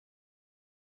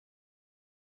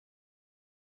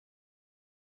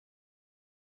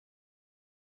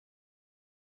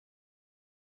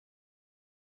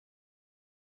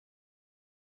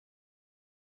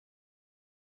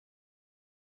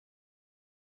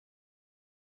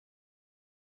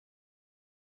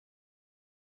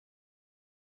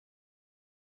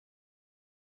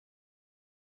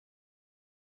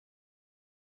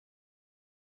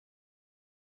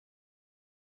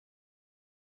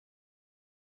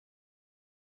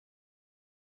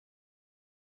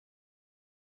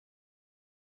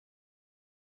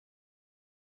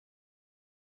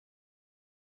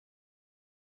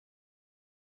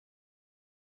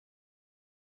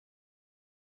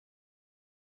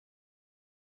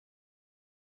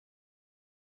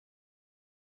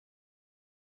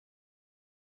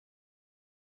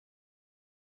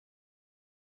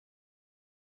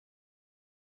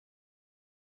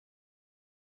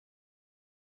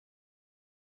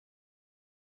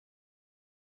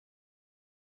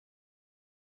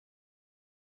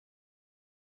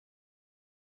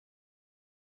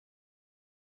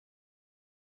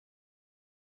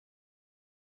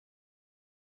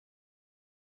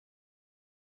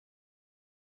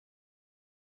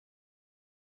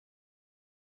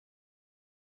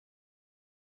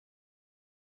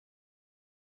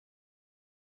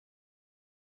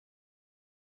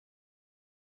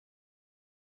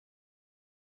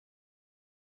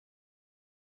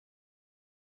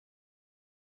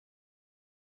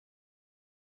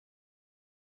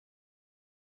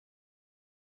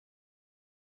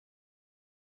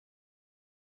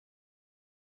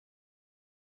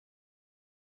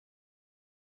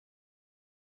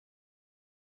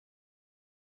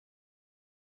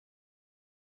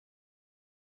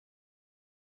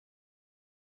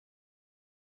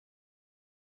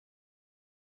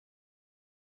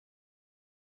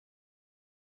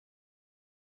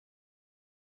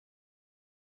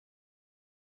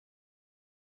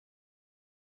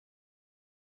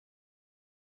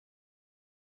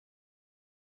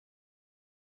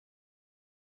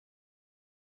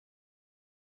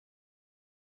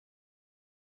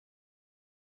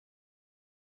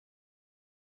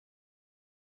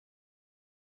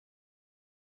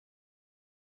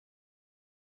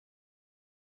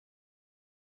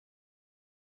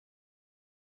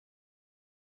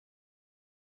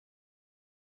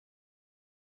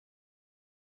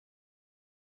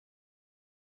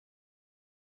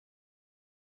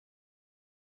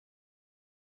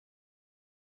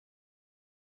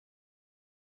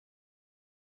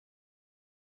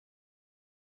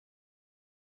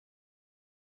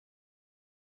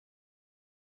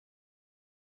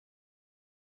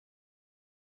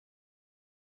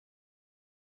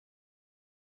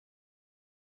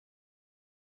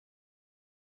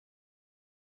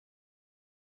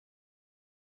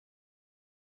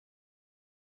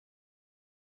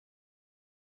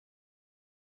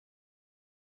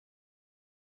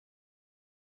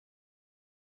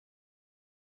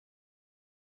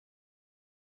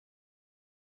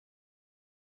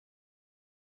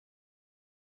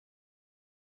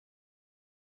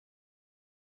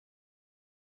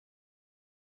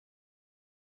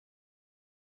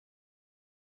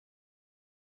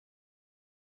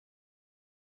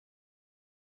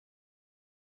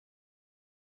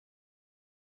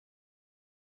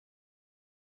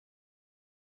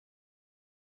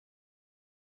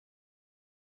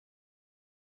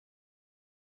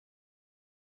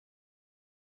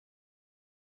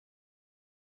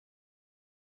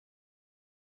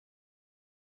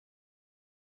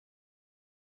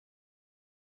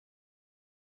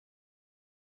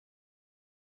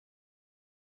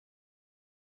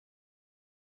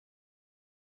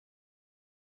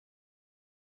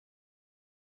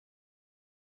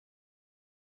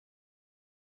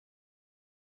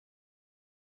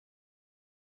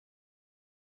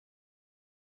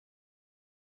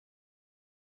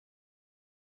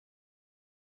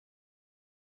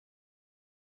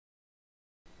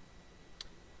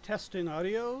Testing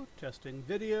audio, testing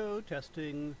video,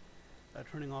 testing,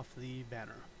 turning off the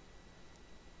banner.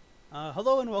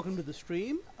 Hello and welcome to the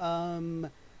stream.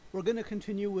 We're going to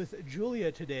continue with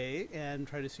Julia today and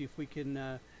try to see if we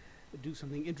can do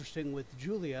something interesting with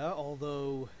Julia,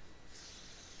 although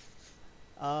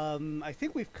I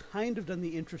think we've kind of done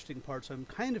the interesting part, so I'm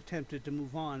kind of tempted to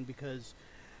move on because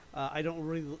I don't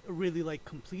really like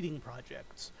completing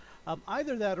projects.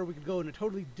 Either that or we could go in a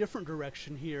totally different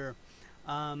direction here.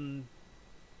 And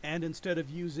instead of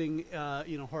using,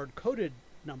 hard-coded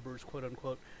numbers,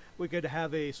 quote-unquote, we could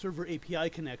have a server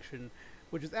API connection,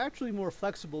 which is actually more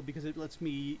flexible because it lets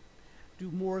me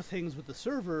do more things with the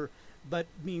server, but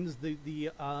means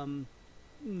the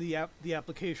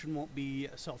application won't be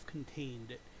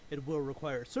self-contained. It will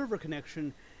require a server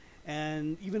connection,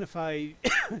 and even if I,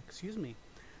 excuse me,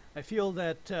 I feel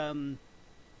that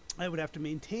I would have to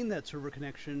maintain that server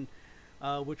connection,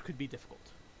 which could be difficult.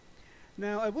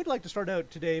 Now, I would like to start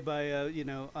out today by,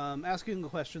 asking a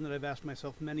question that I've asked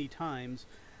myself many times.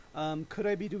 Could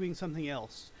I be doing something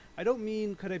else? I don't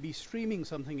mean could I be streaming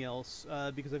something else,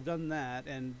 because I've done that,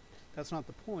 and that's not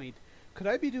the point. Could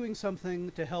I be doing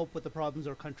something to help with the problems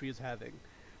our country is having?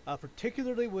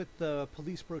 Particularly with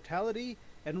police brutality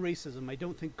and racism. I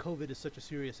don't think COVID is such a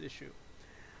serious issue.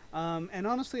 And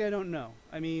honestly, I don't know.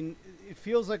 I mean, it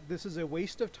feels like this is a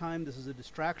waste of time. This is a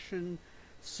distraction.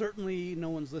 Certainly, no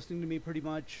one's listening to me pretty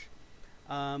much.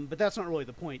 But that's not really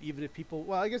the point. Even if people,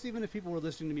 well, I guess even if people were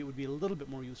listening to me, it would be a little bit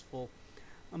more useful.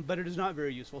 But it is not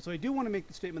very useful. So I do want to make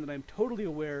the statement that I'm totally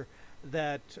aware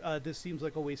that this seems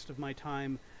like a waste of my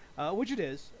time, which it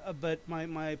is. But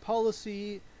my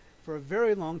policy for a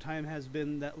very long time has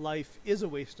been that life is a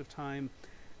waste of time.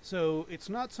 So it's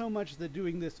not so much that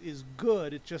doing this is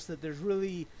good. It's just that there's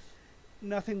really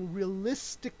nothing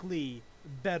realistically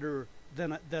better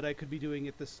than that I could be doing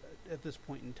at this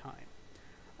point in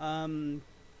time.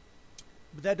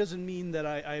 But that doesn't mean that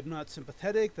I'm not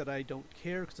sympathetic, that I don't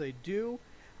care, because I do.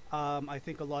 I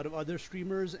think a lot of other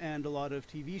streamers and a lot of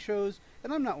TV shows,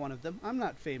 and I'm not one of them. I'm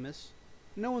not famous.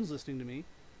 No one's listening to me.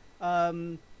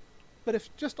 But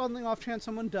if just on the off chance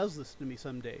someone does listen to me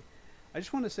someday, I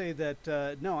just want to say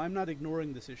that no, I'm not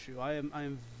ignoring this issue. I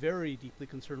am very deeply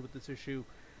concerned with this issue.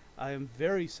 I am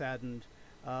very saddened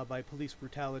by police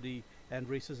brutality and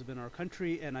racism in our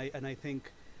country, and I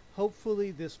think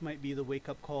hopefully this might be the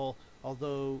wake-up call.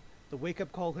 Although the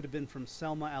wake-up call could have been from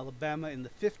Selma, Alabama in the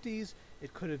 50s.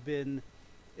 It could have been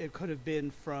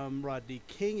from Rodney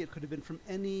King. It could have been from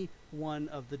any one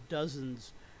of the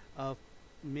dozens of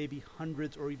maybe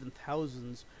hundreds or even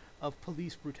thousands of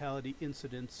police brutality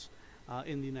incidents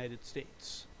in the United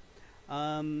States.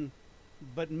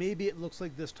 But maybe it looks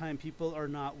like this time people are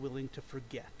not willing to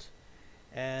forget,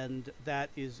 and that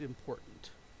is important.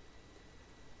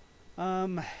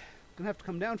 Gonna have to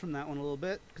come down from that one a little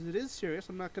bit because it is serious.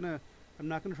 I'm not gonna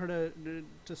try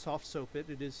to soft soap it.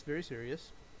 It is very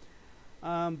serious.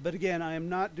 But again, I am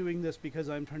not doing this because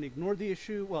I'm trying to ignore the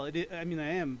issue. Well, I mean,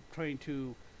 I am trying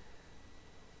to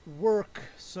work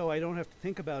so I don't have to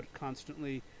think about it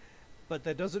constantly. But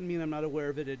that doesn't mean I'm not aware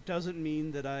of it. It doesn't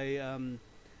mean that I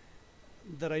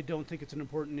don't think it's an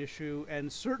important issue.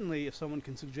 And certainly, if someone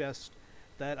can suggest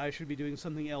that I should be doing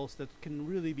something else that can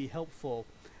really be helpful,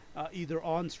 either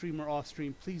on stream or off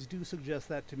stream, please do suggest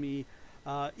that to me,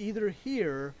 either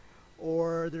here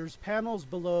or there's panels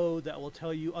below that will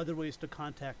tell you other ways to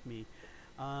contact me.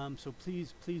 So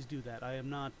please do that. I am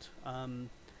not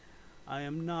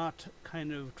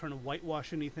kind of trying to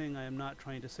whitewash anything. I am not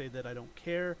trying to say that I don't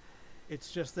care.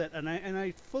 It's just that, and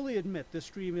I fully admit this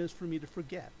stream is for me to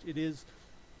forget. It is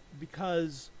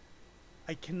because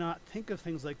I cannot think of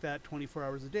things like that 24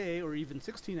 hours a day or even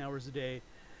 16 hours a day,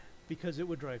 because it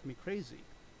would drive me crazy,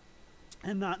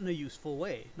 and not in a useful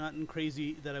way, not in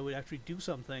crazy that I would actually do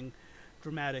something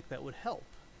dramatic that would help.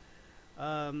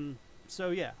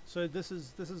 So yeah, so this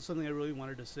is something I really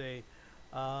wanted to say.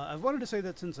 I've wanted to say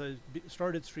that since I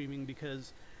started streaming,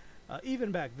 because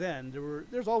even back then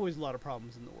there's always a lot of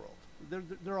problems in the world.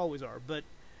 There always are, but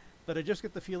I just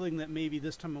get the feeling that maybe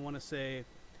this time I want to say,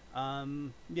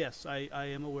 yes, I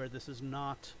am aware this is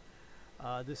not.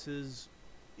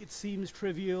 It seems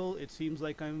trivial. It seems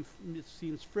like it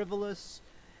seems frivolous,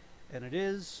 and it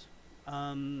is.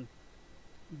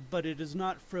 But it is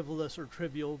not frivolous or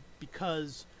trivial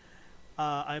because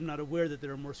I'm not aware that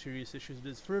there are more serious issues. It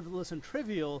is frivolous and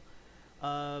trivial,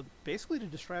 basically to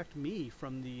distract me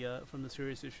from the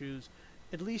serious issues,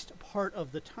 at least part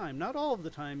of the time. Not all of the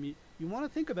time. You want to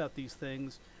think about these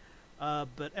things,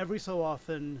 but every so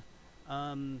often,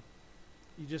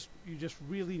 you just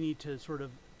really need to sort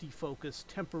of defocus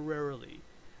temporarily,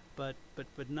 but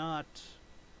not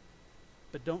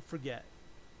but don't forget.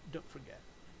 Don't forget.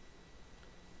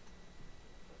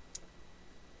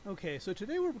 Okay, so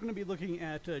today we're going to be looking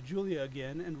at Julia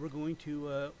again, and we're going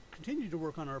to continue to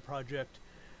work on our project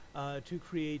to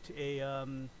create a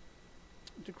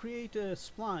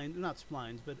spline, not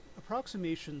splines, but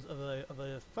approximations of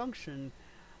a function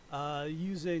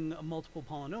using multiple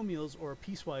polynomials or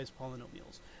piecewise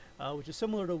polynomials, which is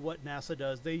similar to what NASA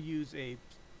does. They use a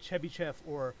Chebyshev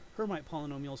or Hermite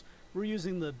polynomials. We're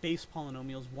using the base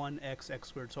polynomials 1x, x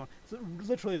squared, so on. It's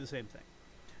literally the same thing.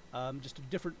 Just a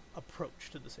different approach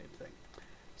to the same thing.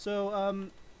 So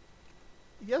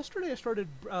yesterday I started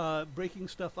breaking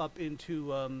stuff up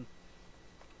into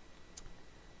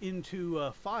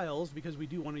files because we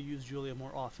do want to use Julia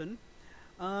more often.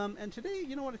 And today,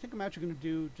 you know what I think I'm actually going to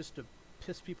do just to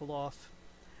piss people off?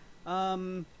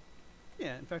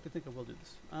 Yeah, in fact, I think I will do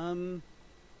this.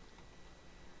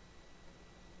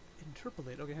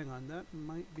 Interpolate. Okay, hang on. That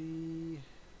might be...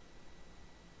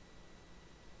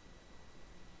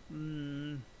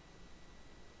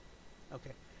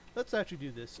 Okay, let's actually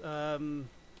do this.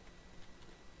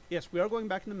 Yes, we are going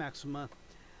back into maxima.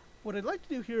 What I'd like to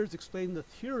do here is explain the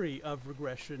theory of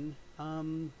regression.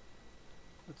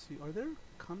 Let's see, are there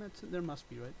comments in there? Must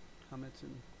be, right? Comments in...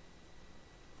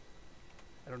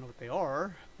 I don't know what they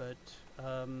are, but...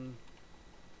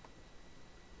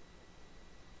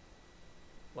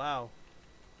 wow.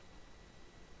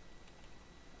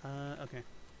 Okay.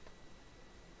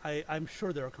 I'm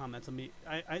sure there are comments. I mean,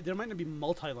 there might not be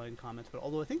multi-line comments, but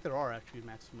although I think there are actually in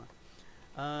Maxima.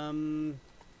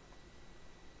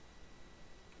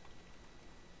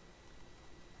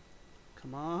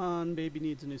 Come on, baby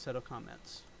needs a new set of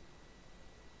comments.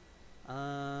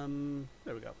 There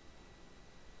we go.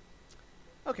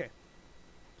 Okay.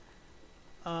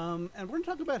 And we're going to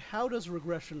talk about how does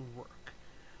regression work.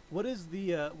 What is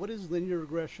linear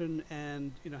regression,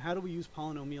 and how do we use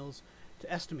polynomials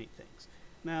to estimate things?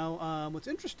 Now, what's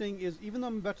interesting is, even though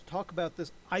I'm about to talk about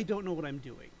this, I don't know what I'm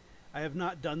doing. I have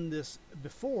not done this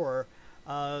before,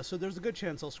 so there's a good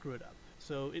chance I'll screw it up.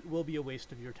 So it will be a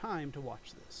waste of your time to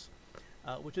watch this,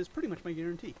 which is pretty much my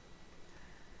guarantee.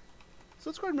 So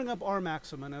let's go ahead and bring up our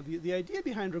maxima. Now, the idea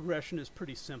behind regression is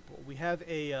pretty simple. We have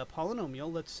a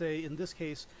polynomial. Let's say, in this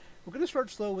case, we're going to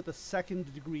start slow with a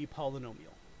second-degree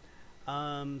polynomial.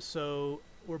 So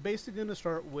we're basically going to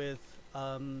start with...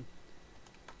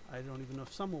 I don't even know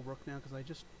if some will work now because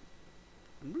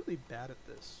I'm really bad at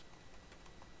this.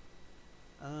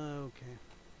 Okay.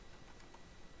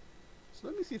 So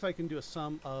let me see if I can do a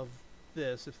sum of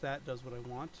this, if that does what I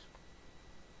want.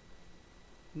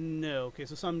 No. Okay,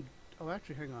 so some... Oh,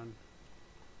 actually, hang on.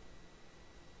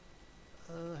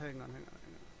 Hang on.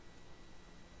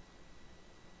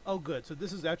 Oh, good. So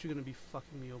this is actually going to be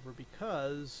fucking me over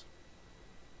because...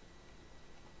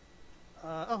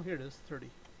 oh, here it is, 30.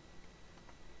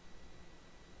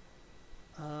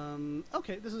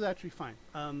 Okay, this is actually fine.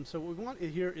 So what we want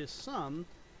here is sum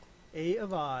a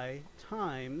of I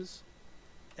times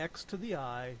x to the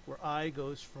I, where I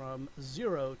goes from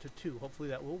 0 to 2. Hopefully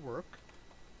that will work.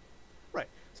 Right,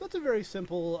 so that's a very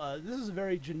simple, this is a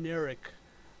very generic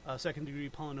second-degree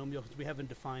polynomial because we haven't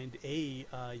defined a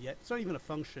yet. It's not even a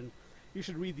function. You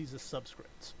should read these as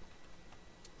subscripts.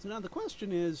 So now the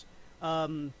question is,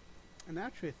 and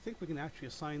actually I think we can actually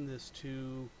assign this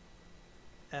to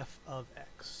f of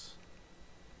x.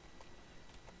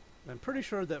 I'm pretty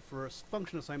sure that for a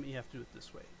function assignment you have to do it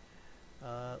this way.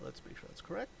 Let's make sure that's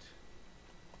correct.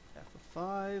 F of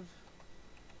 5.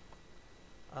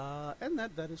 And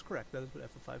that is correct. That is what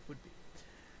f of 5 would be.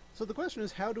 So the question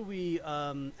is, how do we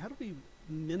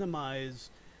minimize...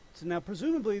 So now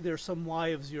presumably there's some y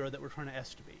of 0 that we're trying to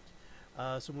estimate.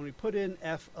 So when we put in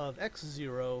f of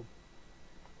x0,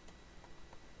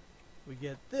 we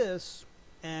get this,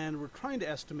 and we're trying to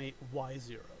estimate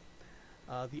y0,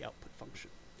 the output function.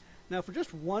 Now for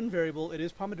just one variable, it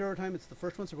is Pomodoro time. It's the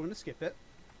first one, so we're going to skip it.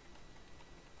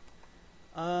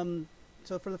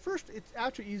 So for the first, it's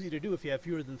actually easy to do if you have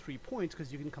fewer than 3 points,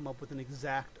 because you can come up with an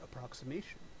exact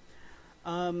approximation.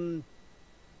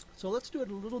 So let's do it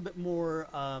a little bit more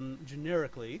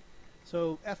generically.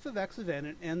 So f of x of n,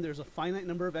 and n, there's a finite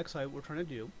number of xi we're trying to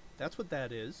do. That's what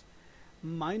that is.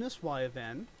 Minus y of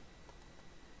n.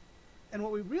 And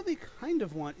what we really kind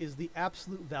of want is the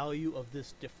absolute value of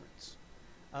this difference.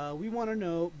 We want to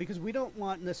know, because we don't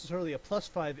want necessarily a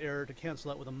 +5 error to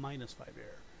cancel out with a -5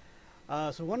 error.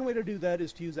 So one way to do that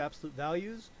is to use absolute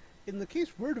values. In the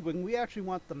case we're doing, we actually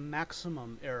want the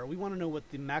maximum error. We want to know what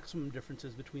the maximum difference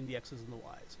is between the x's and the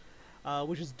y's,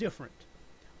 which is different.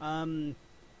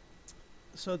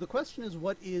 So the question is,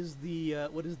 what is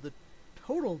the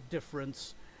total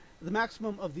difference the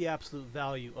maximum of the absolute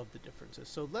value of the differences.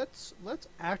 So let's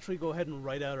actually go ahead and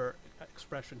write out our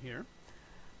expression here.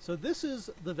 So this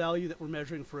is the value that we're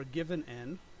measuring for a given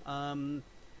n. And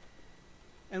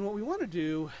what we want to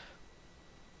do,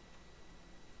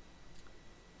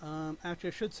 actually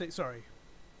I should say, sorry.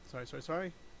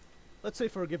 Let's say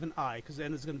for a given I, because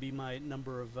n is going to be my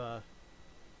number of,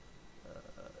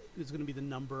 is going to be the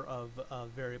number of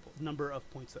variables, number of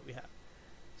points that we have.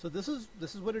 So this is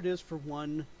what it is for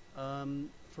one,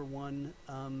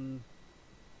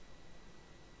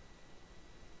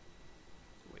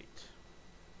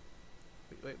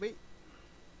 wait.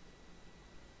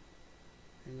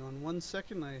 Hang on 1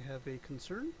 second, I have a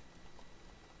concern.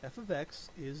 F of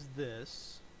x is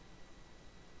this.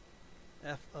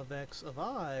 F of x of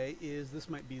I is, this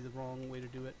might be the wrong way to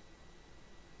do it.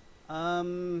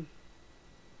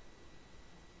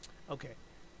 Okay,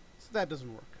 so that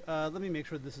doesn't work. Let me make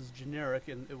sure this is generic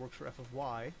and it works for f of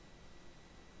y.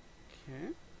 Okay,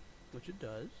 which it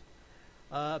does.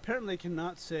 Apparently I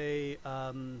cannot say,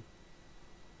 what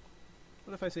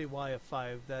if I say y of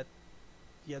 5?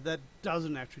 Yeah, that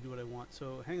doesn't actually do what I want.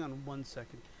 So hang on 1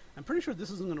 second. I'm pretty sure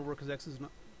this isn't going to work because x is not...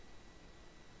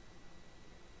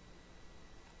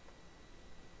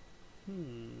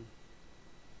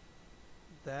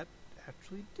 That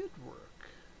actually did work.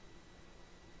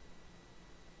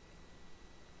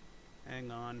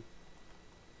 Hang on.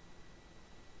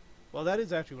 Well, that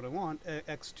is actually what I want,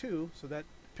 x2, so that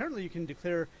apparently you can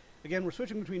declare, again, we're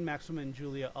switching between Maxima and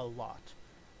Julia a lot,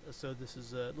 so this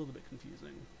is a little bit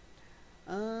confusing.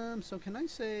 So can I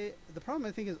say, the problem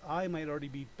I think is I might already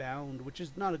be bound, which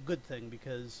is not a good thing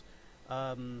because,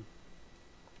 let's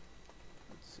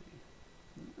see,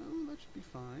 no, that should be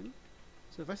fine.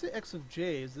 So if I say x of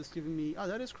j, is this giving me, oh,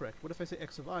 that is correct. What if I say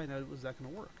x of I, now is that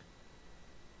going to work?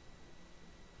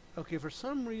 Okay, for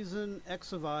some reason,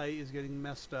 x of I is getting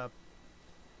messed up,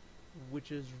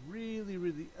 which is really,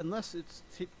 really, unless it's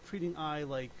treating I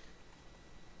like,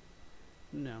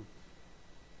 no.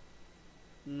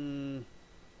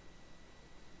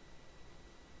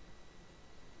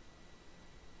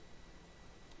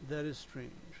 That is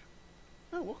strange.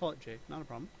 Oh, we'll call it j, not a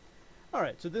problem. All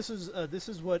right, so this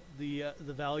is what the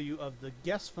value of the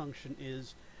guess function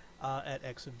is at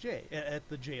x of j, at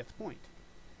the jth point.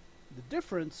 The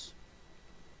difference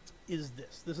is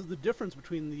this. This is the difference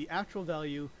between the actual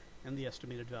value and the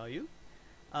estimated value.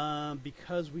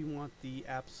 Because we want the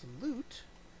absolute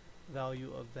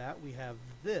value of that, we have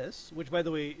this, which, by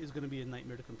the way, is going to be a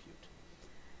nightmare to compute.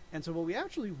 And so what we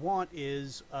actually want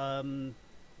is, let's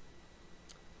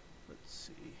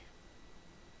see,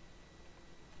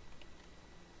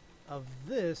 of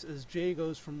this as j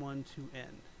goes from 1 to n.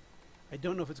 I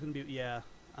don't know if it's going to be, yeah.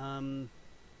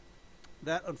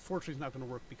 That, unfortunately, is not going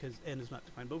to work because n is not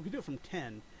defined, but we can do it from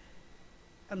 10.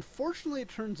 Unfortunately, it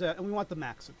turns out, and we want the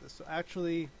max of this, so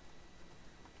actually,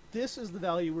 this is the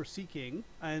value we're seeking,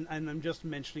 and I'm just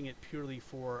mentioning it purely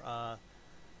for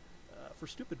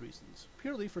stupid reasons.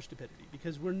 Purely for stupidity,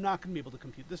 because we're not going to be able to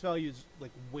compute. This value is, like,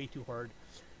 way too hard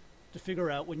to figure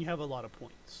out when you have a lot of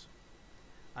points.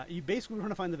 You basically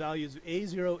want to find the values of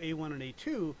A0, A1, and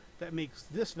A2 that makes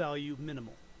this value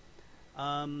minimal.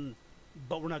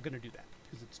 But we're not going to do that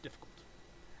because it's difficult.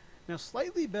 Now,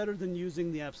 slightly better than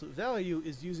using the absolute value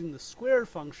is using the square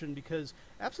function, because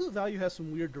absolute value has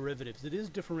some weird derivatives. It is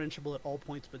differentiable at all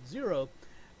points but 0,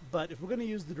 but if we're going to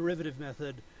use the derivative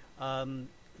method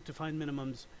to find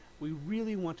minimums, we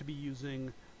really want to be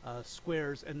using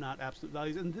squares and not absolute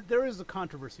values, and there is a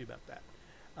controversy about that.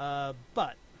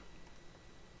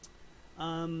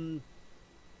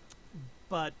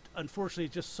 But unfortunately,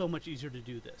 it's just so much easier to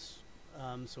do this.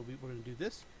 So we're going to do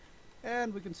this,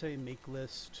 and we can say make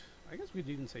list. I guess we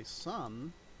could even say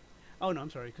sum. Oh no, I'm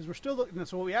sorry, because we're still looking.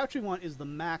 So what we actually want is the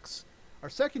max. Our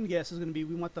second guess is going to be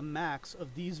we want the max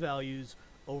of these values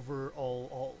over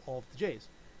all of the j's.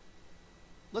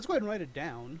 Let's go ahead and write it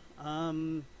down.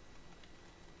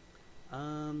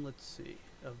 Let's see.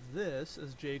 Of this,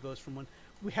 as j goes from 1,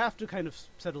 we have to kind of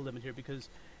set a limit here because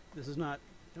this is not.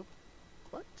 Nope.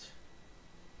 What?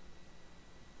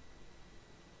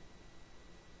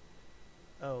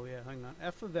 Oh yeah, hang on.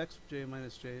 F of x of j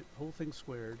minus j, whole thing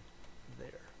squared,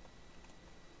 there.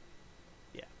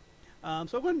 Yeah.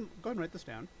 So go ahead and write this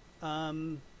down.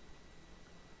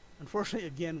 Unfortunately,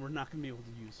 again, we're not going to be able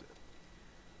to use it.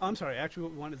 Oh, I'm sorry. Actually,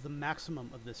 what we want is the maximum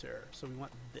of this error. So we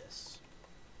want this.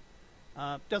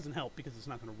 Doesn't help because it's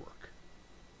not going to work.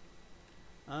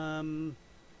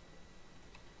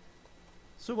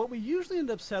 So what we usually end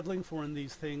up settling for in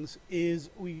these things is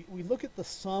we look at the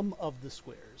sum of the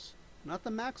squares. Not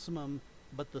the maximum,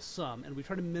 but the sum, and we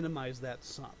try to minimize that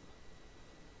sum.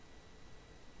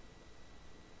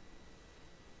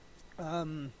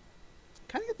 Kind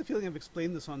of get the feeling I've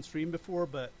explained this on stream before,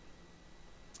 but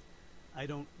I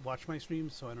don't watch my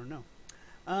streams, so I don't know.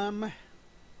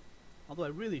 Although I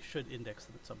really should index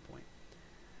them at some point.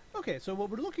 Okay, so what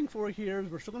we're looking for here is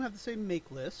we're still going to have the same make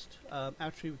list.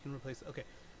 Actually, we can replace it. Okay,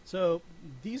 so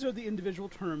these are the individual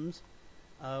terms.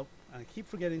 I keep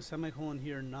forgetting semicolon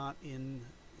here, not in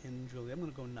Julia. I'm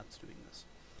going to go nuts doing this.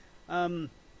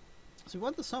 So we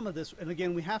want the sum of this, and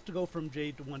again, we have to go from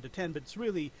j to 1 to 10, but it's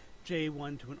really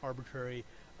j1 to an arbitrary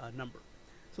number.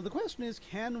 So the question is,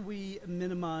 can we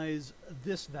minimize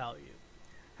this value?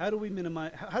 How do we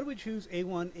minimize? How do we choose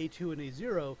a1, a2, and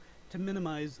a0 to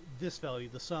minimize this value,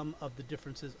 the sum of the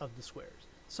differences of the squares?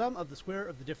 Sum of the square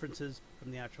of the differences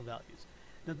from the actual values.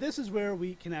 Now this is where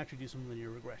we can actually do some linear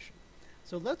regression.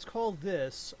 So let's call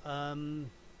this,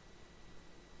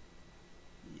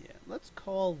 let's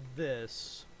call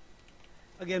this,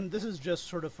 again, this is just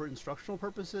sort of for instructional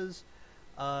purposes,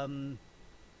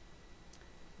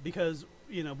 because,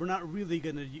 you know, we're not really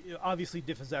going to, obviously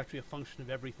diff is actually a function of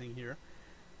everything here.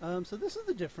 So this is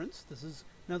the difference. This is,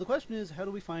 now the question is, how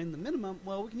do we find the minimum?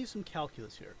 Well, we can use some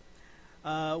calculus here.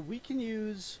 We can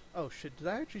use, oh shit, did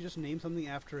I actually just name something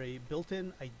after a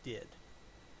built-in? I did.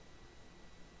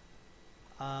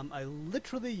 I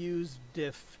literally used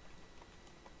diff.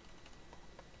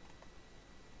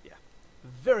 Yeah,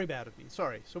 very bad of me,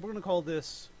 sorry. So we're going to call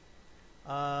this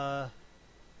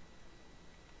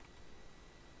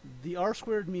the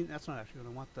r-squared mean, that's not actually what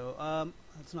I want though.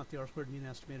 That's not the r-squared mean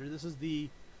estimator. This is the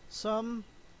sum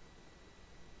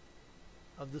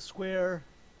of the square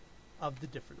of the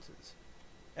differences.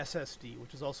 SSD,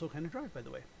 which is also kind of dry, by the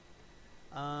way.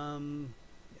 Yeah,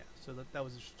 so that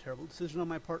was a terrible decision on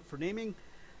my part for naming.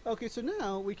 Okay, so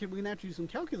now we can actually do some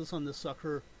calculus on this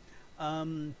sucker.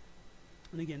 And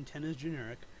again, 10 is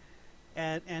generic.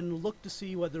 And look to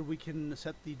see whether we can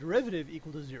set the derivative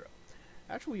equal to 0.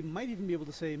 Actually, we might even be able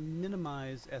to say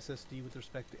minimize SSD with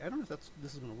respect to, I don't know if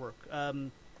this is going to work.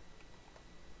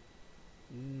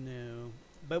 No,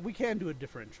 but we can do a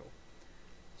differential.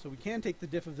 So we can take the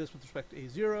diff of this with respect to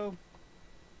a0.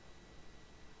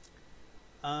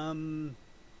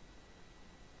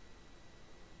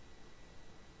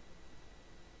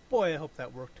 Boy, I hope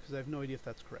that worked, because I have no idea if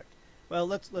that's correct. Well,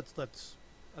 let's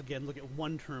again look at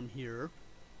one term here.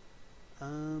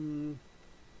 Right,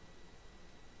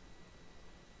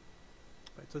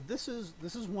 so this is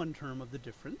one term of the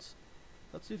difference.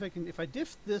 Let's see if I can, if I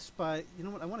diff this by, you know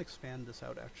what, I want to expand this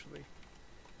out actually.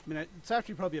 I mean, it's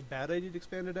actually probably a bad idea to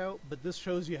expand it out, but this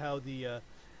shows you how the, I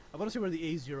want to see where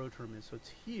the a0 term is. So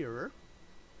it's here,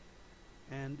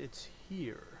 and it's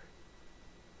here,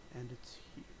 and it's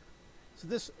here. So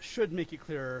this should make it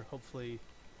clearer, hopefully.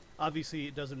 Obviously,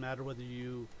 it doesn't matter whether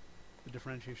the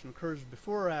differentiation occurs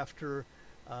before or after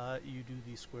you do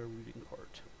the square rooting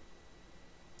part.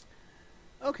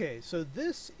 Okay, so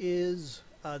this is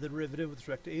the derivative with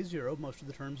respect to a0. Most of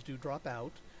the terms do drop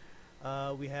out.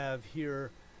 We have here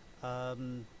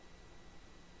 2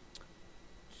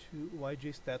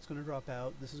 yj, that's going to drop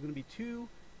out. This is going to be 2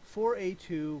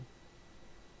 4a2.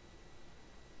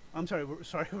 I'm sorry,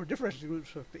 we're differentiating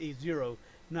with respect to a0,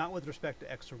 not with respect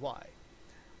to x or y.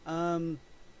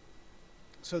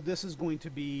 So this is going to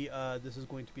be a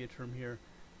term here.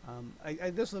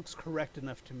 This looks correct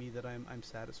enough to me that I'm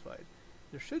satisfied.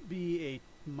 There should be a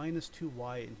minus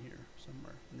 2y in here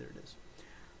somewhere, and there it is.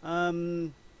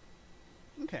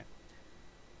 Okay.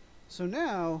 So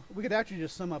now we could actually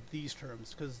just sum up these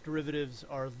terms because derivatives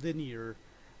are linear,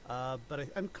 but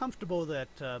I'm comfortable that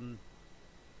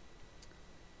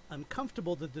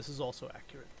this is also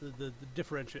accurate. The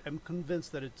differentiate. I'm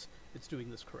convinced that it's doing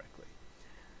this correctly.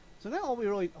 So now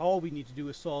all we need to do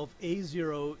is solve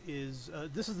a0 is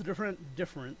this is the derivative.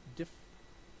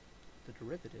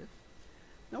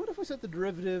 Now what if we set the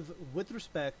derivative with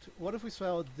respect? What if we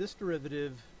solve this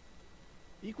derivative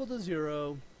equal to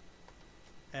 0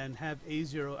 and have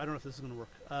a0? I don't know if this is going to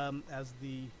work as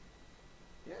the.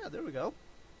 Yeah, there we go.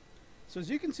 So as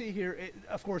you can see here,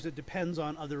 of course, it depends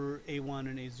on other a1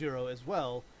 and a0 as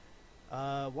well.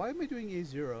 Why am I doing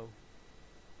a0?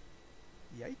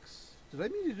 Yikes. Did I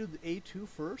mean to do the a2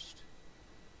 first?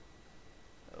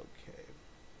 Okay.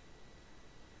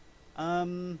 Okay.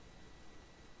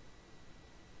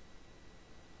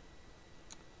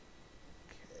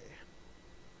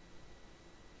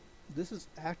 This is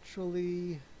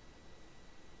actually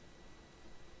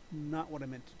not what I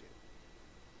meant to do.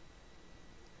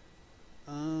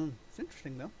 It's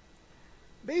interesting though.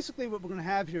 Basically what we're going to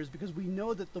have here is, because we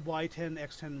know that the y10,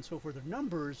 x10, and so forth are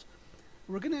numbers,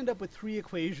 we're going to end up with 3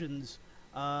 equations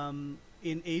in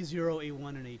a0, a1,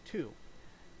 and a2.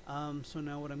 So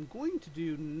now what I'm going to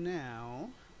do now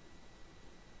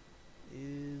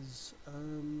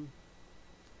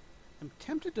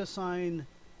tempted to assign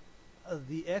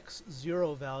the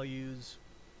x0 values,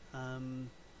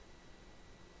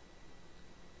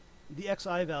 the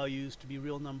xi values to be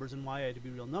real numbers and yi to be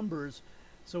real numbers,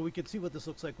 so we could see what this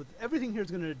looks like. With everything here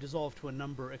is going to dissolve to a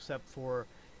number except for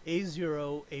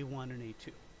a0, a1, and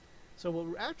a2. So what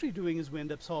we're actually doing is we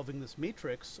end up solving this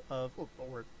matrix of,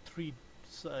 or three,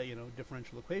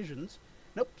 differential equations.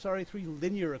 Nope, sorry, three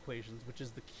linear equations, which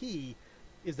is the key,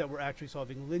 is that we're actually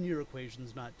solving linear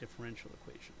equations, not differential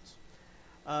equations.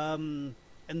 And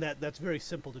that's very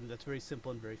simple to do. That's very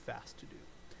simple and very fast to do.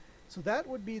 So that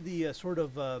would be the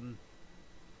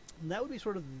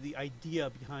the idea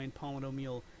behind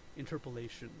polynomial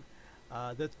interpolation.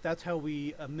 That's how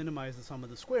we minimize the sum of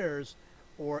the squares,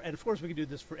 and of course we can do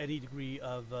this for any degree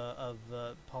of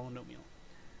polynomial.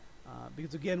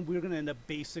 Because again, we're going to end up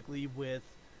basically with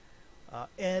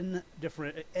n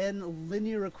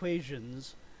linear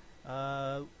equations,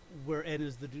 where n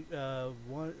is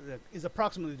is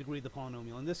approximately the degree of the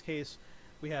polynomial. In this case,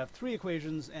 we have 3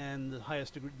 equations, and the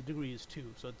highest degree is 2.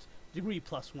 So it's degree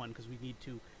plus 1 because we need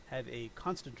to have a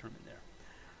constant term in there.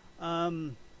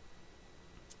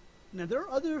 Now there are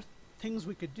other things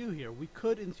we could do here. We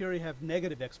could, in theory, have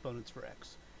negative exponents for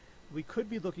x. We could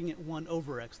be looking at 1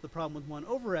 over x. The problem with 1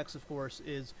 over x, of course,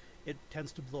 is it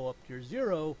tends to blow up near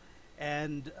 0,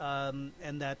 and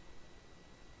that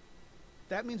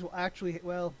means we'll actually,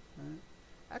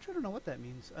 actually I don't know what that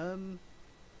means.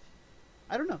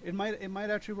 I don't know. It might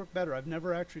actually work better. I've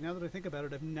never actually, now that I think about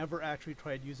it, I've never actually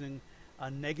tried using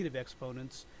negative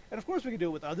exponents. And of course we can do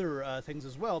it with other things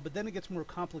as well, but then it gets more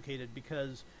complicated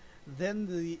because then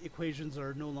the equations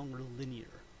are no longer linear.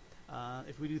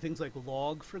 If we do things like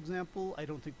log, for example, I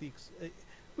don't think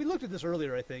we looked at this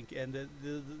earlier, I think, and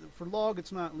for log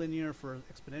it's not linear, for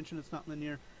exponential it's not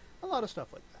linear, a lot of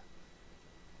stuff like that.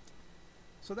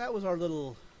 So that was our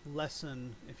little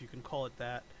lesson, if you can call it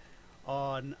that,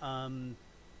 on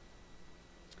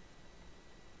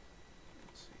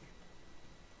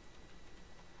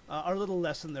our little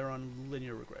lesson there on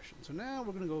linear regression. So now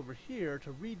we're going to go over here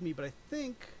to README, but I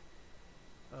think,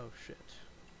 oh shit,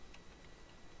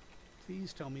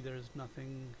 please tell me there's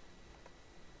nothing.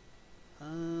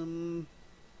 I'm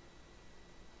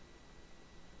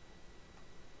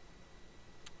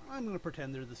going to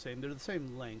pretend they're the same. They're the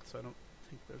same length, so I don't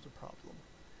think there's a problem.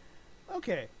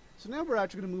 Okay, so now we're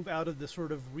actually going to move out of this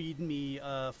sort of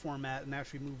README format and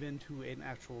actually move into an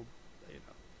actual,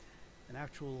 an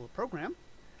actual program.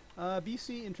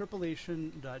 BC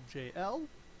interpolation.jl.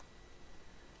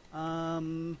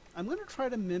 I'm going to try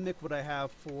to mimic what I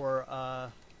have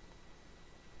for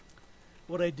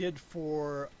what I did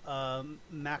for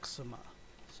Maxima.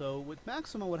 So with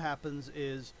Maxima, what happens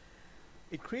is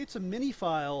it creates a mini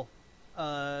file.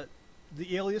 The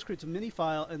alias creates a mini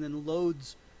file and then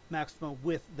loads Maxima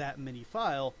with that mini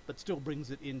file, but still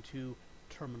brings it into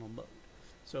terminal mode.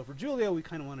 So for Julia, we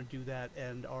kind of want to do that,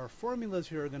 and our formulas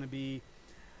here are going to be,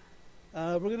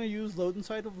 we're going to use load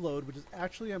inside of load, which is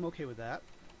actually, I'm okay with that.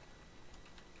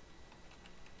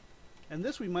 And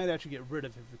this we might actually get rid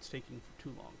of if it's taking for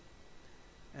too long.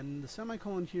 And the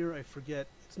semicolon here, I forget,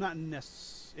 it's not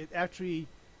necessary. It actually,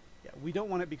 yeah, we don't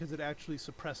want it because it actually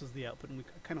suppresses the output, and we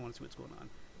kind of want to see what's going on,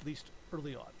 at least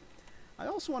early on. I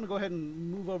also want to go ahead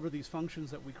and move over these functions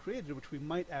that we created, which we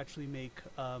might actually make,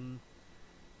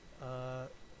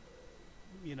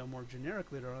 more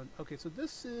generic later on. Okay, so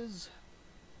this is,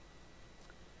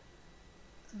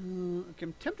 okay,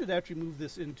 I'm tempted to actually move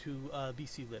this into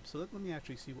BClib. So let me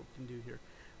actually see what we can do here,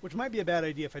 which might be a bad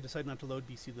idea if I decide not to load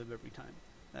BClib every time.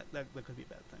 That could be a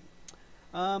bad thing.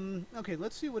 Okay,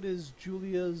 let's see what is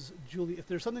if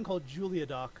there's something called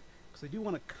JuliaDoc, because I do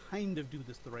want to kind of do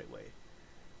this the right way.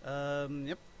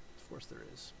 Yep, of course there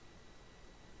is.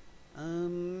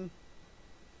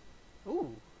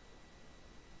 Ooh.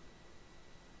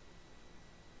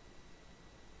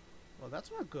 Well,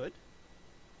 that's not good.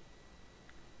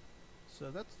 So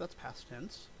that's past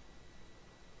tense.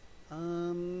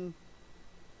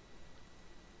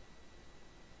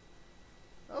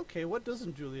 Okay, what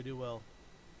doesn't Julia do well?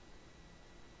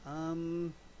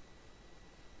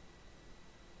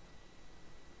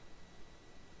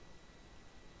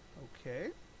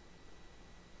 Okay.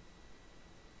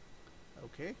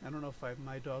 Okay, I don't know if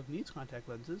my dog needs contact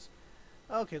lenses.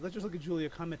 Okay, let's just look at Julia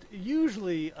comment.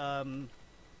 Usually,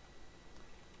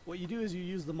 what you do is you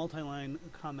use the multi-line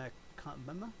comment.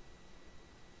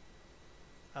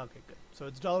 Okay, good. So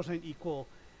it's $equal,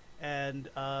 and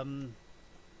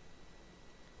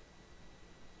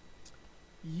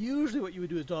usually what you would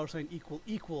do is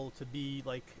 $equal to be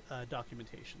like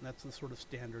documentation. That's the sort of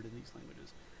standard in these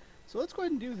languages. So let's go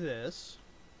ahead and do this.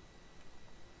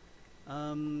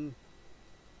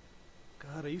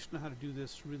 God, I used to know how to do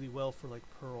this really well for like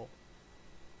Perl.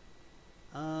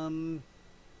 I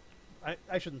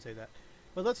shouldn't say that.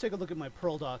 But let's take a look at my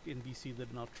Perl doc in VClib,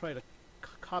 and I'll try to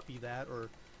copy that, or,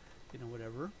 you know,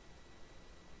 whatever.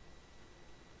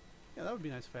 Yeah, that would be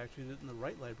nice if I actually did it in the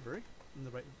right library, in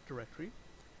the right directory.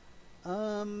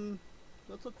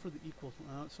 Let's look for the equals.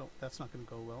 So that's not going to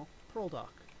go well. Perl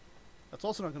doc. That's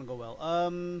also not going to go well.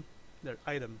 There,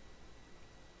 item.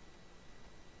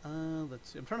 Let's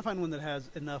see. I'm trying to find one that has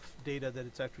enough data that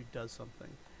it actually does something,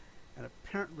 and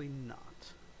apparently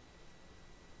not.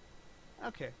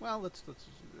 Okay, well, let's do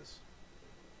this.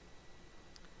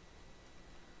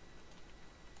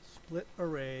 Split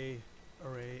array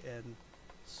n.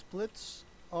 Splits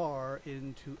R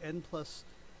into n plus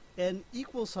n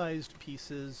equal-sized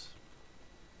pieces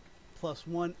plus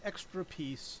one extra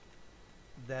piece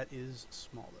that is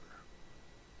smaller.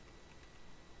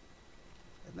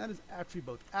 And that is actually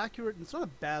both accurate, and it's not a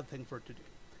bad thing for it to do.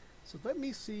 So let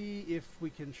me see if we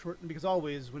can shorten, because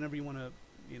always, whenever you want to,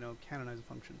 you know, canonize a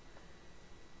function.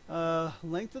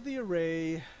 Length of the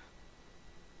array.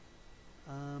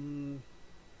 Do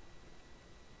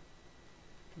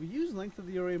we use length of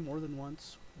the array more than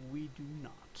once? We do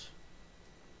not.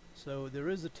 So there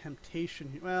is a temptation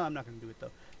here. Well, I'm not going to do it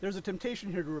though. There's a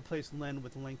temptation here to replace len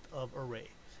with length of array.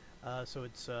 So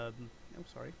it's oh,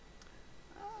 sorry.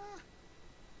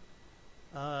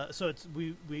 So it's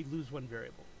we lose one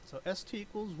variable. So st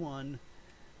equals 1.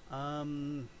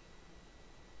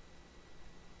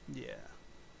 Yeah.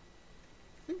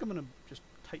 I think I'm going to just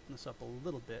tighten this up a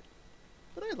little bit.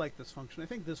 But I like this function. I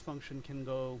think this function can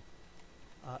go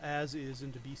as is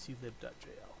into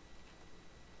bclib.jl.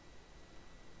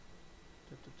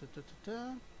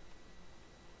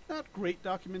 Not great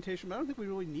documentation, but I don't think we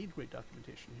really need great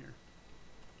documentation here.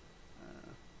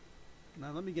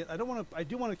 Now let me get. I do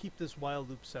want to keep this while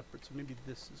loop separate, so maybe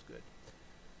this is good.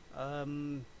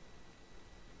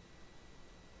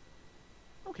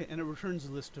 Okay, and it returns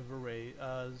a list of array.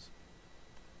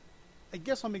 I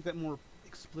guess I'll make that more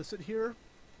explicit here.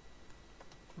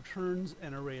 Returns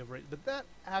an array of array, but that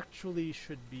actually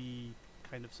should be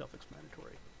kind of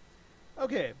self-explanatory.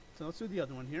 Okay, so let's do the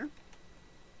other one here.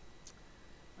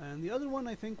 And the other one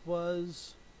I think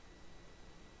was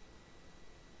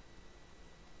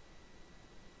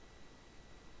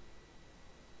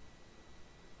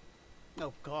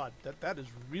oh god, that is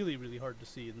really hard to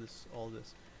see in this all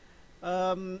this.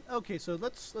 Okay, so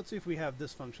let's see if we have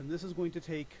this function. This is going to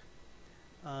take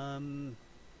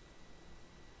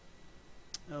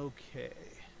okay.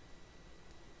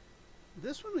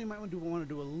 This one we might want to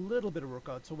do a little bit of work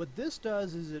on. So what this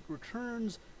does is it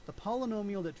returns the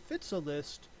polynomial that fits a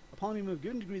list, a polynomial of a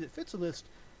given degree that fits a list,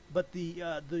 but the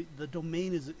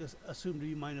domain is assumed to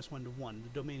be -1 to 1. The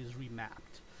domain is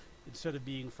remapped instead of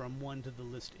being from 1 to the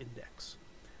list index.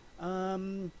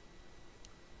 And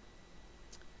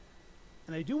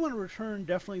I do want to return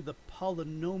definitely the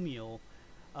polynomial,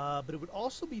 but it would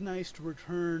also be nice to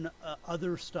return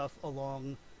other stuff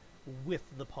along with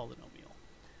the polynomial.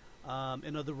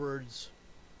 In other words,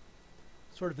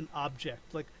 sort of an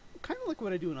object, like kind of like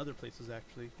what I do in other places,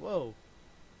 actually. Whoa,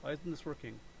 why isn't this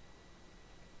working?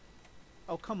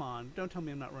 Oh, come on, don't tell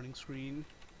me I'm not running screen.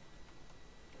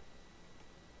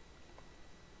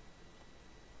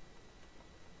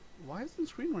 Why isn't the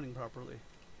screen running properly?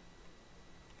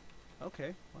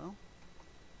 Okay, well.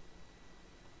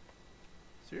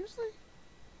 Seriously?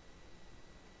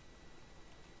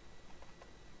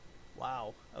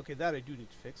 Wow. Okay, that I do need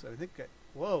to fix. I think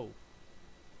whoa.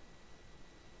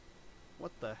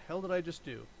 What the hell did I just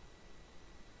do?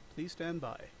 Please stand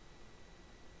by.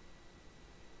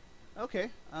 Okay,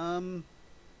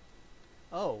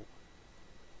 oh.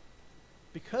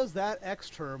 Because that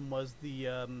X term was the,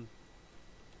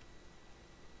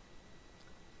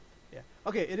 yeah.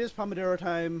 Okay, it is Pomodoro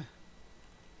time.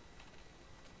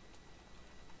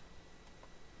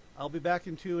 I'll be back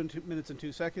in 2 minutes and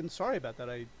 2 seconds. Sorry about that.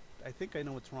 I think I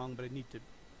know what's wrong, but I need to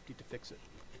fix it.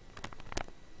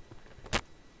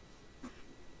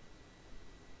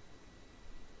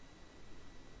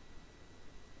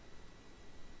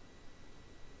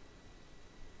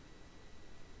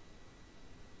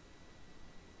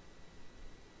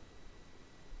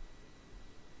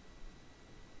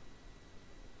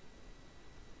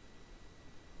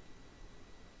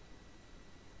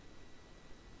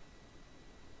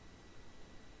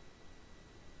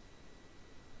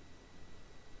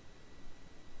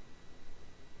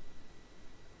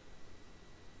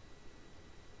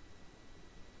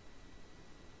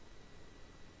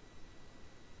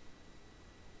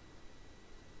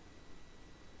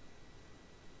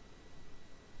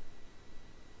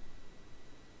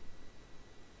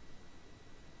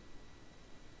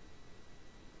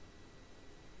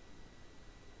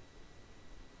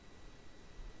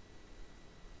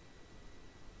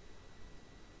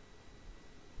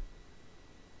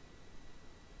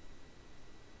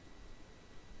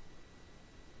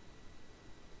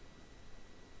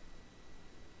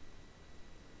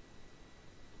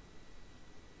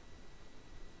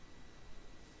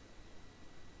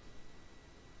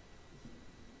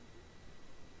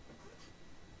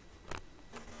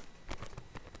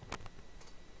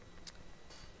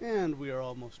 And we are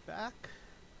almost back.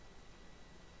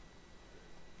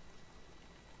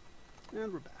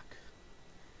 And we're back.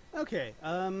 Okay,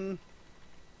 I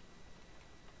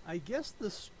guess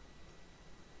this...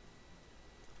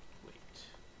 Wait.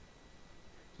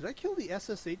 Did I kill the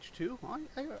SSH too? I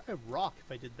rock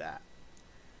if I did that.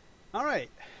 Alright.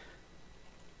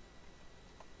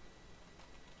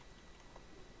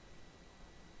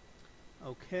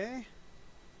 Okay.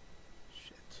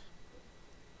 Shit.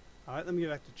 Alright, let me get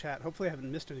back to chat. Hopefully I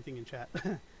haven't missed anything in chat.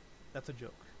 That's a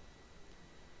joke.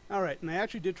 Alright, and I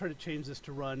actually did try to change this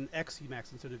to run X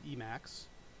Emacs instead of Emacs.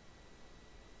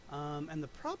 And the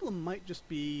problem might just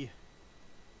be...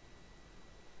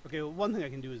 Okay, well, one thing I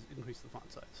can do is increase the font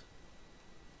size.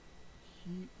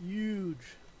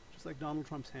 Huge. Just like Donald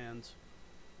Trump's hands.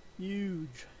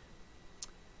 Huge.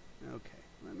 Okay,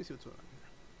 let me see what's going on here.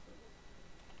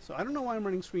 So I don't know why I'm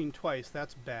running screen twice.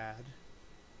 That's bad.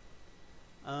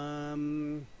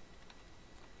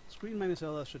 Screen minus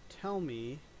ls should tell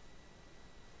me.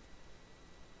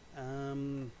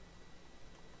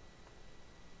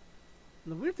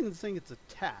 The weird thing is saying it's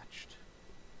attached.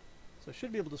 So I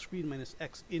should be able to screen minus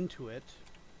X into it.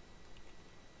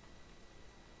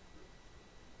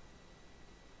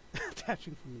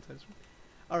 Attaching from inside screen.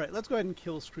 Alright, let's go ahead and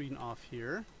kill screen off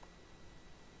here.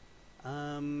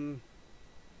 Now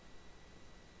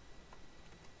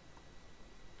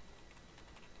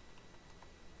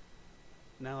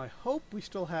I hope we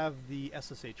still have the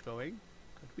SSH going.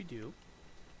 Good, we do.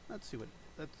 Let's see what...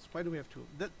 why do we have two?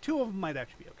 Two of them might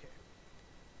actually be okay.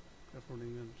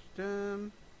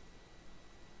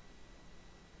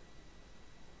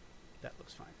 That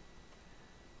looks fine.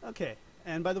 Okay,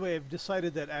 and by the way, I've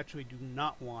decided that I actually do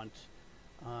not want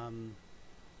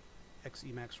X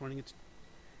Emacs running.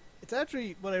 It's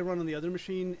actually what I run on the other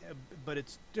machine, but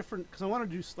it's different because I want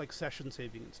to do like session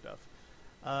saving and stuff.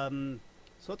 So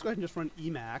let's go ahead and just run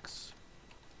Emacs.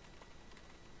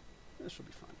 This should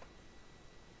be fun.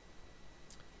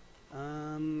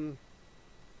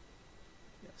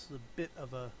 Yeah, this is a bit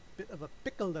of a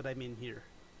pickle that I'm in here,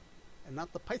 and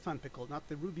not the Python pickle, not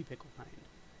the Ruby pickle kind.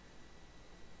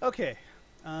 Okay,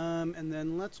 and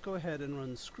then let's go ahead and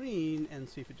run screen and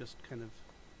see if it just kind of.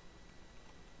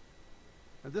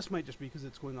 Now this might just be because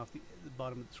it's going off the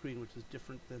bottom of the screen, which is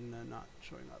different than not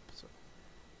showing up. So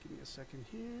give me a second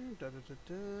here.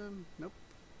 Nope,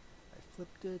 I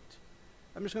flipped it.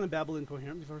 I'm just going to babble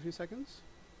incoherently for a few seconds.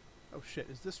 Oh shit,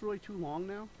 is this really too long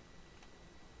now?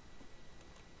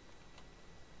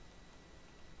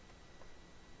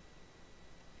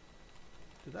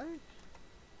 Did I?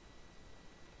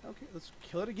 Okay, let's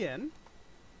kill it again.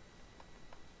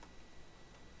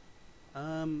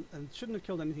 And shouldn't have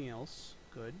killed anything else.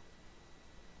 Good.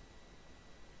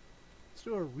 Let's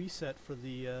do a reset for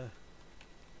the,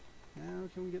 now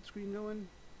can we get screen going?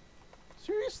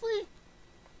 Seriously?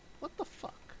 What the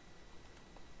fuck?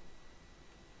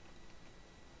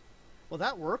 Well,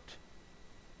 that worked.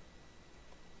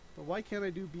 But why can't I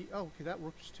do B? Oh, okay, that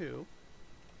works too.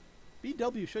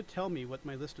 BW should tell me what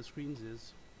my list of screens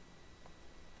is.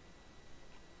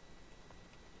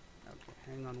 Okay,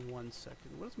 hang on one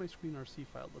second. What is my screen RC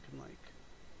file looking like?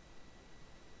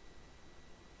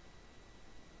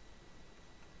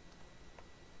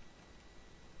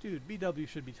 Dude, BW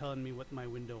should be telling me what my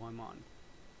window I'm on.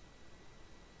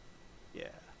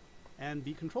 Yeah. And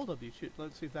B control W should.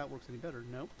 Let's see if that works any better.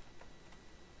 Nope.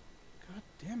 God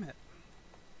damn it.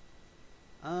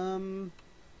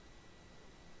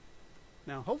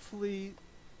 Now hopefully...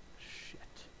 Shit.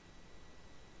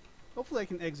 Hopefully I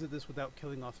can exit this without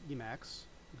killing off Emacs.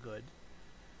 Good.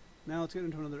 Now let's get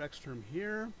into another X term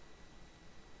here.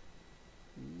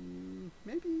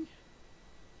 Maybe...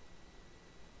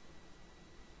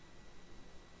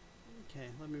 Okay,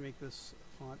 let me make this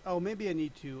font. Oh, maybe I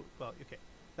need to... Well, okay.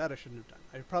 That I shouldn't have done.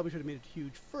 I probably should have made it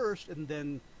huge first and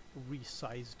then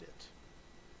resized it.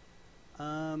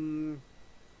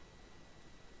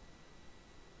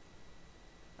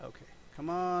 Okay, come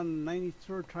on,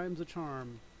 93rd time's a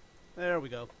charm. There we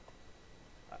go.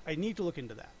 I need to look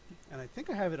into that. And I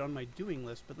think I have it on my doing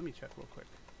list, but let me check real quick.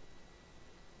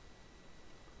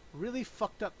 Really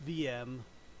fucked up VM,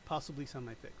 possibly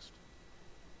semi-fixed.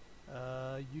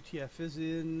 UTF is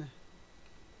in...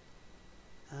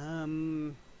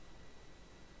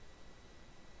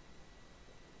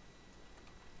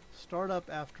 Startup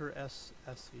after SSHFS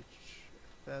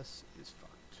is fucked.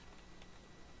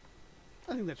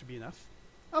 I think that should be enough.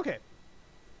 Okay.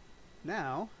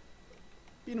 Now,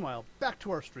 meanwhile, back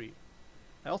to our stream.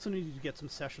 I also needed to get some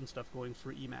session stuff going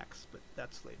for Emacs, but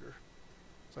that's later.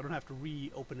 So I don't have to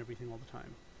reopen everything all the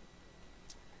time.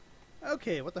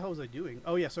 Okay, what the hell was I doing?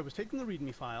 Oh yes, I was taking the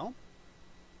README file,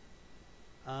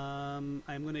 I'm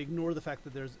going to ignore the fact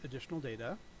that there's additional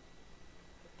data.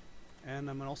 And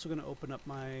I'm also going to open up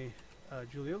my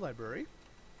Julia library.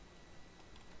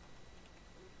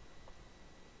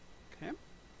 Okay.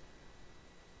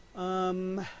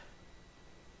 So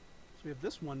we have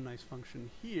this one nice function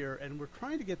here, and we're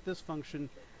trying to get this function,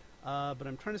 but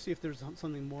I'm trying to see if there's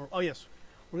something more. Oh yes,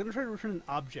 we're going to try to return an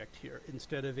object here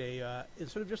instead of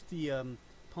just the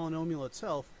polynomial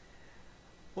itself.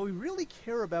 What we really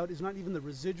care about is not even the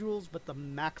residuals, but the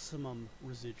maximum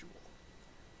residual.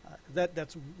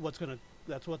 That's what's gonna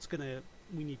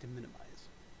we need to minimize.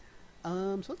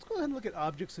 So let's go ahead and look at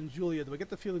objects in Julia, though I get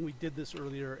the feeling we did this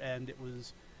earlier and it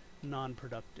was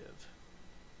non-productive.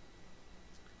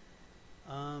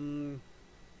 Oh.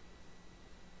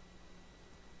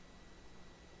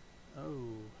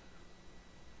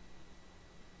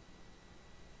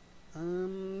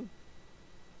 Yeah.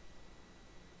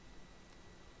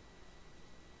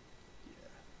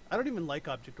 I don't even like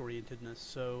object-orientedness,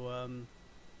 so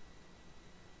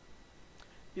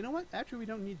you know what? Actually, we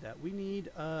don't need that. We need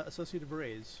associative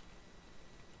arrays.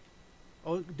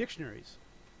 Oh, dictionaries.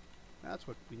 That's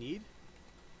what we need.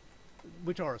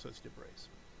 Which are associative arrays.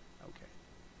 Okay.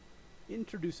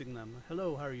 Introducing them.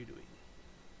 Hello, how are you doing?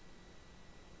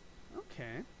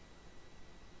 Okay.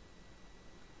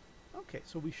 Okay,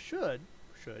 so we should,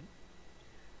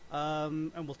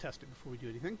 and we'll test it before we do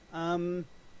anything.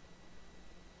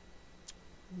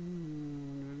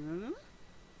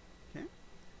 Okay.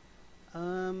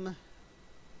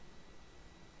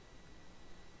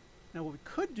 Now what we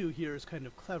could do here is kind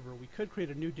of clever. We could create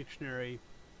a new dictionary.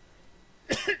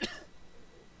 Excuse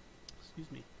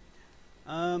me.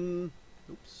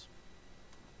 Oops.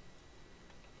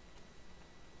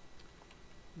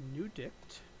 New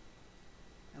dict.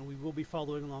 And we will be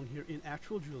following along here in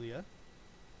actual Julia.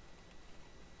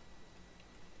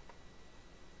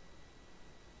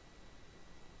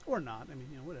 Or not, I mean,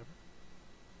 you know, whatever.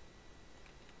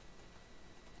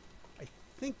 I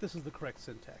think this is the correct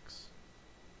syntax.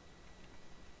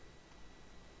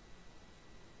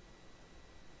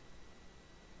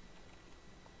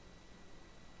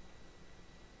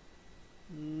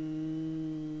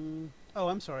 Oh,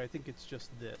 I'm sorry, I think it's just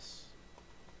this.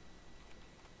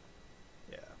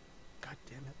 Yeah. God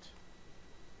damn it.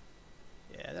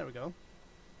 Yeah, there we go.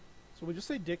 So we'll just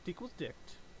say dict equals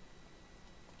dict.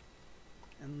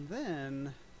 And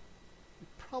then we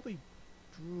probably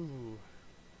drew.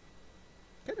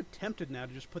 Kind of tempted now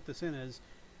to just put this in as,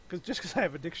 because I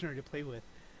have a dictionary to play with.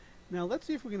 Now let's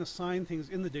see if we can assign things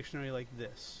in the dictionary like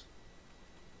this.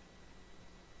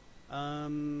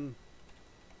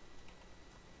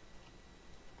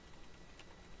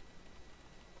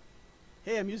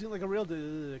 Hey, I'm using it like a real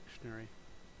dictionary.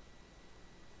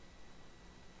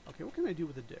 Okay, what can I do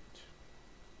with a dict?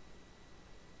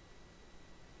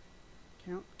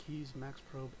 Count, keys, max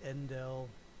probe, endel.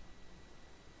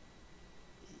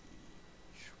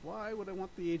 Age. Why would I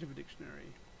want the age of a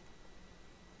dictionary?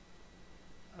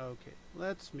 Okay,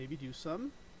 let's maybe do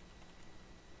some.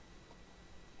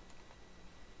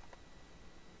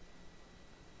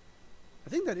 I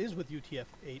think that is with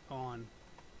UTF-8 on.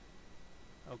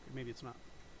 Okay, maybe it's not.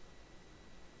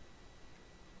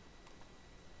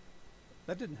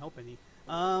 That didn't help any.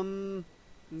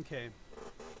 Okay.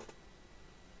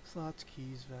 Slots,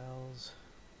 keys, vowels.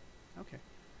 Okay.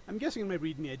 I'm guessing in my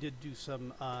README I did do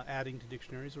some adding to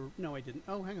dictionaries, or no, I didn't.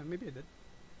 Oh, hang on, maybe I did.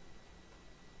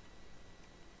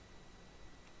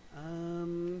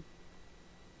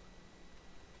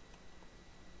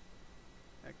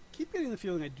 I keep getting the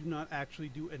feeling I do not actually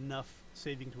do enough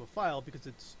saving to a file because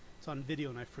it's on video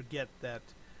and I forget that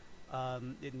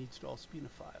it needs to also be in a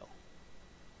file.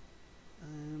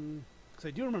 Because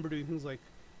I do remember doing things like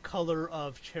color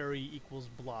of cherry equals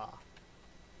blah.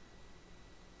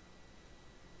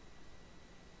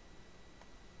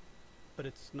 But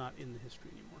it's not in the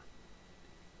history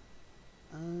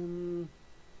anymore.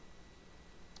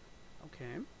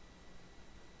 Okay.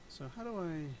 So how do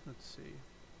I, let's see.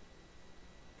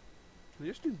 Can I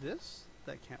just do this?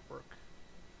 That can't work.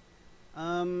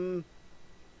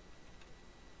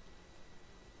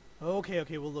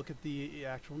 Okay, we'll look at the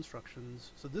actual instructions.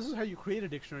 So this is how you create a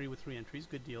dictionary with 3 entries.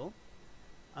 Good deal.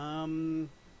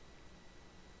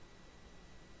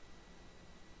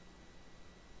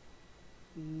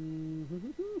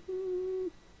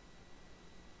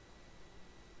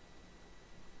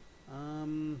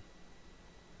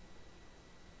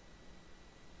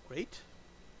 Great.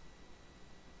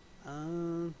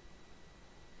 Uh-huh.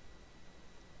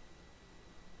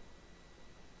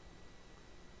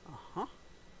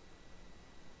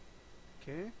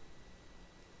 Okay.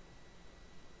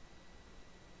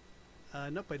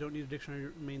 Nope, I don't need a dictionary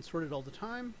to remain sorted all the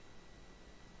time.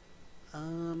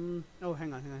 Oh,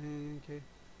 hang on, okay.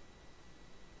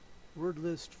 Word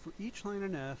list for each line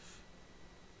in F.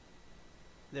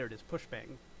 There it is, push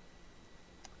bang.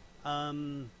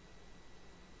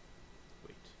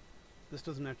 Wait. This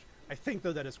doesn't actually... I think,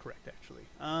 though, that is correct, actually.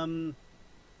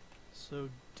 So,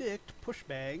 dict, push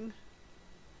bang.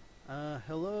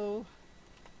 Hello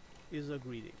is a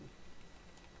greeting.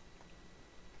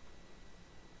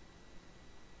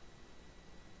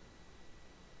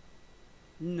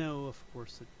 No, of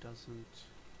course it doesn't.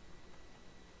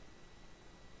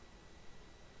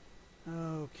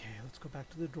 Okay, let's go back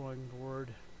to the drawing board.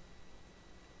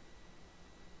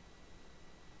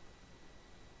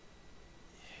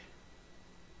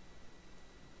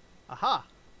 Aha!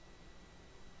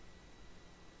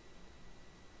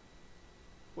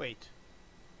 Wait.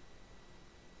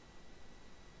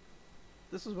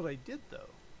 This is what I did, though.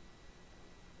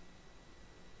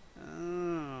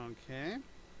 Okay.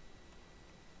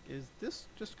 Is this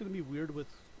just going to be weird with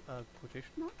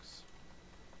quotation marks?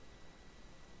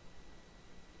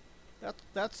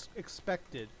 That's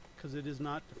expected, because it is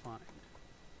not defined.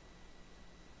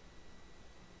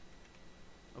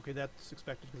 Okay, that's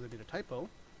expected because I made a typo.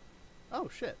 Oh,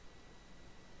 shit.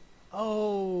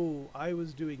 Oh, I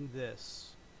was doing this.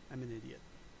 I'm an idiot.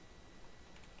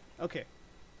 Okay.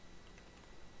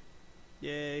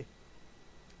 Yay.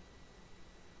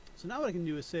 So now what I can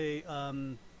do is say,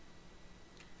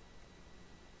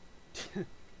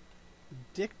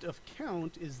 dict of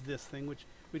count is this thing, which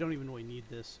we don't even really need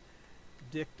this.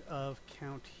 Dict of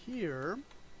count here.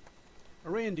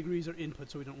 Array and degrees are input,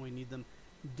 so we don't really need them.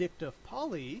 Dict of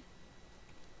poly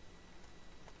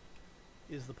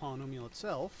is the polynomial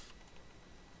itself.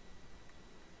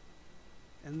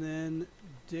 And then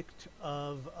dict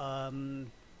of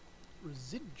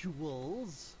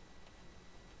residuals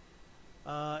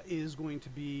is going to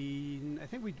be... I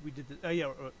think we did this.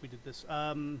 Yeah, we did this.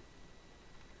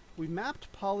 We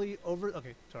mapped poly over...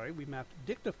 Okay, sorry. We mapped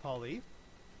dict of poly.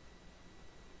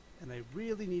 And I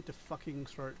really need to fucking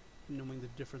start knowing the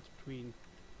difference between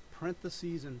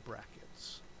parentheses and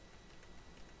brackets.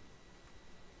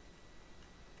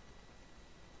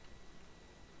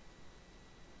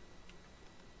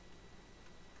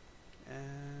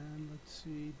 And let's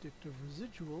see, dict of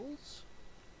residuals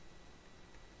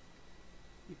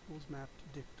equals mapped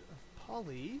dict of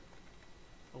poly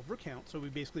over count. So we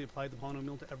basically applied the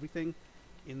polynomial to everything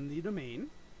in the domain.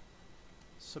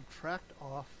 Subtract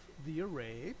off the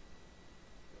array.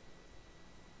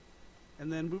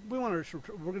 And then we want to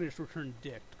we're going to just return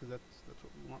dict because that's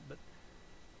what we want. But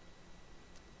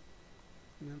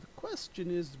and then the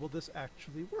question is, will this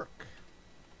actually work?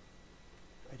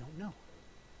 I don't know.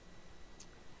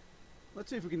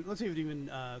 Let's see if we can. Let's see if it even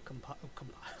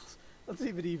compiles. Let's see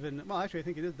if it even. Well, actually, I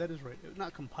think it is. That is right.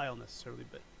 Not compile necessarily,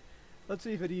 but let's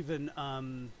see if it even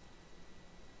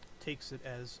takes it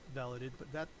as validated.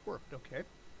 But that worked. Okay.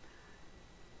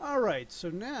 All right.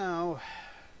 So now.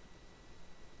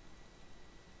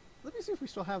 Let me see if we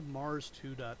still have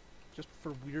Mars2 dot. Just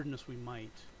for weirdness, we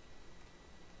might.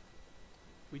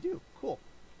 We do. Cool.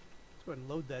 Let's go ahead and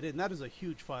load that in. That is a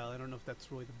huge file. I don't know if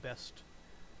that's really the best.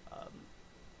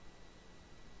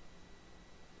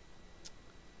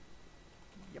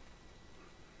 Yep.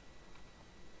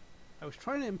 I was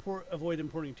trying to avoid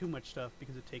importing too much stuff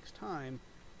because it takes time,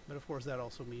 but of course that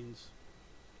also means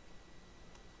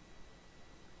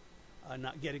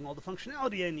not getting all the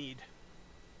functionality I need.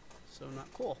 So not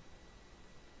cool.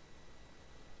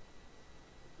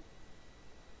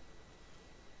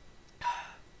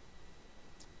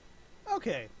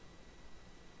 Okay.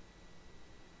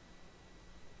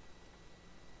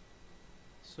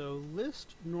 So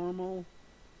list normal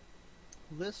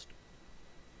list.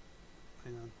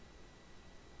 Hang on.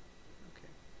 Okay.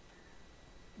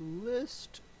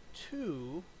 List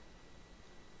 2.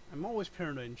 I'm always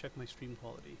paranoid and check my stream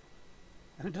quality.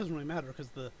 And it doesn't really matter because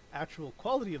the actual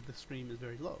quality of the stream is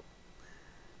very low.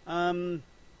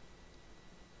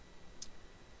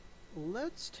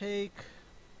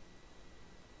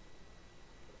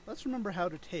 Let's remember how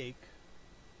to take,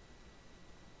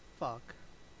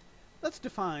 let's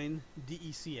define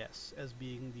DECS as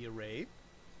being the array.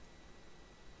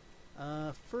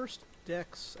 First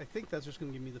dex, I think that's just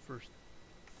going to give me the first.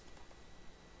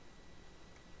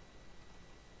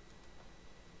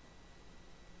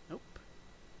 Nope.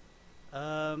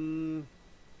 I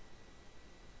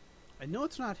know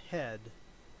it's not head.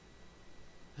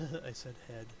 I said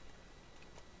head.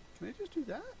 Can I just do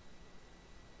that?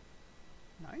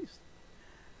 Nice.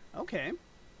 Okay.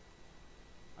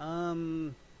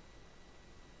 The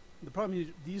problem is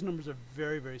these numbers are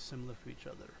very, very similar to each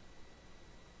other.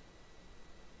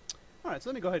 Alright, so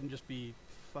let me go ahead and just be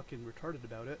fucking retarded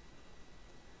about it.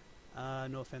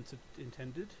 No offense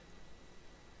intended.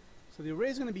 So the array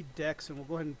is going to be dex, and we'll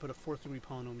go ahead and put a 4th degree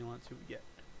polynomial on it, see what we get.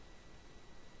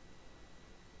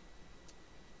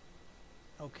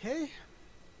 Okay.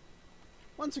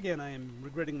 Once again, I am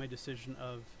regretting my decision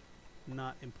of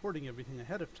not importing everything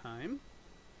ahead of time.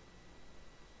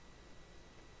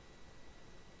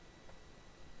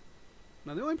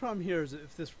 Now the only problem here is that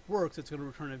if this works, it's going to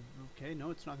return a... Okay,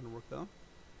 no, it's not going to work though.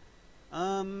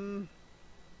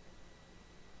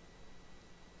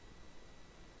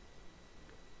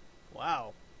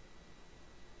 Wow.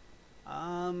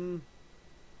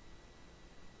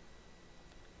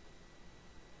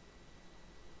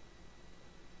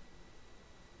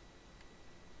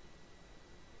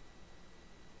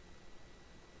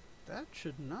 That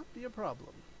should not be a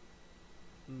problem.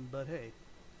 But hey.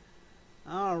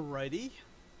 Alrighty.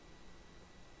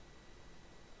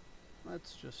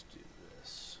 Let's just do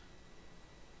this.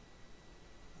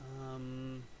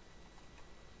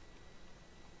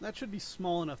 That should be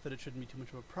small enough that it shouldn't be too much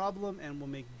of a problem, and we'll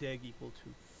make deg equal to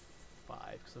 5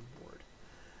 because I'm bored.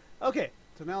 Okay,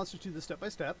 so now let's just do this step by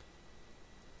step.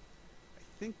 I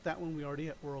think that one we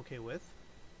already were okay with.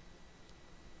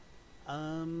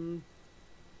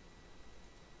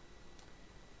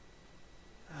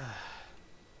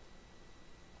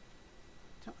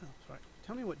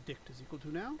 Tell me what dict is equal to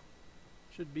now.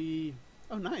 Should be...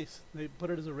 Oh, nice. They put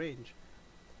it as a range.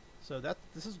 So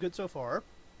this is good so far.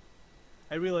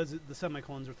 I realize that the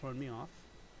semicolons are throwing me off.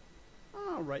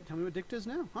 Alright, tell me what dict is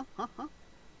now.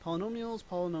 Polynomials,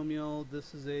 polynomial.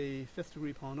 This is a 5th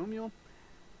degree polynomial.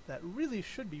 That really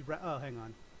should be... Oh, hang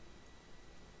on.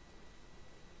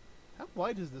 How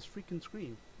wide is this freaking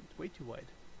screen? It's way too wide.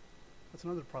 That's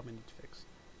another problem I need to fix.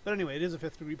 But anyway, it is a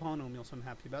 5th degree polynomial, so I'm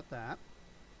happy about that.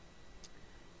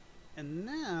 And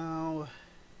now...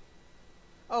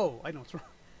 Oh, I know what's wrong.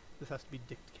 This has to be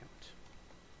dict count.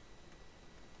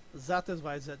 That is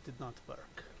why that did not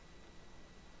work.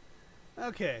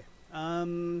 Okay.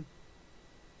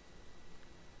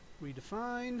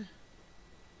 Redefine.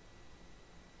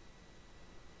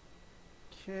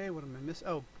 Okay, what am I missing?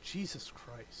 Oh, Jesus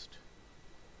Christ.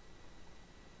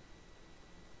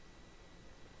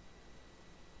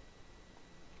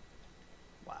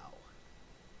 Wow.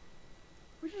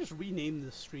 We should just rename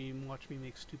this stream, watch me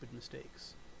make stupid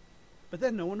mistakes. But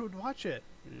then no one would watch it.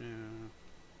 Yeah.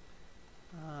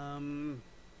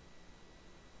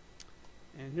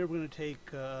 And here we're going to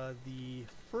take the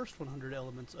first 100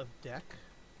 elements of deck.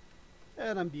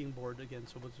 And I'm being bored again,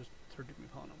 so we'll just 3rd degree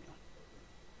polynomial.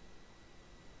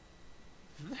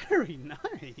 Very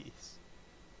nice.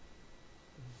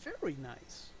 Very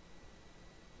nice.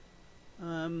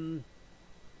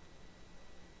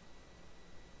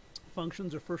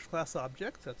 Functions are first class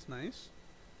objects, that's nice.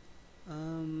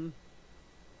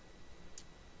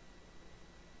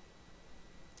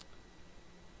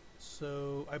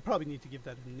 So I probably need to give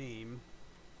that a name.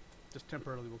 Just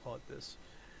temporarily we'll call it this.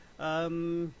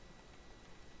 So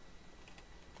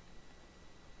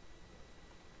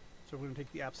we're going to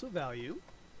take the absolute value.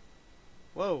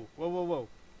 Whoa, whoa, whoa, whoa.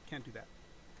 Can't do that.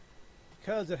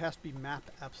 Because it has to be map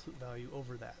absolute value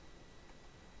over that.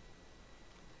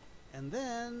 And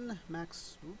then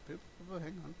max, hang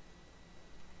on,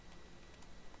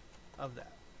 of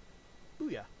that.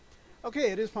 Booyah.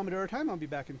 Okay, it is Pomodoro time. I'll be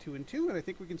back in 2 and 2, and I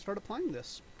think we can start applying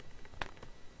this.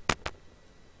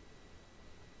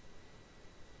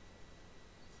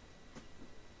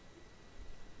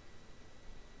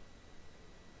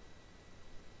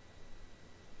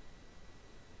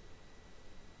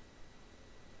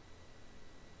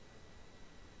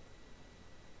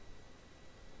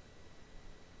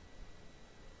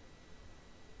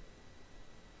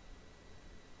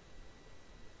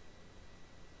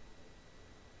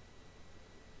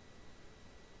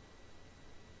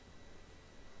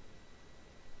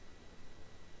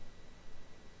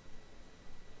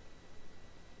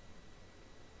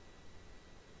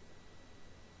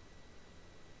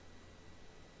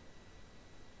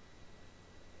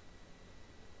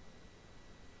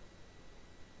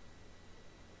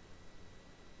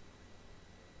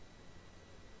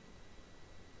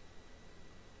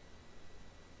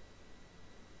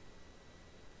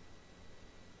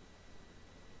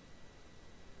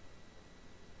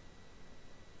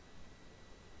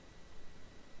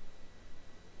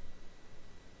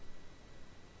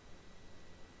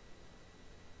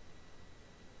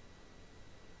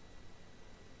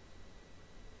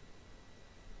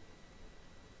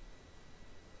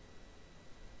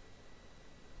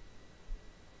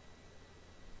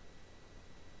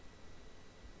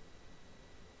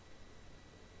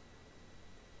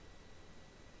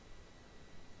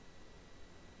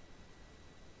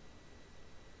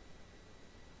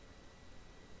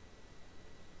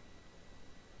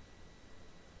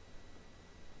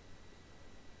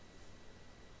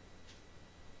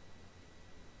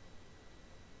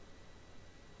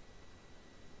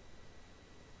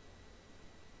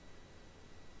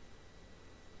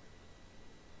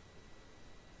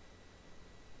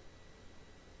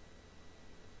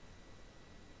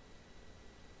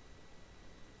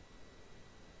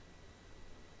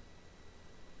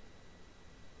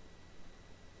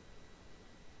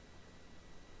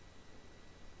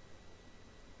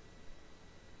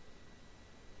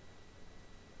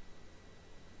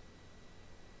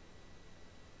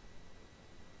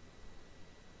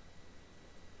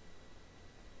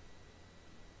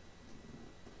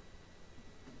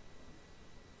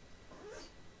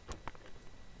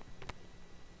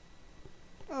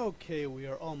 Okay, we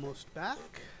are almost back.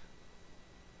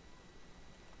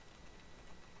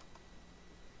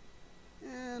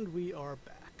 And we are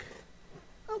back.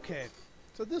 Okay,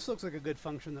 so this looks like a good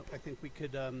function that I think we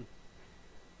could, now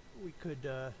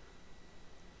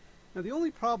the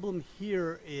only problem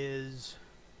here is,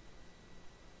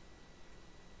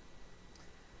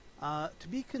 to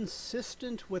be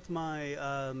consistent with my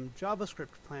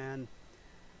JavaScript plan,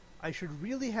 I should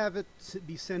really have it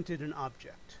be sent in an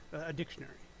object, a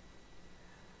dictionary.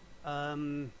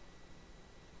 And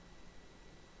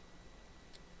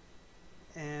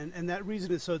that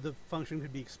reason is so the function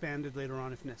could be expanded later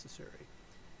on if necessary.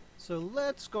 So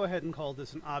let's go ahead and call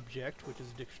this an object, which is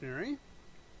a dictionary.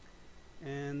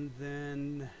 And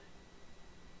then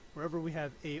wherever we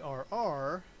have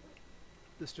ARR,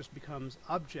 this just becomes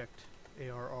object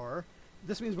ARR.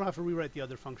 This means we'll have to rewrite the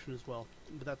other function as well,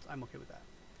 but that's, I'm okay with that.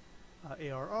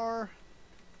 ARR.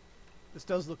 This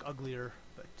does look uglier,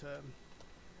 but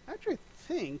actually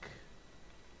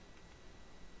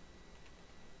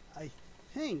I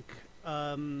think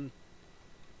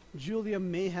Julia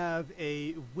may have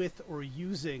a with or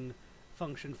using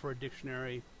function for a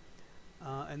dictionary.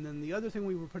 And then the other thing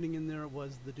we were putting in there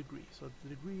was the degree. So the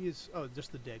degree is, oh,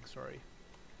 just the deg, sorry.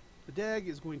 The deg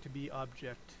is going to be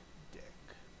object deg.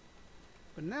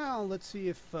 But now let's see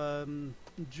if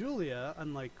Julia,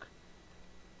 unlike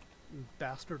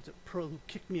bastards at Perl who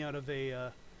kicked me out of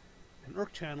an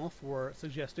IRC channel for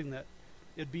suggesting that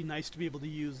it'd be nice to be able to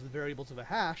use the variables of a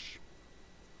hash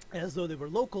as though they were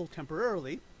local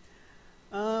temporarily.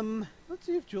 Let's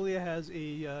see if Julia has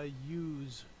a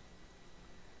use.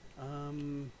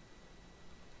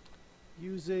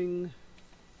 Using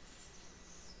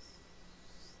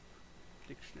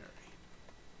dictionary.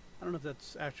 I don't know if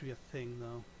that's actually a thing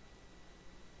though.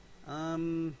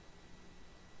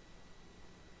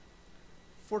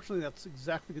 Fortunately, that's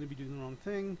exactly going to be doing the wrong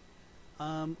thing.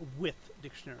 With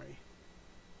dictionary.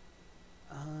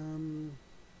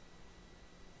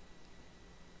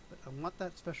 But I want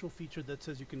that special feature that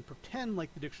says you can pretend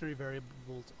like the dictionary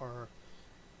variables are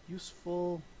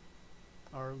useful,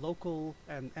 are local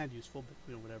and useful, but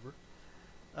you know, whatever.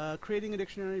 Creating a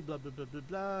dictionary, blah blah blah blah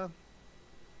blah.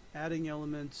 Adding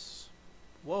elements.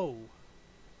 Whoa.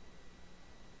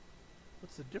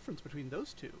 What's the difference between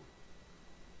those two?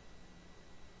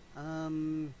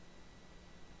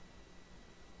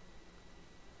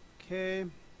 Okay.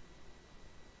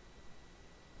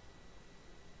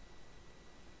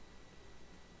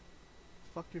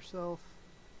 Fuck yourself.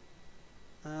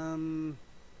 Yeah,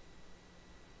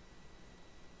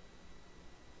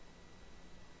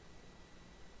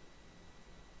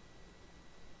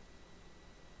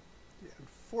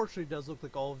 unfortunately, it does look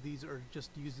like all of these are just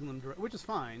using them direct, which is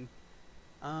fine.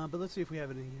 But let's see if we have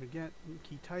it in here. Get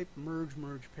key type, merge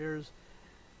pairs.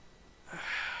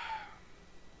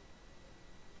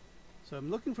 So I'm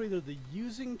looking for either the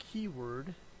using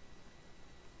keyword.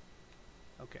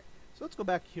 Okay, so let's go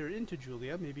back here into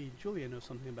Julia. Maybe Julia knows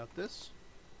something about this.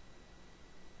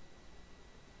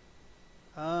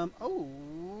 Oh,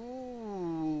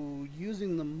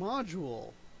 using the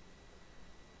module.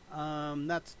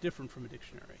 That's different from a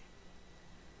dictionary.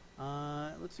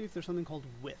 Let's see if there's something called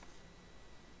with.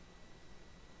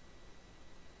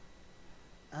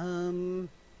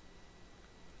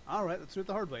 Alright, let's do it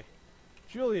the hard way.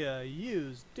 Julia,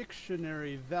 use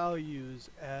dictionary values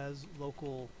as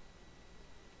local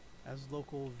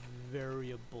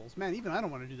variables. Man, even I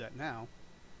don't want to do that now.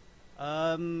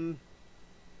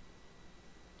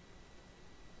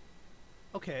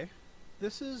 Okay.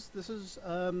 This is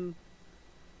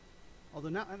although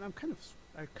now I kind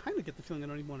of get the feeling I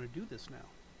don't even want to do this now.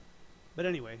 But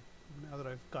anyway, now that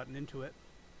I've gotten into it.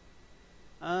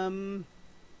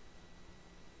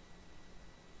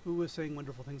 Who was saying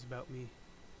wonderful things about me?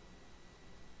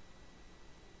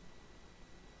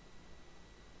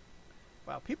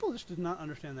 Wow, people just did not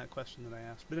understand that question that I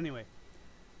asked. But anyway,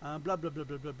 blah blah blah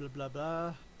blah blah blah blah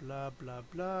blah blah blah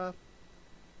blah.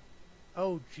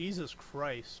 Oh, Jesus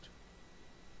Christ.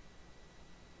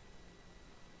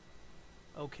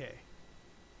 Okay.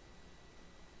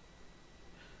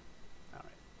 All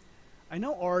right. I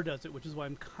know R does it, which is why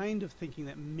I'm kind of thinking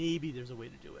that maybe there's a way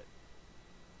to do it.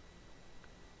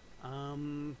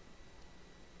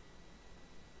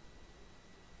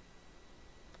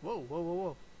 Whoa, whoa, whoa,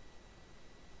 whoa.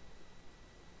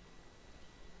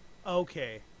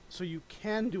 Okay, so you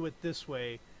can do it this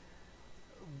way.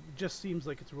 Just seems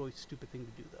like it's a really stupid thing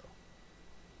to do, though.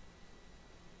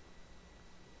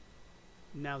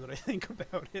 Now that I think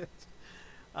about it.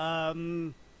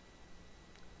 So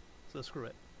screw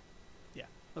it. Yeah,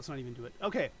 let's not even do it.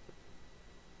 Okay.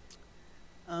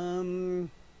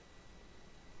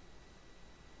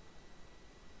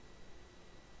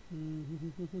 Let's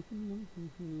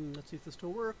see if this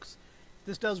still works. If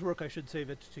this does work, I should save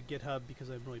it to GitHub because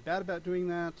I'm really bad about doing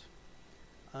that.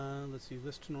 Let's see,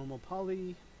 list to normal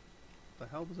poly. What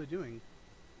the hell was I doing?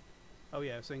 Oh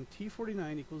yeah, I was saying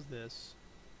T49 equals this.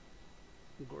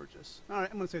 Gorgeous. Alright,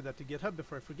 I'm going to save that to GitHub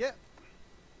before I forget.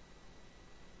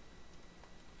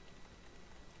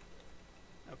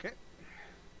 Okay.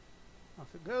 Off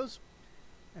it goes.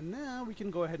 And now we can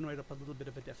go ahead and write up a little bit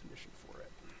of a definition for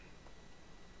it.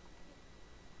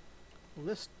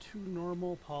 List to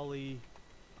normal poly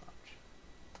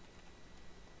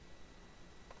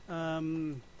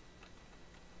obj.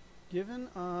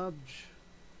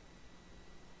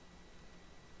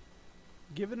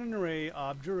 Given an array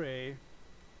obj array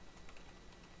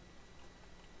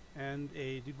and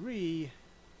a degree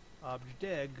obj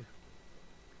deg,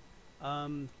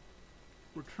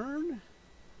 return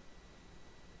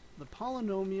the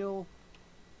polynomial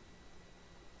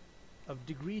of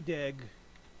degree deg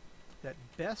that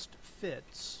best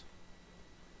fits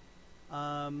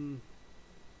the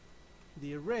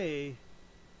array,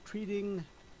 treating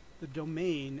the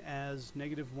domain as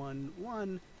 -1,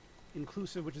 1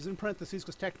 inclusive, which is in parentheses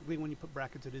because technically when you put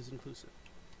brackets it is inclusive.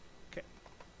 Okay.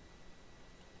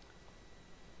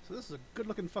 So this is a good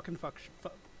looking fucking function.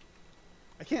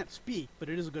 I can't speak, but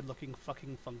it is a good looking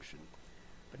fucking function.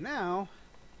 But now,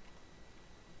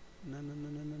 we're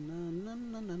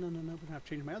gonna have to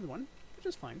change my other one, which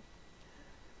is fine.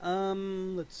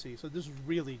 Let's see. So this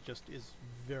really just is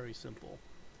very simple.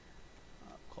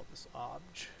 I'll call this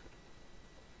obj.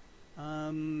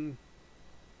 Return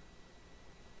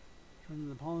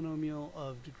the polynomial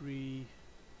of degree.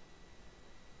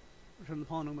 Return the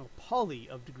polynomial poly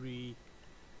of degree.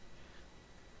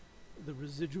 The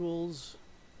residuals.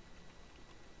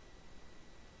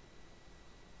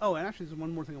 Oh, and actually, there's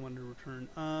one more thing I wanted to return.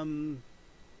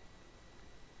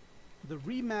 The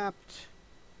remapped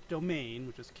domain,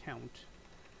 which is count,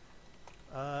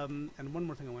 and one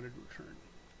more thing I wanted to return.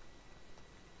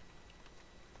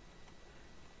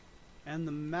 And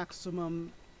the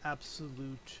maximum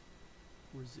absolute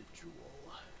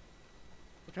residual,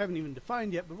 which I haven't even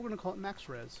defined yet, but we're going to call it max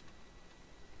res.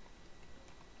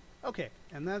 Okay,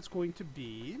 and that's going to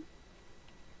be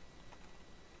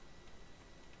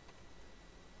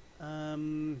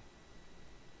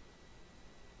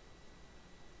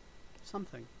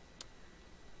something.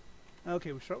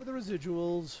 Okay, we start with the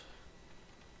residuals.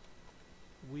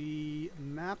 We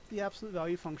map the absolute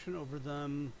value function over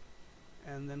them,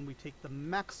 and then we take the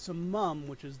maximum,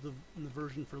 which is the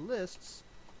version for lists,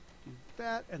 do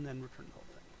that, and then return the whole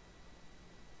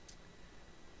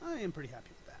thing. I am pretty happy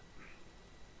with that.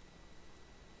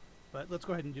 But let's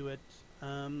go ahead and do it.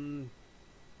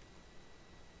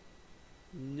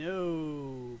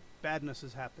 No, badness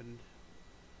has happened.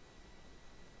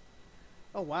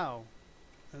 Oh wow,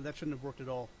 and that shouldn't have worked at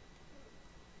all.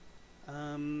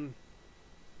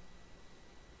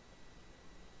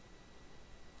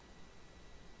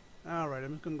 Alright,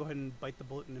 I'm just going to go ahead and bite the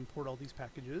bullet and import all these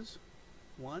packages.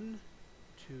 1,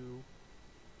 2, 3.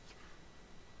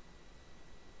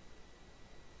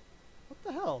 What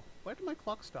the hell? Why did my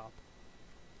clock stop?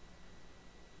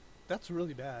 That's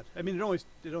really bad. I mean,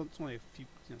 it's only a few,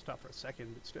 stop for a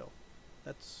second, but still,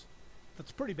 that's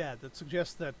pretty bad. That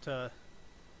suggests that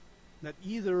that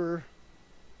either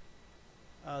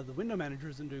the window manager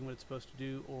isn't doing what it's supposed to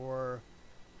do, or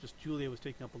just Julia was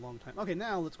taking up a long time. Okay,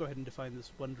 now let's go ahead and define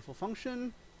this wonderful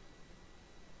function.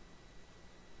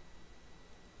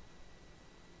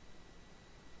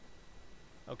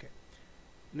 Okay,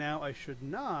 now I should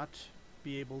not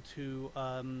be able to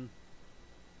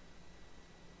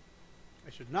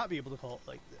call it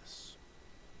like this.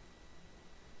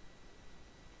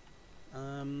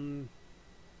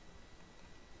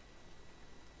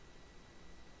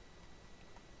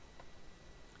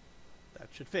 That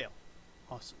should fail.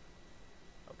 Awesome.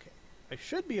 Okay. I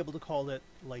should be able to call it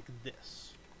like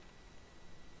this.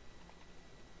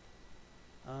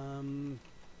 And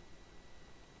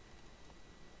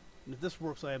if this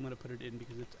works, I am going to put it in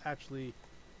because it's actually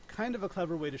kind of a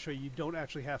clever way to show you don't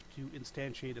actually have to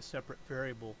instantiate a separate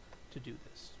variable to do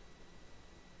this.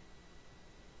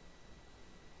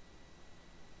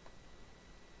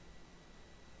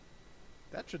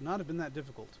 That should not have been that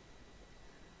difficult.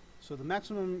 So the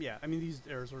maximum, yeah, I mean these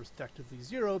errors are effectively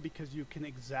 0 because you can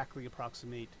exactly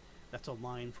approximate, that's a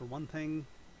line for one thing.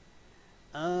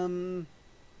 And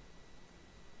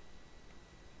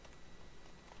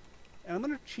I'm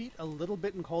going to cheat a little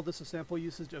bit and call this a sample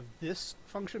usage of this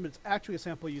function, but it's actually a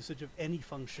sample usage of any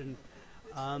function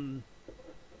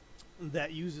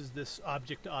that uses this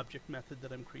object-to-object method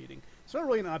that I'm creating. It's not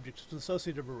really an object, it's an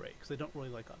associative array, because I don't really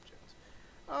like objects.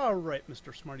 All right,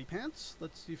 Mr. Smarty Pants.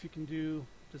 Let's see if you can do...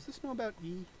 Does this know about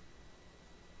E?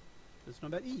 Does it know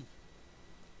about E?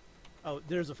 Oh,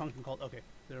 there's a function called... Okay,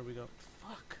 there we go.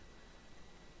 Fuck.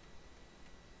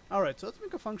 All right, so let's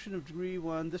make a function of degree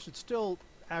 1. This should still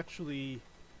actually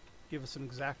give us an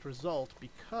exact result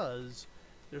because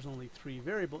there's only 3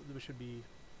 variables. There should be...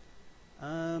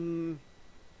 yeah.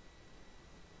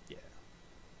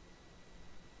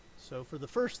 So for the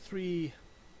first 3...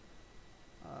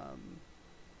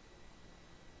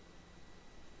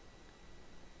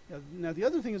 now the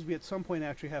other thing is we at some point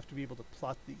actually have to be able to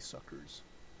plot these suckers.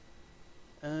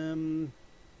 Well,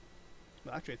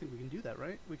 actually I think we can do that,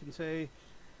 right? We can say,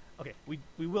 okay,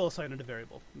 we will assign it a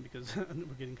variable because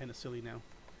we're getting kind of silly now.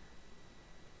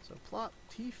 So plot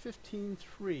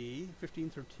T15.3,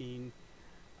 1513,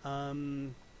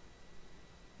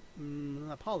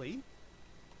 poly,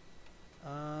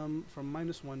 from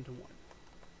 -1 to 1.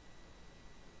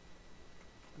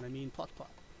 And I mean plot.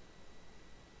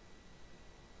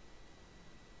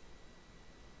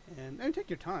 And take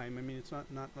your time. I mean, it's not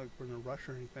like we're in a rush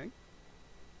or anything.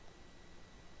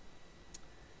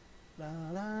 La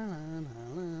la la la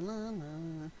la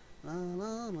la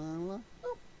la la la.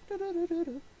 Oh, da da da da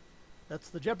da. That's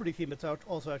the Jeopardy theme. It's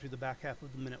also actually the back half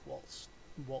of the minute waltz.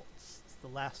 It's the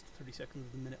last 30 seconds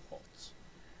of the minute waltz.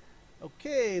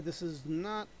 Okay, this is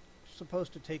not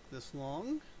supposed to take this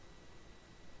long.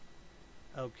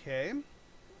 Okay.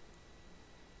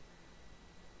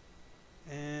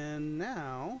 And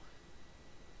now,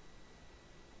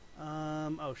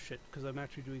 oh shit, because I'm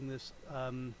actually doing this,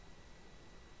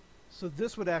 so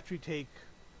this would actually take,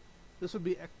 this would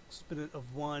be exponent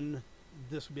of 1,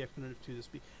 this would be exponent of 2, this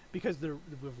would be, because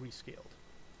we've rescaled.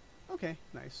 Okay,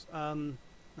 nice.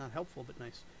 Not helpful, but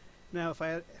nice. Now, if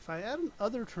I add an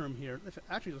other term here,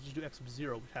 actually let's just do x sub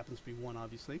 0, which happens to be 1,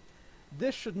 obviously.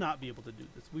 This should not be able to do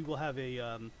this. We will have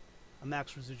a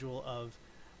max residual of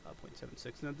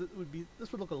 0.76. Now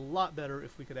this would look a lot better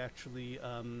if we could actually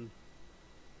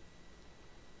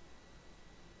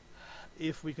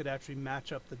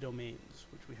match up the domains,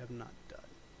 which we have not done.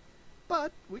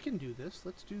 But we can do this.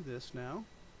 Let's do this now.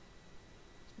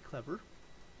 Let's be clever.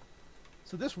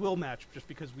 So this will match just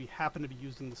because we happen to be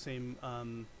using the same.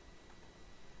 Okay,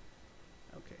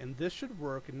 and this should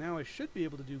work. And now I should be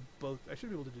able to do both. I should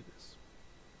be able to do this.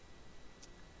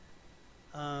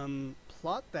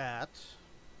 Plot that.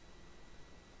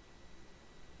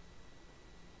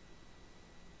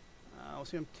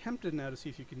 See, I'm tempted now to see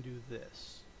if you can do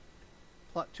this.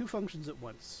 Plot 2 functions at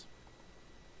once.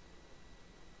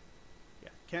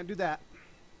 Yeah, can't do that.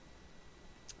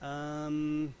 I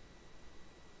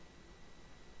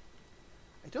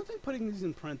don't think putting these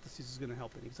in parentheses is going to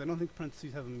help any, because I don't think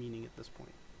parentheses have a meaning at this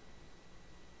point.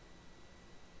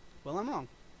 Well, I'm wrong.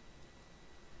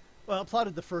 Well, I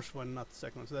plotted the first one, not the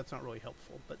second one, so that's not really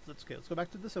helpful. But let's go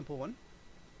back to the simple one.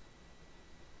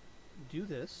 Do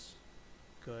this.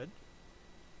 Good.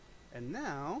 And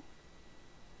now,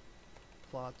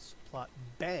 plot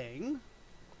bang.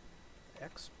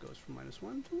 X goes from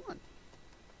 -1 to 1.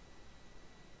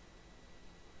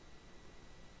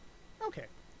 Okay.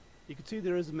 You can see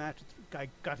there is a match. I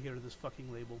got to get rid of this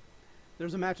fucking label.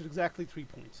 There's a match at exactly 3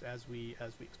 points, as we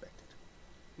expected.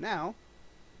 Now,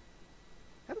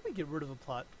 how do we get rid of a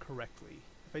plot correctly?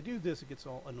 If I do this, it gets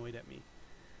all annoyed at me.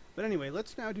 But anyway,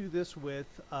 let's now do this with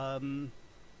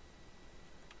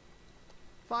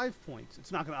 5 points.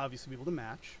 It's not going to obviously be able to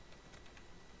match.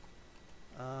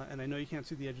 And I know you can't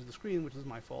see the edge of the screen, which is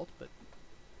my fault, but...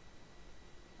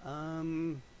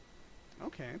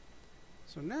 okay.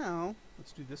 So now,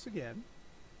 let's do this again.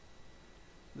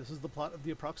 This is the plot of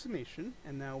the approximation,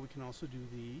 and now we can also do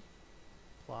the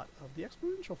plot of the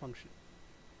exponential function.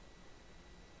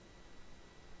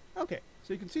 Okay,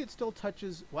 so you can see it still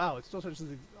touches... Wow, it still touches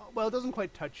the... Well, it doesn't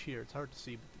quite touch here. It's hard to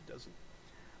see, but it doesn't.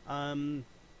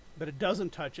 But it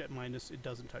doesn't touch at minus... It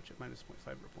doesn't touch at minus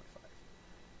 0.5 or 0.5.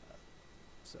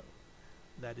 So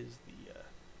that is the...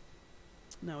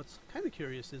 Now, what's kind of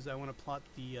curious is I want to plot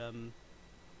the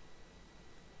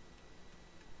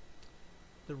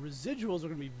residuals are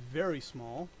going to be very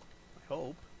small, I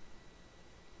hope.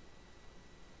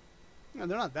 No,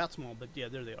 they're not that small, but yeah,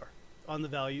 there they are. On the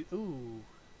value... Ooh.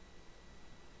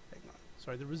 Hang on.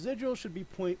 Sorry, the residual should be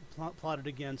plotted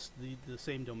against the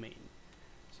same domain.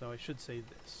 So I should say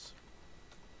this.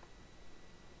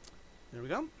 There we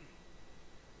go.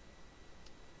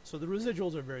 So the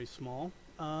residuals are very small.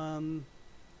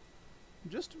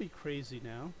 Just to be crazy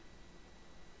now,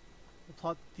 we'll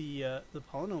plot the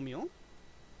polynomial.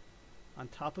 On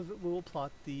top of it, we will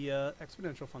plot the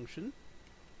exponential function.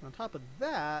 And on top of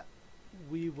that,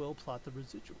 we will plot the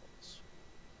residuals.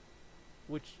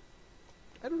 Which,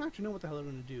 I don't actually know what the hell I'm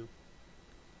going to do.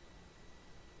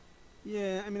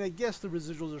 Yeah, I mean, I guess the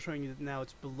residuals are showing you that now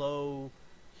it's below.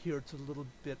 Here it's a little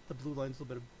bit, the blue line's a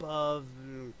little bit above.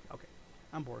 Okay,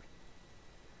 I'm bored.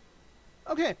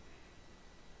 Okay,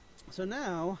 so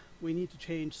now we need to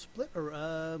change split, or,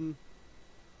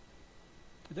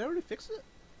 did I already fix it?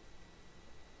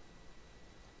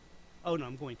 Oh, no,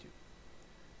 I'm going to.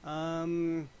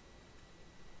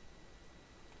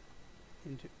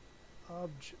 Into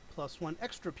obj plus one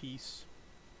extra piece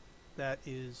that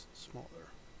is smaller.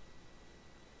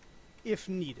 If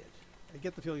needed. I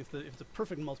get the feeling if it's a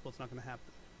perfect multiple, it's not going to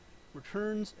happen.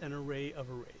 Returns an array of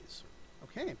arrays.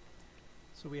 Okay.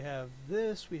 So we have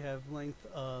this. We have length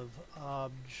of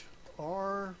obj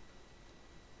r.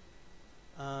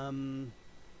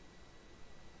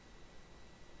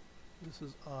 This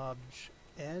is obj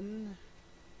n.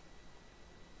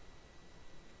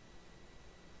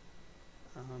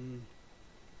 So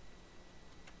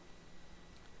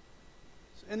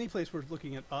any place we're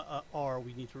looking at r,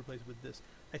 we need to replace it with this.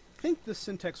 I think this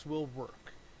syntax will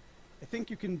work. I think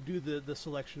you can do the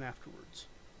selection afterwards.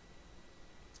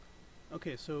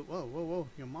 Okay, so whoa,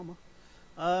 your mama.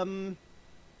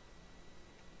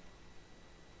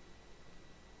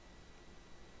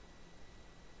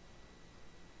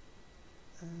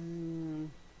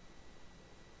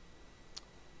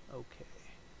 Okay.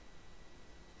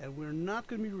 And we're not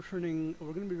going to be returning.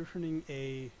 We're going to be returning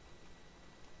a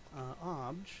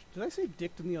obj. Did I say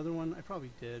dict in the other one? I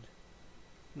probably did.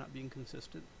 Not being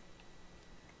consistent.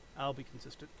 I'll be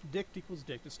consistent. Dict equals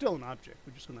dict. It's still an object.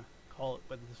 We're just going to call it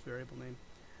by this variable name.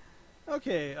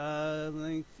 Okay,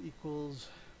 length equals...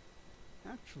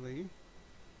 Actually...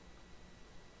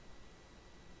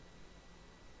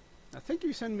 I think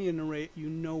you send me an array, you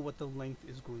know what the length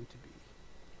is going to be.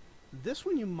 This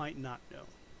one you might not know.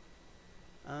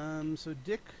 So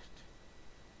dict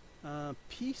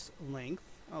piece length.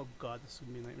 Oh god, this is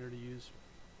going to be a nightmare to use.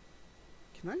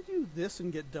 Can I do this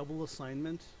and get double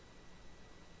assignment?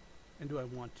 And do I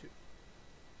want to?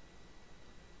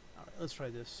 Alright, let's try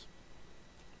this.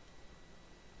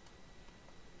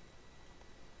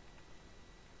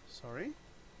 Sorry?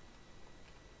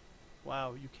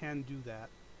 Wow, you can do that.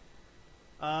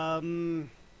 How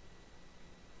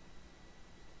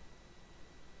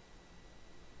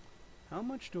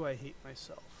much do I hate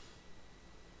myself?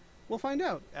 We'll find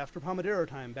out after Pomodoro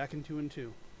time, back in 2 and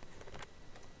 2.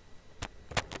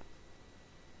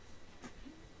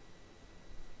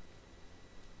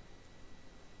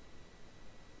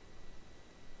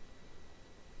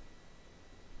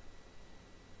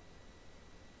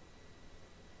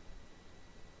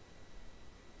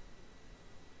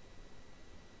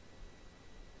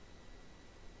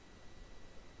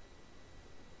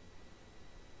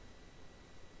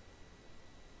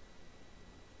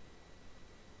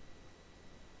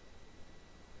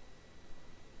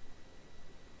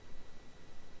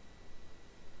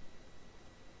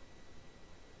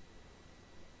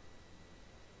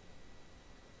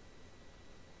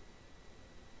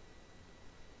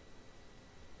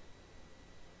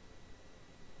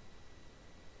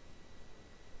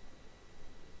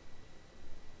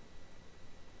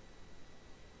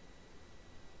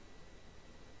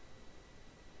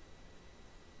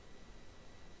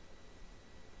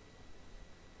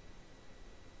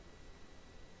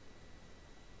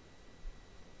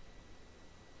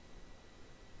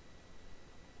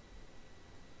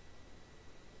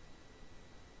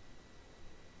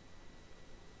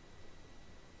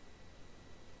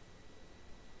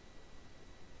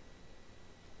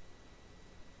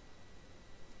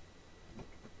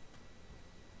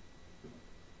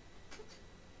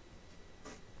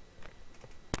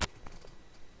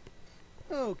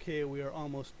 Okay, we are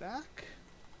almost back.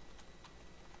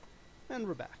 And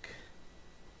we're back.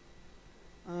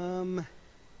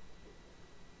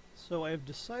 So I've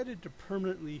decided to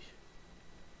permanently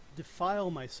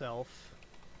defile myself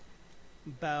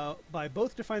by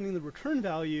both defining the return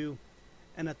value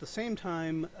and at the same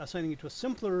time assigning it to a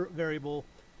simpler variable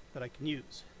that I can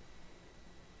use.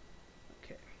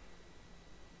 Okay.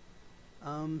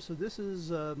 So this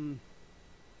is...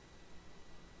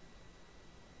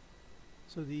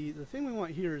 So the thing we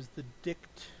want here is the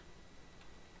dict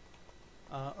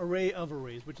array of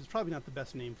arrays, which is probably not the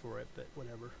best name for it, but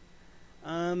whatever.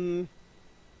 And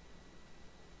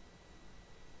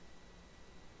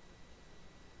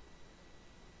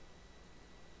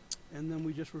then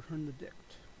we just return the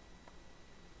dict.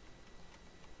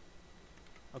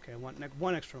 Okay, I want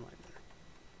one extra line there.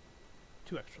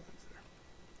 2 extra lines there.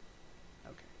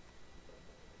 Okay.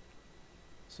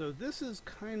 So this is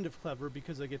kind of clever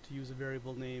because I get to use a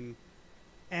variable name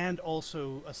and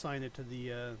also assign it to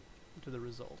the to the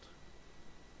result.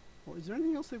 Well, is there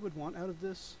anything else they would want out of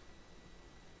this?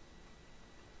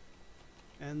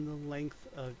 And the length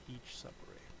of each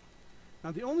subarray.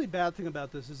 Now the only bad thing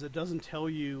about this is it doesn't tell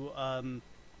you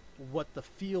what the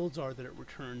fields are that it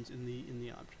returns in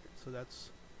the object. So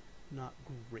that's not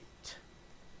great.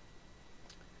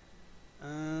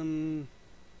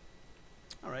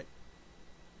 Alright.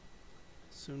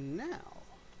 So now,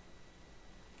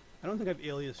 I don't think I've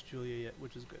aliased Julia yet,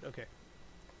 which is good. Okay.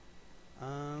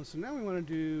 So now we want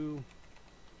to do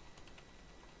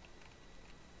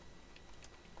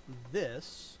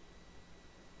this.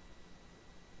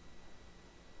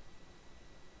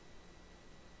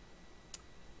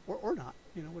 Or not,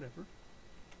 you know, whatever.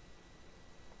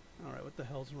 Alright, what the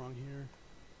hell's wrong here?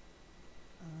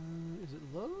 Is it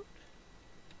load?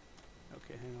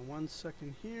 Okay, hang on 1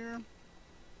 second here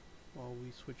while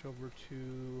we switch over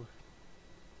to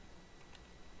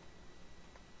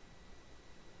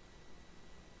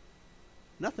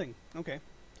nothing. Okay,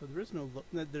 so there is no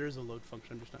there is a load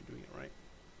function. I'm just not doing it right.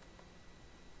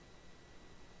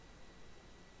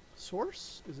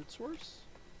 Source? Is it source?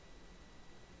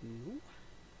 No.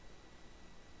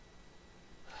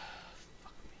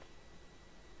 Fuck me.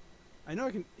 I know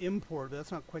I can import, but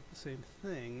that's not quite the same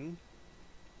thing.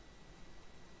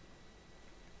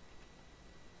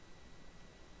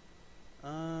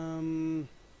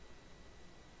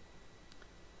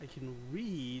 I can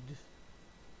read,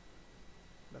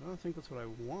 but I don't think that's what I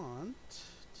want.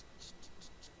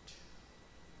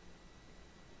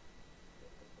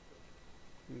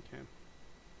 Okay.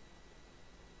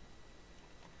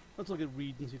 Let's look at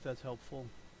read and see if that's helpful.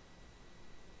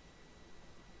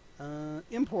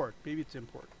 Import. Maybe it's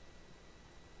import.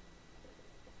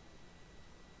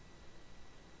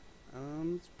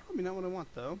 It's probably not what I want,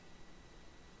 though.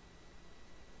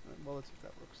 Well, let's see if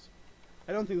that works.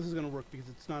 I don't think this is going to work because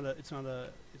it's not the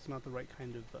right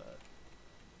kind of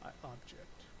object.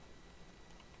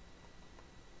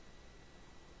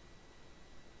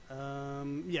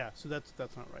 Yeah, so that's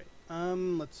not right.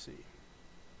 Let's see.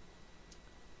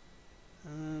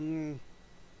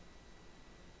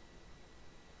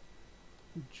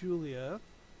 Julia,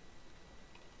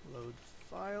 load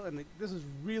file, and this is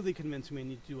really convincing me I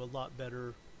need to do a lot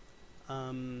better.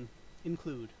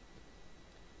 Include.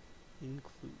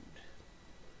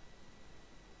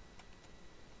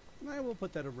 And I will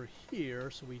put that over here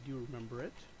so we do remember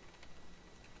it.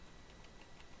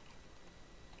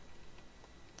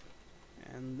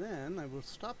 And then I will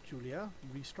stop Julia,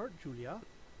 restart Julia,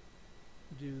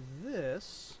 do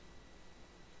this.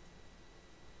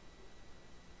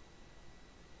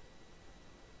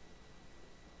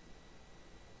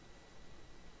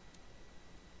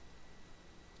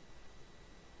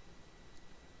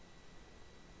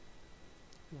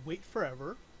 Wait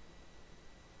forever.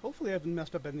 Hopefully I haven't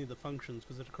messed up any of the functions,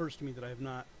 because it occurs to me that I have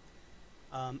not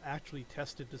actually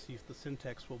tested to see if the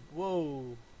syntax will...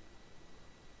 Whoa!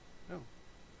 Oh.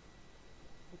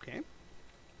 Okay.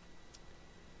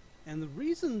 And the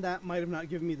reason that might have not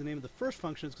given me the name of the first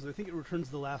function is because I think it returns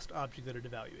the last object that it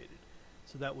evaluated.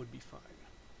 So that would be fine.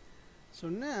 So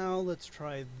now let's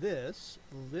try this.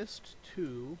 List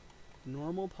to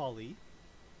normal poly.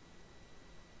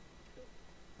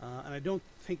 And I don't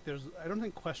think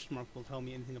question mark will tell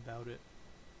me anything about it.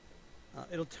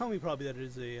 It'll tell me probably that it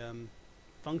is a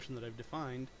function that I've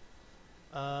defined.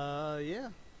 Yeah.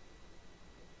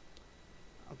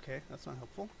 Okay, that's not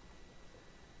helpful.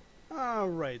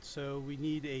 Alright, so we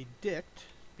need a dict,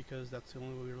 because that's the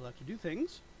only way we're allowed to do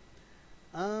things.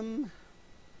 Yeah,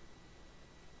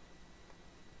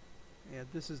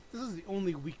 this is the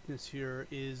only weakness here,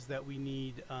 is that we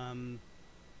need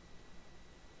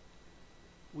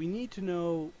to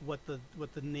know what the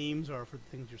names are for the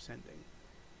things you're sending.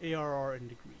 ARR and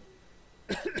degree.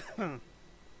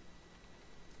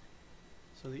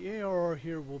 So the ARR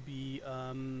here will be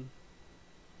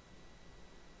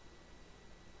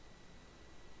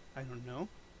I don't know,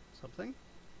 something.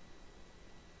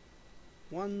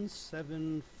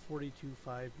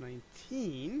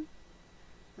 1742519,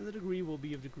 and the degree will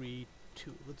be of degree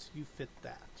 2. Let's you fit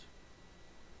that.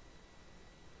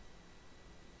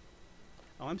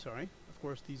 Oh, I'm sorry. Of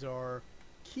course, these are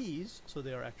keys, so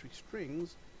they are actually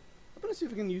strings. I'm going to see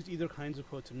if I can use either kinds of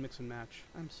quotes and mix and match.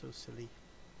 I'm so silly.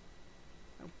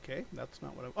 Okay, that's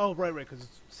not what I... Oh, right, because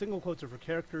single quotes are for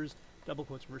characters, double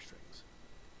quotes are for strings.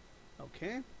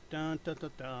 Okay. Dun, dun,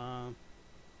 dun, dun.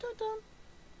 Dun, dun.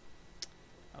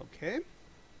 Okay.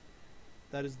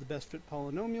 That is the best fit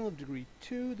polynomial of degree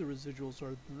 2. The residuals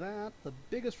are that. The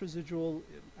biggest residual,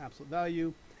 absolute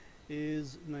value,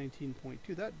 is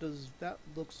 19.2. That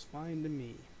looks fine to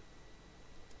me.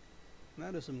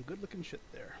 That is some good looking shit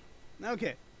there.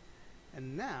 Okay.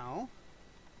 And now,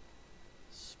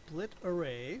 split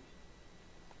array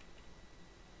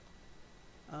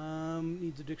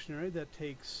needs a dictionary that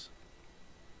takes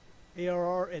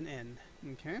ARR and N.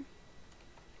 Okay.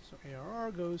 So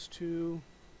ARR goes to,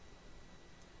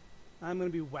 I'm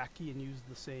going to be wacky and use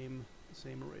the same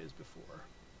array as before.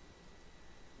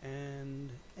 And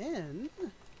N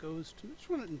goes to, let's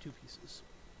run it in 2 pieces.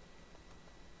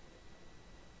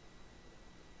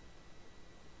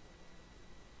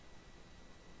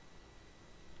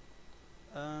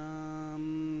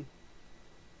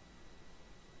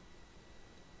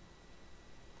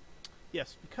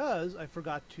 Yes, because I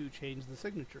forgot to change the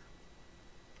signature.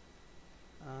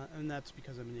 And that's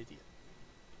because I'm an idiot.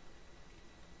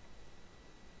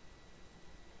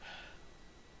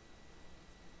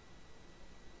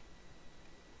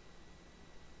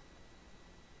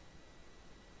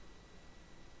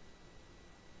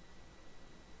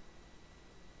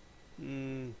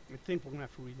 I think we're going to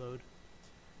have to reload.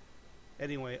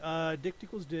 Anyway, dict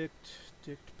equals dict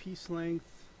piece length,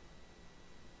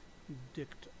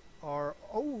 dict r.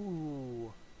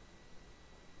 Oh!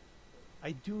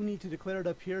 I do need to declare it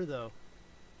up here, though.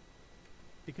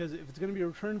 Because if it's going to be a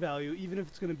return value, even if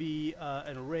it's going to be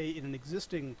an array in an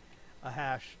existing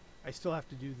hash, I still have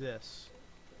to do this.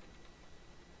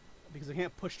 Because I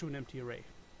can't push to an empty array.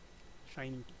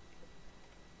 Shiny.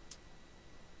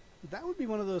 That would be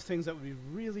one of those things that would be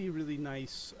really, really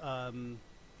nice to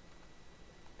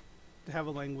have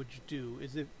a language do.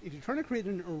 Is if you're trying to create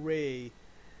an array,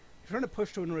 if you're trying to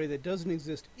push to an array that doesn't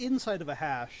exist inside of a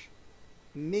hash,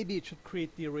 maybe it should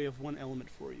create the array of one element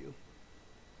for you.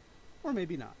 Or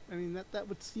maybe not. I mean, that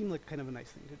would seem like kind of a nice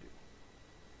thing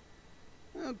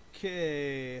to do.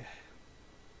 Okay.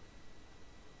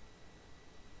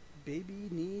 Baby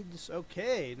needs...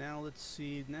 Okay, now let's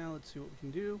see what we can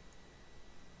do.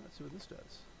 Let's see what this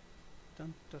does.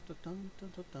 Dun, dun, dun, dun,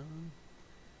 dun, dun, dun.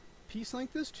 Piece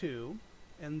length is 2,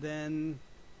 and then...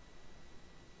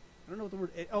 I don't know what the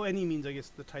word... Oh, any means, I guess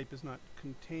the type is not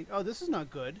contained. Oh, this is not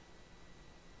good.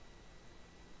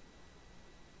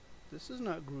 This is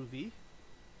not groovy.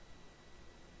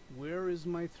 Where is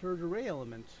my third array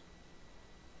element?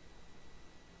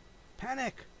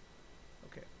 Panic!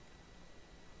 Okay.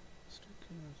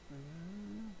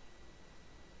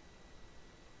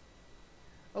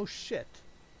 Oh shit.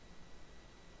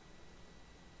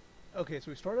 Okay,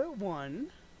 so we start at 1.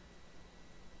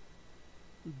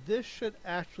 This should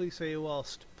actually say, well,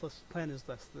 plus plan is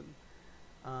less than.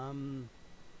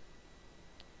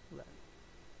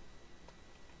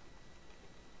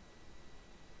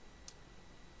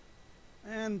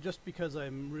 And just because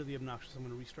I'm really obnoxious, I'm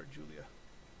going to restart Julia.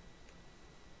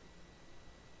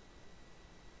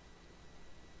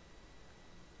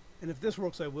 And if this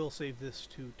works, I will save this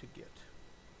to Git.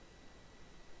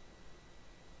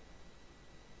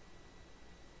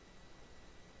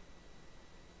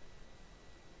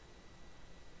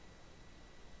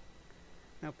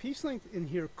 Now, piece length in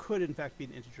here could, in fact, be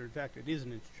an integer. In fact, it is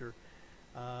an integer.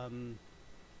 Come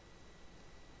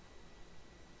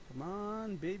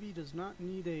on, baby does not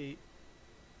need a...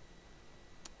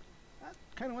 That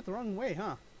kind of went the wrong way,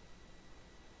 huh?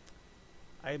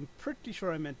 I'm pretty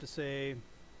sure I meant to say...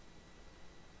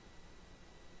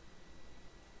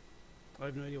 I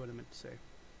have no idea what I meant to say.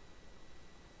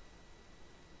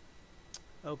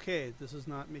 Okay, this is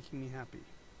not making me happy.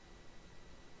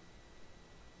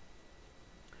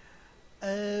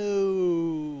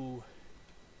 Oh,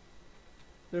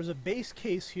 there's a base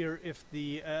case here if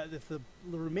the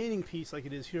remaining piece, like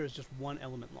it is here, is just 1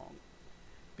 element long,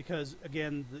 because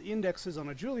again the indexes on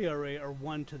a Julia array are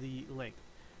 1 to the length.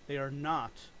 They are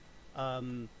not,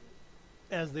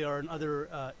 as they are in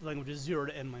other languages, 0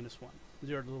 to n minus 1,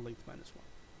 0 to the length minus 1.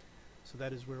 So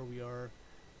that is where we are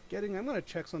getting. I'm going to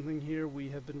check something here. We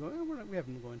have been going. We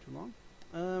haven't been going too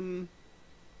long.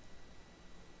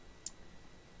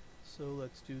 So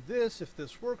let's do this. If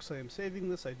this works, I am saving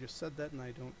this. I just said that and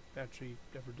I don't actually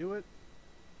ever do it.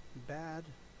 Bad.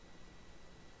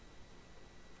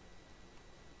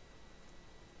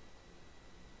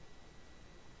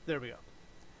 There we go.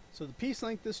 So the piece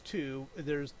length is 2.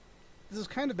 This is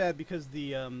kind of bad because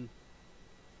the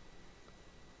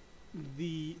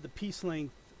piece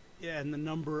length and the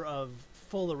number of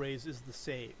full arrays is the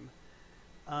same.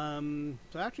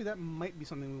 So actually that might be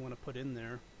something we want to put in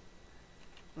there.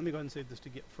 Let me go ahead and save this to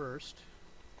Git first.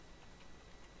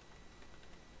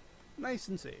 Nice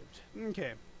and saved.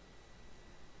 Okay.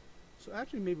 So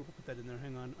actually maybe we'll put that in there.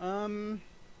 Hang on.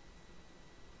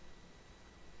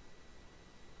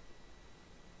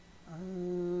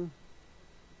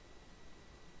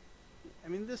 I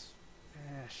mean this...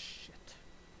 shit.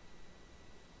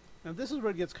 Now this is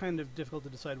where it gets kind of difficult to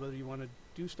decide whether you want to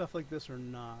do stuff like this or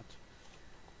not.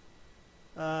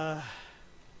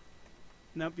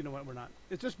 Nope, you know what, we're not.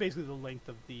 It's just basically the length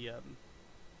of the,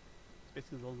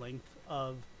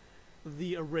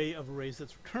 array of arrays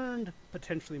that's returned,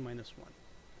 potentially minus 1.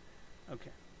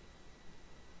 Okay.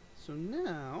 So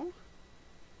now,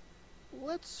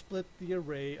 let's split the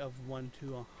array of 1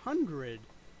 to 100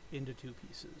 into 2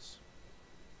 pieces.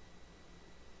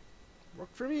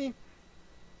 Worked for me.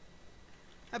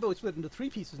 How about we split into 3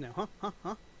 pieces now,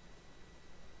 huh?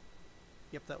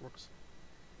 Yep, that works.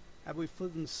 How about we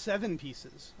split into 7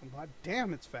 pieces? Oh, god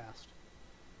damn, it's fast.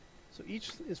 So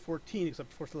each is 14,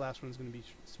 except of course the last one is going to be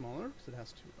smaller, because it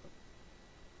has to...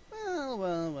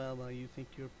 well, you think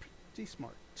you're pretty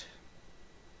smart.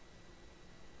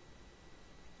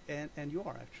 And you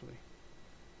are, actually.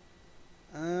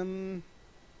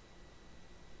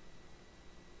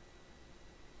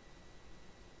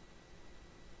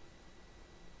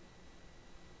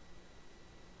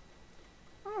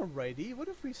 Alrighty, what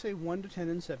if we say 1 to 10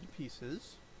 in 7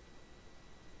 pieces?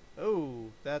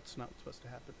 Oh, that's not what's supposed to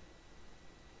happen.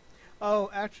 Oh,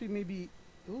 actually, maybe...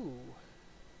 Ooh.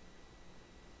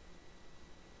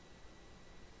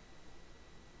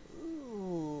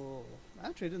 Ooh.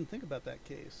 Actually, I didn't think about that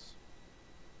case.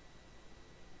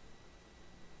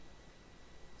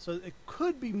 So it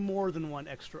could be more than 1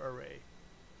 extra array.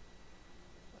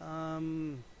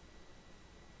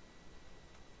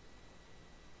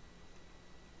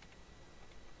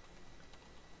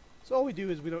 So all we do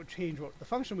is we don't change what the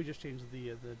function, we just change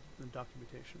the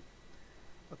documentation.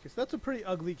 Okay, so that's a pretty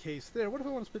ugly case there. What if I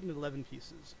want to split into 11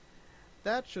 pieces?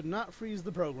 That should not freeze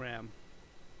the program.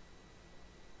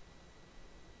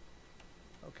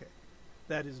 Okay,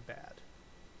 that is bad.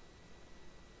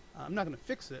 I'm not going to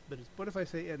fix it, but it's, what if I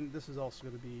say, and this is also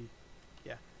going to be,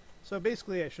 yeah. So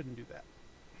basically I shouldn't do that.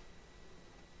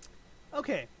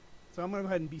 Okay, so I'm going to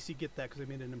go ahead and BC get that because I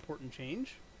made an important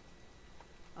change.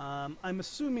 I'm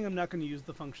assuming I'm not going to use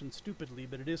the function stupidly,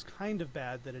 but it is kind of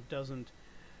bad that it doesn't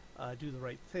do the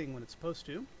right thing when it's supposed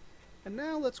to. And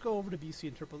now let's go over to BC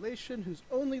interpolation, whose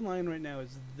only line right now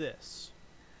is this.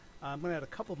 I'm going to add a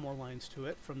couple more lines to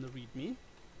it from the README.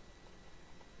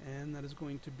 And that is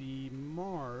going to be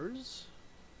Mars.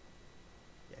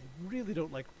 Yeah, I really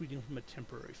don't like reading from a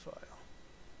temporary file.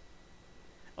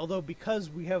 Although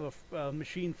because we have a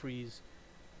machine freeze,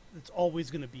 it's always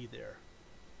going to be there.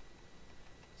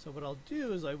 So what I'll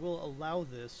do is I will allow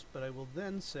this, but I will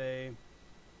then say,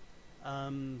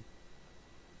 I'm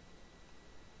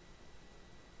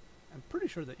pretty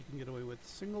sure that you can get away with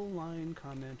single line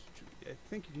comment. I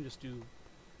think you can just do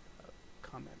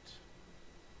comment.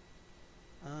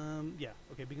 Yeah,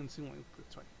 okay, begin single line,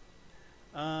 that's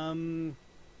fine.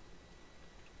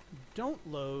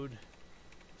 Don't load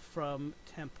from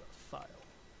temp file.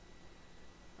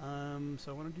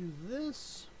 So I want to do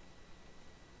this.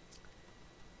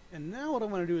 And now what I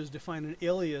want to do is define an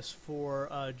alias for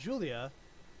Julia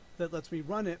that lets me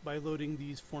run it by loading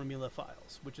these formula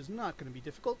files, which is not going to be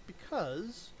difficult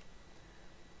because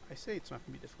I say it's not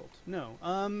going to be difficult. No.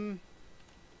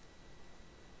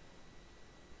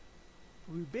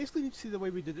 We basically need to see the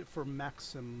way we did it for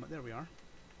Maxim. There we are.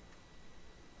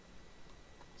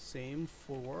 Same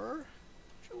for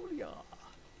Julia.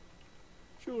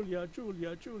 Julia.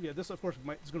 This, of course, is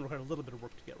going to require a little bit of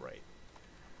work to get right.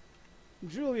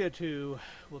 Julia2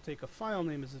 will take a file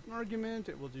name as an argument.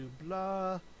 It will do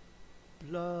blah,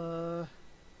 blah.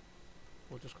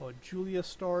 We'll just call it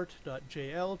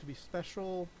juliastart.jl to be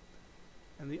special.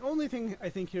 And the only thing I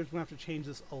think here is we're going to have to change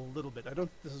this a little bit. I don't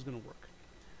think this is going to work.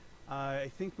 I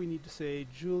think we need to say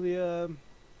Julia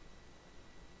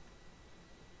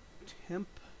temp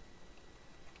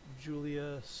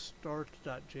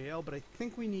juliastart.jl, but I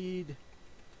think we need...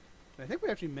 I think we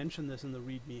actually mentioned this in the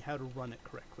README, how to run it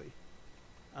correctly.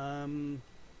 No,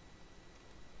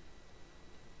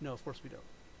 of course we don't.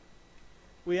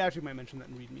 We actually might mention that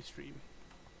in README stream.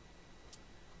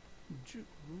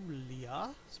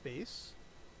 Julia space.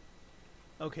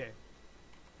 Okay.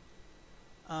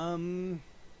 And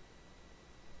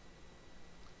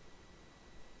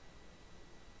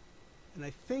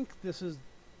I think this is...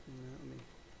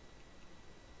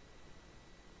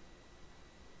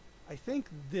 I think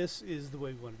this is the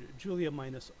way we want to do it. Julia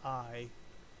minus I.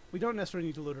 We don't necessarily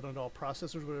need to load it onto all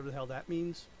processors, whatever the hell that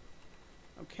means.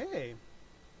 Okay.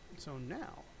 So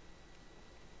now,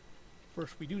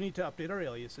 first we do need to update our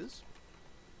aliases,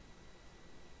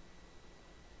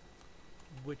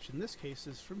 which in this case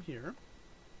is from here.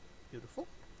 Beautiful.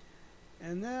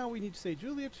 And now we need to say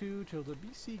Julia2 tilde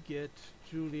BC get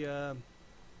Julia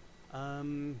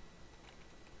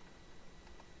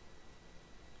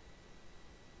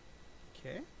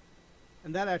Okay.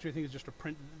 And that actually I think is just a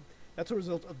print. That's a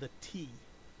result of the T.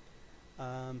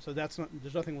 So that's not.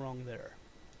 There's nothing wrong there.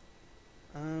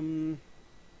 The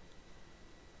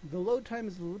load time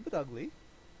is a little bit ugly.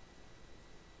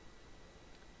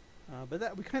 But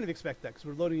that we kind of expect that because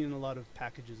we're loading in a lot of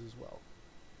packages as well.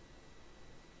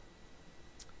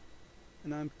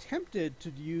 And I'm tempted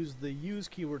to use the use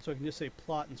keyword so I can just say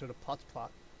plot instead of plots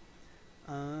plot.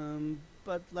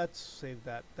 But let's save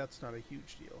that. That's not a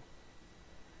huge deal.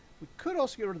 We could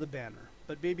also get rid of the banner,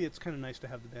 but maybe it's kind of nice to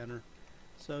have the banner.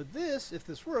 So this, if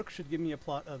this works, should give me a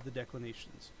plot of the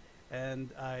declinations.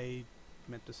 And I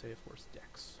meant to say, of course,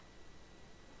 dex.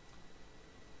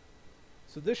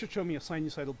 So this should show me a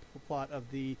sinusoidal plot of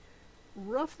the,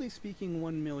 roughly speaking,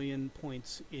 1 million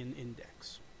points in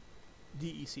index.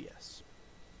 DECS.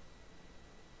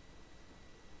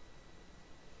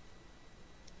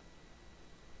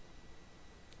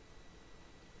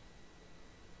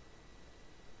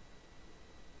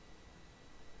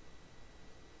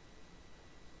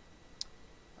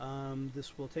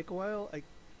 This will take a while.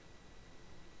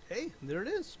 Hey, there it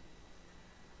is.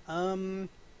 Now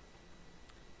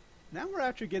we're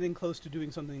actually getting close to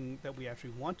doing something that we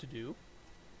actually want to do.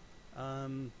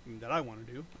 That I want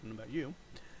to do. I don't know about you.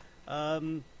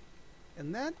 And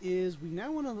that is, we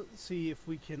now want to see if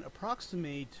we can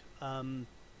approximate,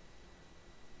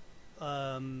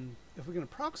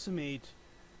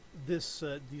 this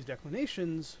these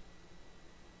declinations,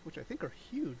 which I think are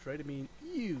huge, right? I mean,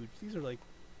 huge. These are like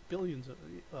billions of.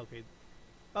 Okay.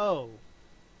 Oh,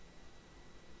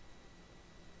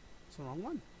 it's the wrong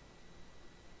one.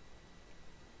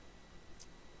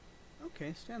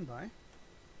 Okay, stand by.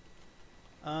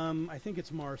 I think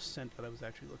it's Mars Cent that I was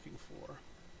actually looking for.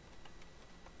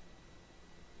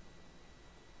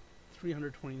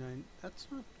 329. That's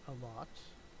not a lot.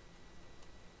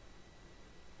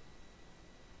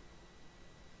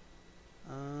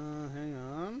 Hang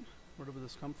on. Where did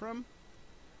this come from?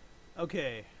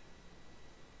 Okay.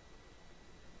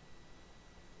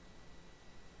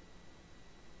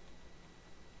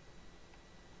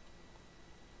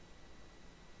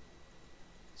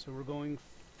 So we're going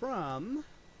from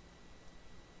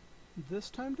this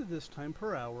time to this time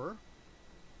per hour.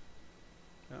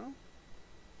 No?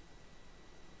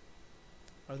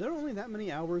 Are there only that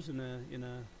many hours in a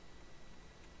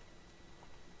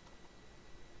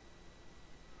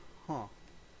Huh.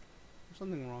 There's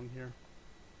something wrong here.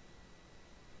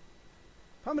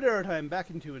 Pomodoro time back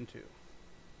in 2 and 2.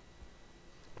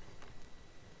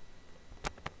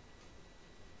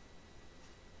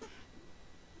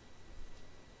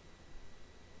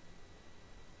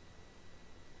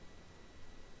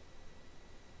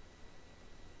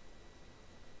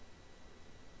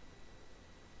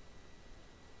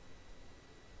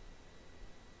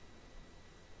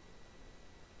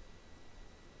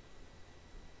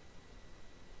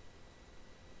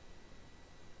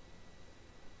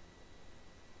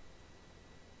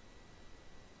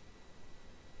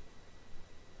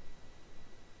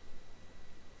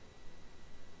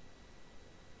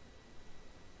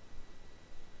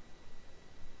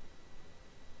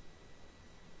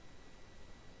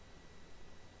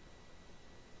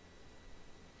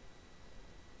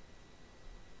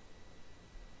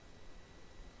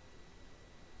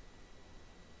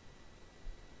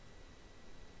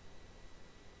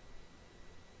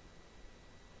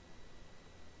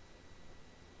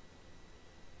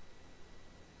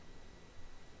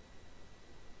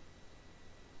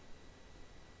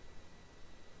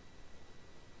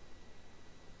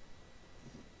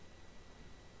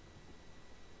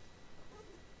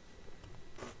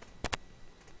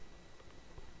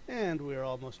 And we're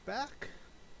almost back.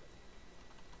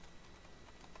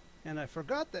 And I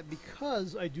forgot that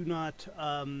because I do not,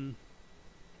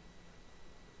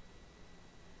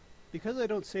 because I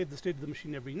don't save the state of the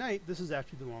machine every night, this is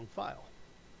actually the wrong file.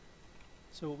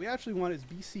 So what we actually want is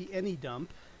BC any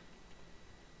dump,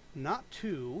 not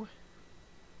 2,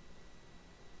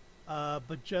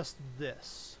 but just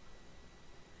this.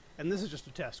 And this is just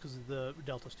a test because the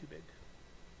delta's too big.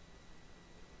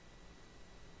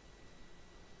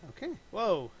 Okay.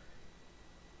 Whoa.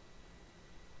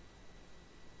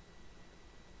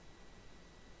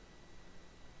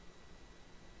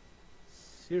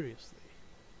 Seriously.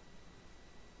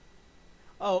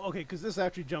 Oh, okay, because this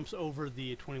actually jumps over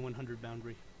the 2100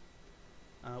 boundary,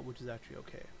 which is actually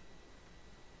okay.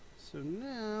 So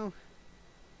now,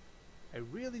 I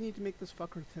really need to make this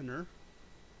fucker thinner.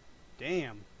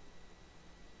 Damn.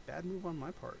 Bad move on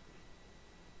my part.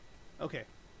 Okay.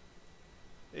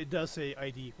 It does say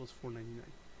ID equals 499.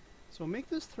 So make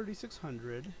this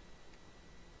 3600.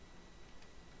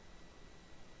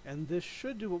 And this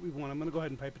should do what we want. I'm going to go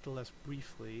ahead and pipe it to less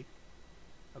briefly.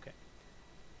 Okay.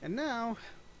 And now,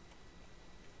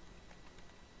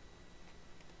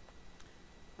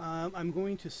 I'm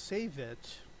going to save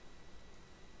it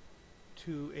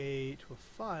to a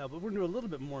file, but we're going to do a little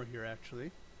bit more here,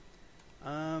 actually.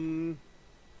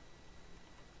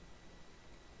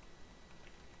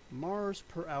 Mars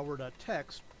per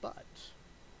hour.txt, but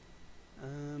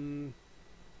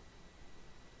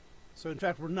so in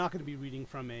fact we're not going to be reading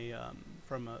from a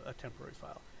temporary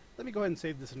file. Let me go ahead and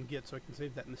save this in Git so I can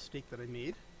save that mistake that I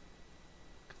made.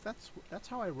 'Cause that's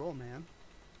how I roll, man.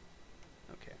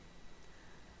 Okay.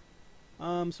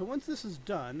 So once this is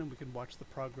done, and we can watch the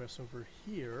progress over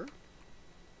here.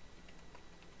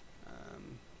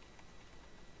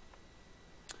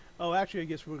 Oh, actually, I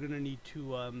guess we're going to need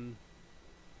to.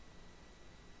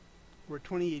 We're at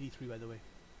 2083, by the way.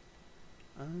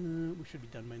 We should be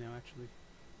done by now, actually.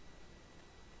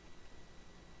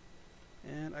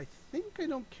 And I think I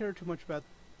don't care too much about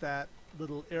that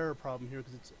little error problem here,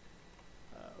 because it's.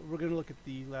 We're going to look at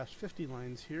the last 50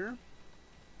 lines here.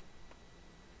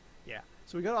 Yeah,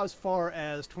 so we got as far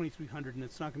as 2300, and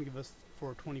it's not going to give us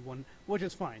 421, which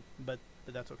is fine, but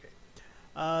that's okay.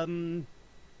 And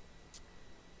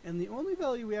the only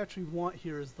value we actually want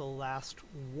here is the last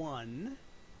one,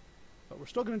 but we're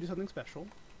still going to do something special.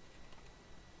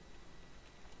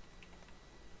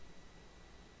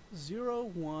 0,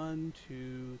 1, 2,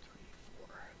 3,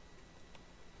 4.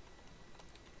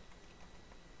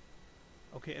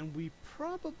 Okay, and we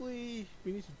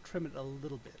need to trim it a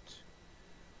little bit.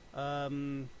 So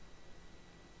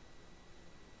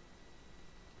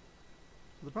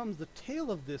the problem is the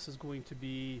tail of this is going to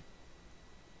be,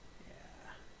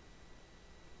 yeah.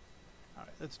 All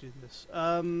right, let's do this.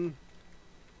 I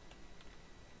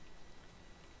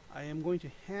am going to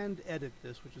hand edit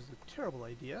this, which is a terrible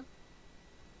idea.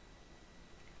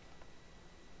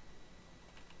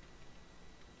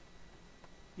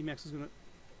 Emacs is gonna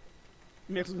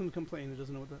complain. It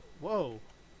doesn't know what the. Whoa!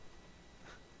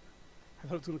 I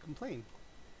thought it was gonna complain.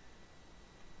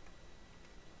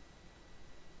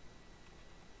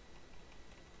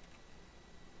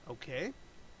 Okay.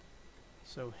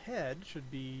 So head should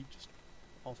be just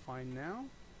all fine now.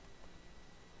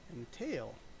 And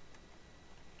tail.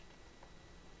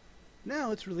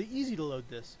 Now it's really easy to load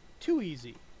this. Too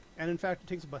easy. And in fact, it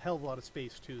takes up a hell of a lot of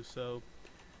space too, so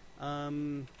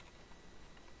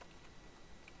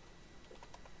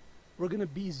we're going to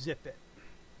bzip it.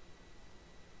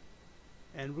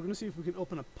 And we're going to see if we can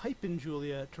open a pipe in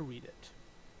Julia to read it.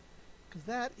 Because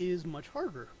that is much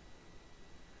harder.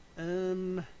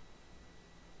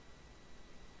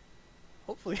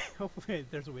 Hopefully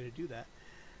there's a way to do that.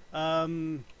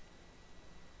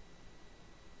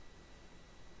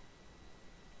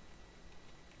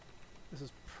 This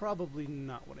is probably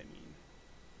not what I mean.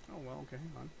 Oh, well, okay,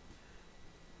 hang on.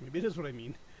 Maybe it is what I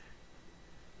mean.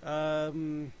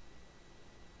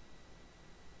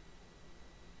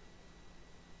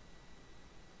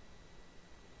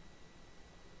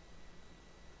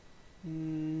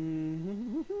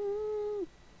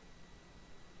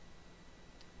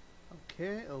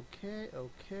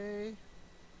 Okay.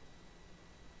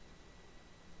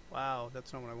 Wow,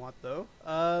 that's not what I want, though.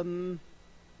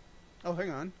 Oh,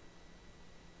 hang on.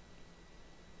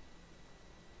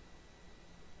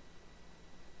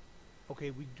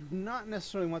 Okay, we do not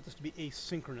necessarily want this to be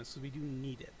asynchronous, so we do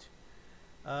need it.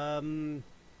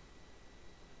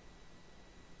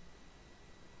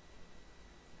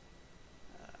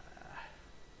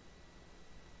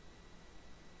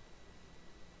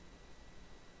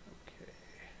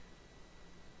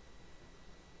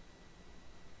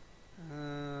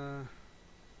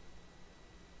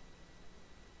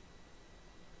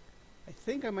 I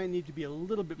think I might need to be a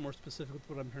little bit more specific with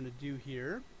what I'm trying to do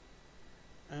here.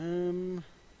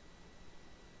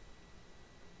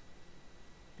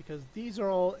 Because these are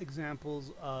all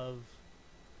examples of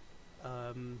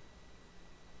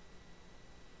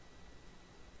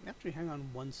actually, hang on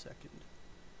 1 second.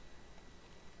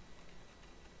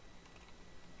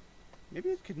 Maybe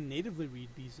it could natively read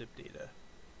bzip data.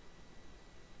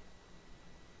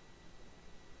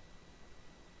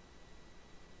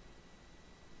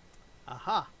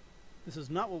 Aha! This is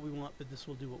not what we want, but this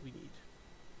will do what we need.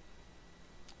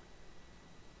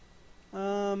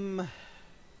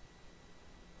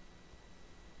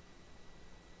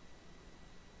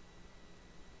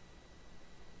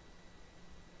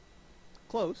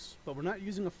 Close, but we're not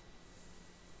using a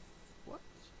what?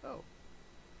 Oh.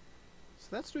 So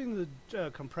that's doing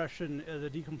the compression, the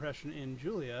decompression in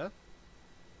Julia.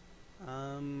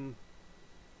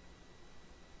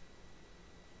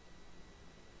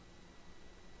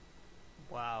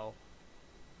 Wow.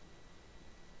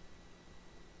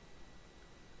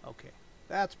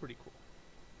 That's pretty cool.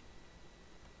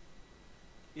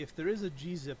 If there is a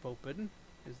gzip open,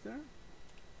 is there?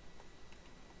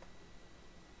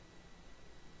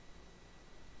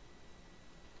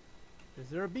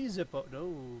 Is there a bzip? Oh,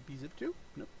 no, bzip 2?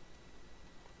 Nope.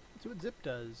 Let's see what zip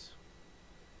does.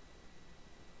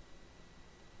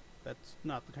 That's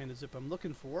not the kind of zip I'm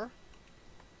looking for.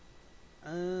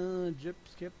 Zip,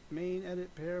 skip, main,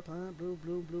 edit, pair, plant, blue,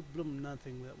 blue, blue, bloom.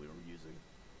 Nothing that we were using.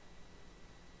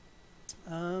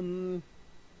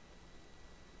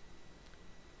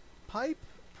 Pipe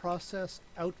process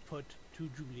output to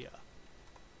Julia.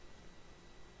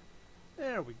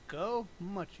 There we go.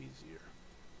 Much easier.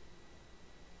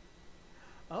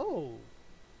 Oh,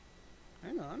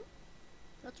 hang on.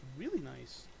 That's really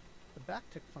nice. The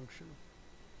backtick function.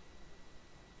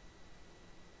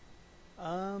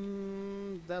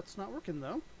 That's not working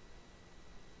though.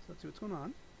 So let's see what's going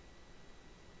on.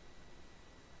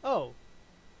 Oh.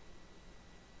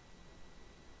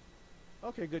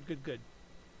 Okay, good, good, good.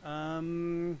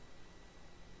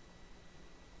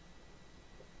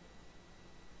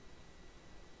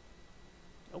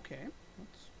 Okay.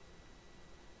 Let's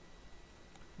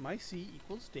my C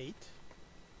equals date.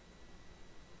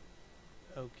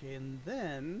 Okay, and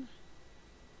then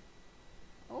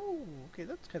oh, okay,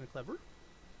 that's kind of clever.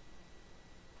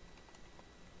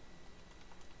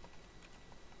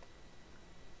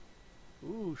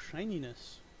 Ooh,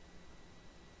 shininess.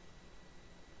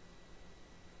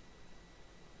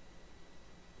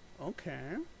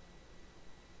 Okay.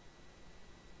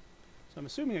 So I'm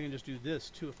assuming I can just do this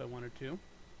too if I wanted to.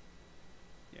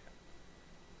 Yeah.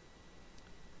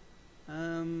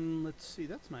 Let's see,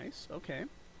 that's nice. Okay.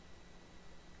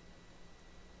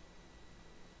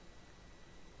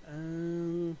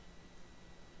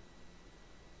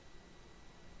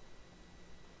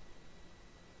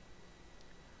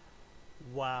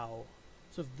 Wow.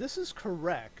 So if this is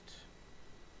correct,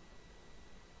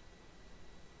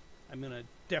 I'm going to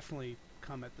definitely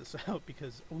comment this out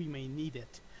because we may need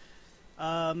it.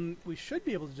 We should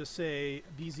be able to just say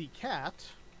bzcat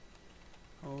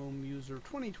home user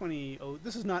 2020. Oh,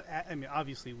 this is not, I mean,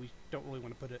 obviously we don't really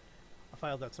want to put a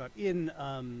file that's not in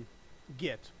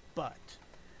Git, but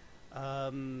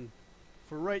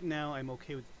for right now I'm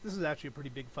okay with, this is actually a pretty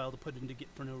big file to put into Git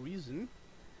for no reason.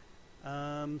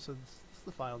 So this is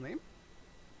the file name.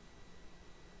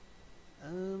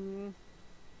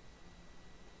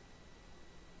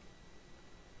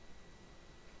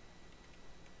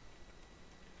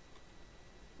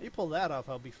 If you pull that off,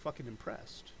 I'll be fucking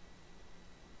impressed.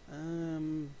 So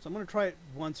I'm going to try it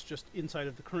once just inside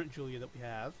of the current Julia that we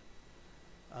have.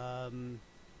 Oh,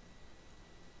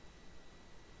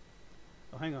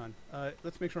 hang on.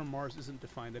 Let's make sure Mars isn't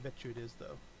defined. I bet you it is,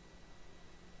 though.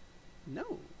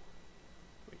 No.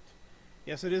 Wait.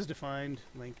 Yes, it is defined.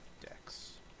 Link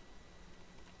dex.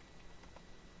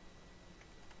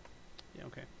 Yeah,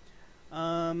 okay.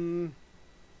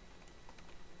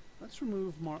 Let's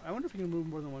remove more. I wonder if we can remove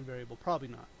more than one variable. Probably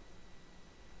not.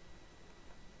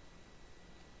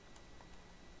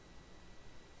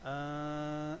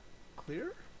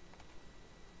 Clear?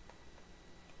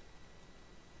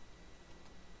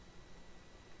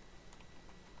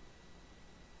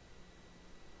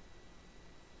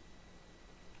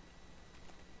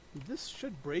 This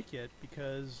should break it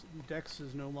because dex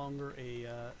is no longer an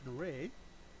array.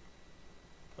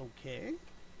 Okay.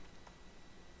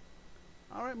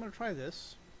 Alright, I'm going to try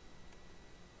this.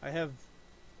 I have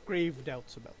grave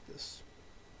doubts about this.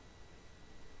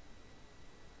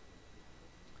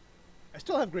 I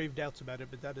still have grave doubts about it,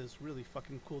 but that is really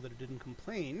fucking cool that it didn't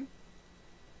complain.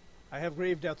 I have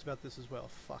grave doubts about this as well.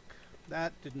 Fuck.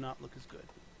 That did not look as good.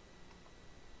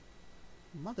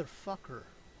 Motherfucker.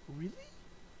 Really?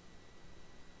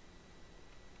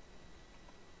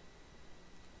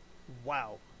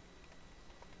 Wow.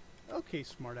 Okay,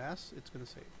 smartass. It's going to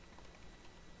save.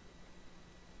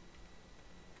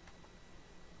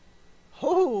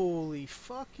 Holy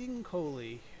fucking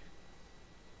coly.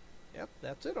 Yep,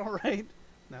 that's it, alright.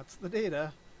 That's the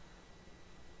data.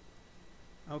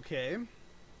 Okay.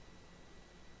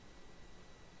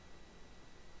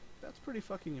 That's pretty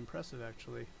fucking impressive,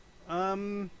 actually.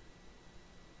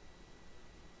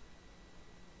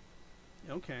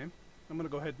 Okay. I'm gonna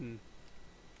go ahead and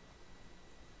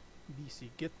BC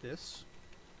get this.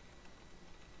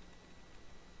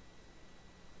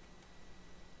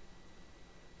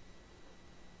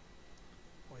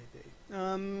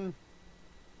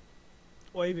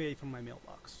 Oive from my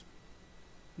mailbox.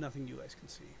 Nothing you guys can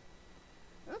see.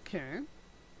 Okay.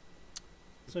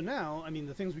 So now, I mean,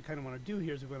 the things we kind of want to do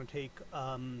here is we're going to take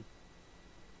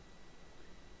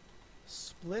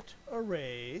split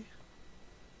array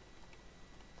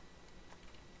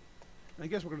I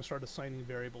guess we're going to start assigning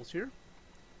variables here.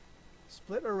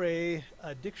 Split array,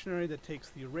 a dictionary that takes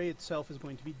the array itself is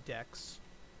going to be dex.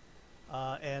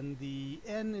 And the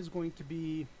n is going to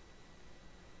be...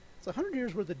 It's 100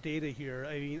 years worth of data here.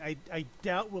 I mean, I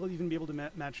doubt we'll even be able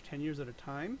to match 10 years at a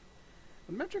time.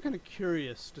 I'm actually kind of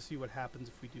curious to see what happens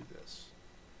if we do this.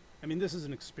 I mean, this is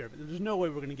an experiment. There's no way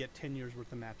we're going to get 10 years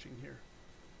worth of matching here.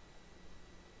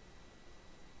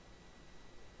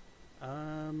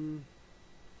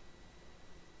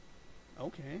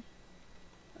 Okay.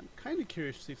 I'm kind of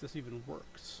curious to see if this even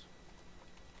works.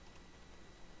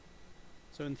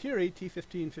 So in theory,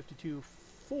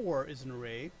 T1552-4 is an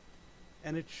array,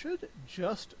 and it should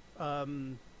just...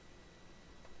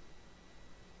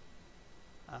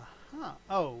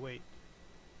 Oh, wait.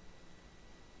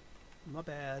 My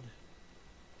bad.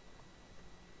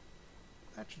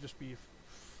 That should just be...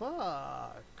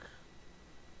 Fuck.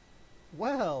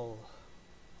 Well.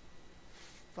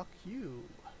 Fuck you.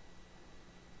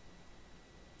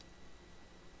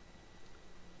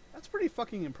 That's pretty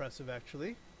fucking impressive,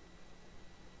 actually.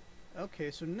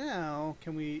 Okay, so now,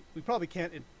 can we probably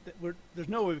can't... there's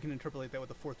no way we can interpolate that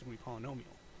with a fourth degree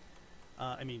polynomial.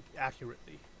 I mean,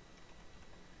 accurately.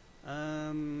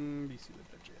 BC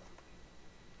lib.jl.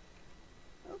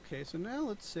 Okay, so now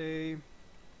let's say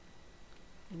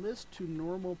list to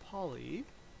normal poly.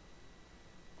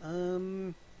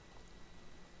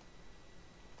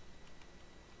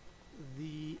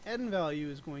 The n value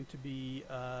is going to be,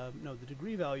 no, the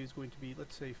degree value is going to be,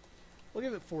 let's say, we'll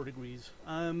give it 4 degrees.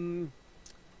 And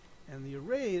the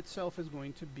array itself is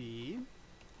going to be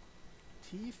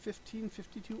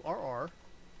T1552RR,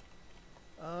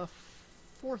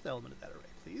 fourth element of that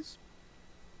array, please.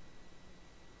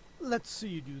 Let's see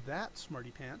you do that,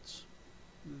 smarty pants.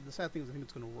 The sad thing is I think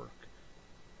it's going to work.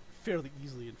 Fairly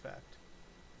easily, in fact.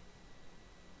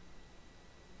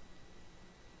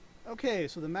 Okay,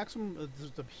 so the maximum...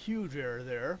 there's a huge error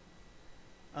there.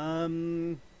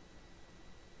 And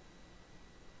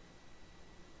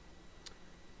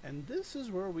this is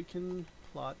where we can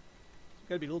plot...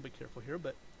 Gotta be a little bit careful here,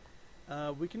 but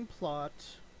we can plot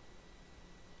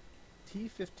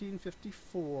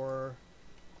T1554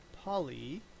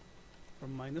 poly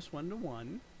from -1 to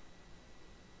 1.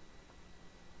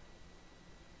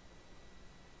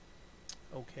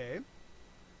 Okay.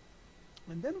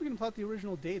 And then we can plot the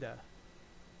original data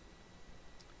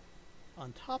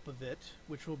on top of it,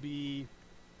 which will be,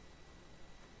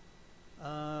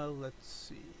 let's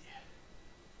see.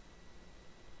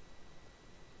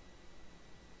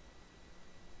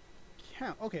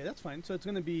 Count. Okay, that's fine. So it's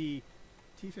going to be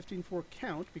T15.4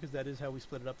 count, because that is how we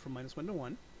split it up from -1 to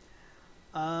 1.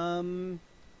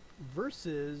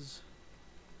 Versus...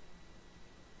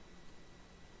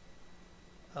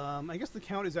 I guess the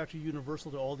count is actually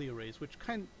universal to all the arrays, which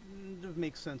kind of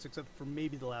makes sense, except for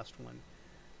maybe the last one.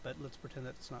 But let's pretend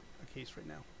that's not a case right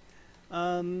now.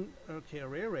 Okay,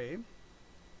 array.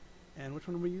 And which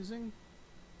one are we using?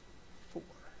 4.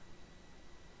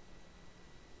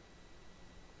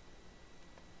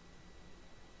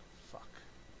 Fuck.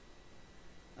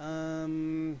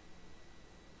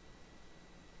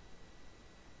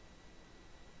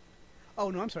 Oh,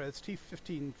 no, I'm sorry. That's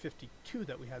T1552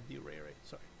 that we had the array.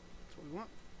 Sorry. That's what we want.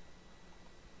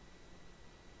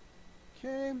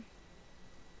 Okay.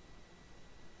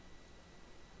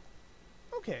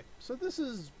 Okay, so this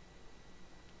is,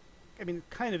 I mean,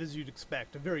 kind of as you'd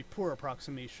expect, a very poor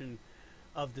approximation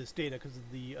of this data because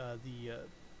of the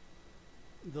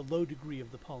low degree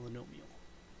of the polynomial.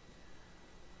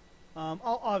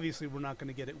 Obviously, we're not going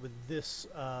to get it with this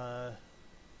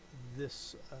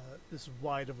this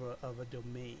wide of a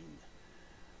domain,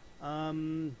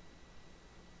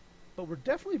 but we're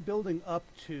definitely building up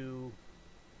to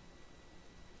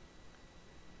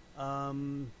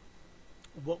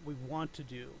what we want to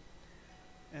do.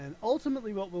 And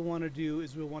ultimately what we want to do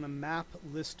is we want to map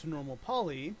list to normal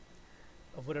poly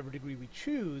of whatever degree we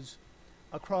choose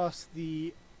across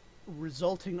the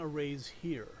resulting arrays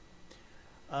here.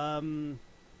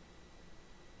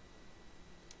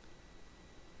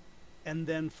 And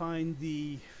then find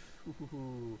the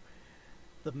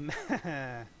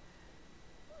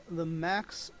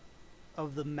max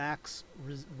of the max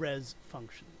res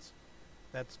functions.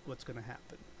 That's what's going to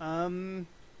happen.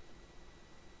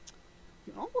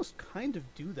 You can almost kind of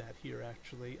do that here,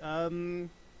 actually. You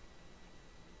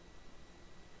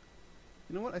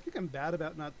know what? I think I'm bad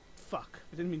about not... Fuck.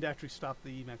 I didn't mean to actually stop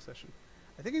the Emacs session.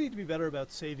 I think I need to be better about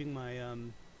saving my...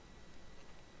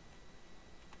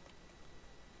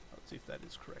 Let's see if that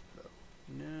is correct, though.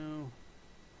 No.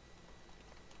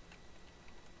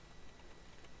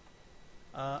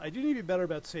 I do need to be better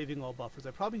about saving all buffers.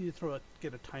 I probably need to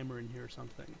get a timer in here or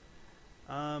something.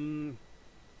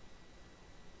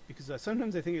 Because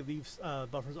sometimes I think it leaves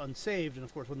buffers unsaved, and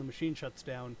of course when the machine shuts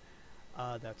down,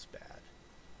 that's bad.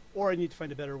 Or I need to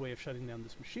find a better way of shutting down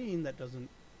this machine that doesn't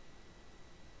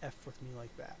F with me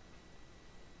like that.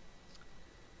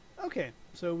 Okay,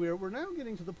 so we're now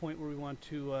getting to the point where we want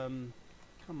to,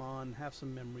 come on, have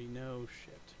some memory. No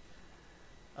shit.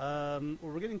 Well,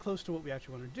 we're getting close to what we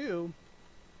actually want to do,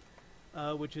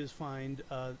 which is find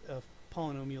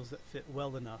polynomials that fit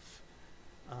well enough.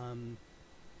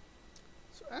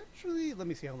 So actually, let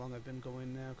me see how long I've been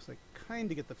going now, because I kind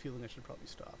of get the feeling I should probably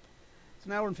stop. It's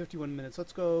an hour and 51 minutes.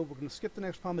 Let's go. We're going to skip the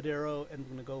next Pomodoro, and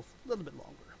we're going to go a little bit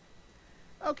longer.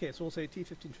 Okay, so we'll say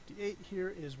T1558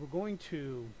 here is we're going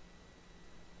to...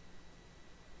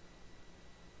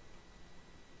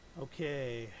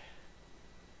 Okay.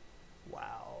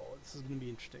 Wow, this is going to be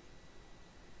interesting.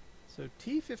 So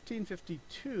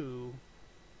T1552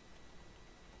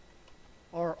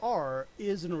 RR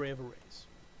is an array of arrays.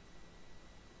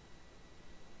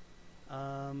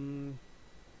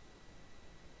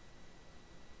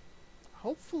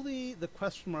 Hopefully the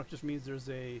question mark just means there's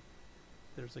a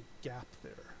gap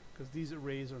there, because these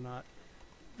arrays are not...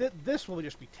 this will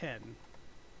just be 10.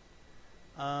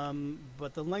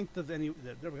 But the length of any...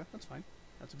 There we go, that's fine.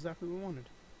 That's exactly what we wanted.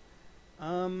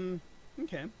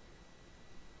 Okay.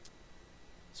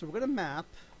 So we're going to map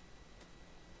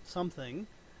something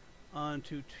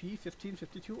onto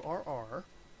T1552RR.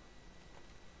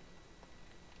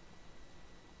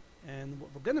 And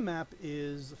what we're going to map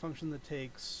is a function that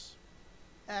takes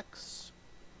x,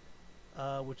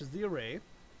 which is the array,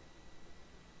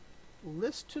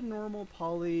 list to normal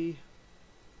poly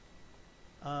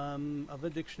of a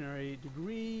dictionary,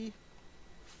 degree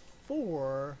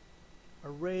 4,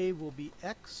 array will be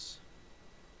x,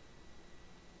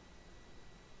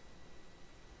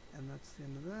 and that's the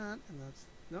end of that, and that's,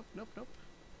 nope.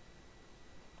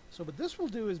 So what this will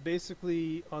do is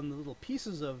basically, on the little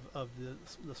pieces of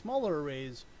the smaller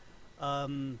arrays,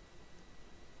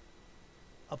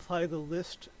 apply the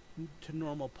list to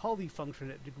normal poly function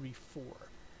at degree 4.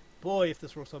 Boy, if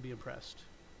this works, I'll be impressed.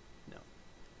 No.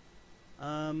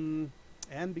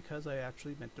 And because I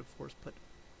actually meant to, of course, put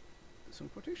some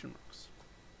quotation marks.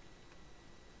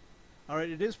 Alright,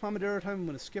 it is Pomodoro time. I'm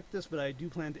going to skip this, but I do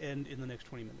plan to end in the next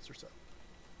 20 minutes or so.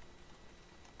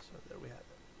 So there we have it.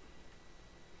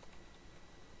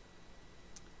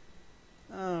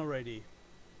 Alrighty.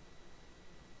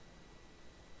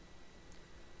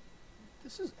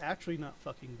 This is actually not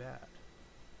fucking bad.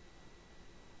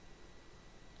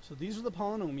 So these are the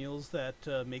polynomials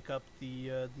that make up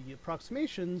the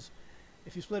approximations.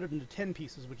 If you split it into 10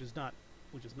 pieces, which is not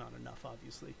enough,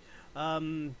 obviously. But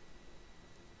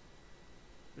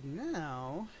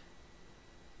now,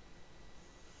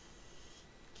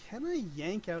 can I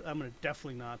yank out? I'm going to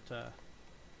definitely not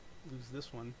lose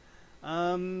this one.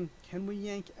 Can we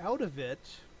yank out of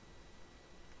it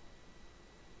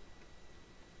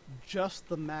just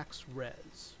the max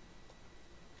res?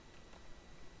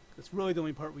 That's really the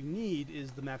only part we need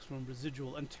is the maximum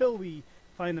residual, until we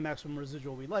find the maximum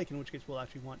residual we like, in which case we'll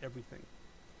actually want everything.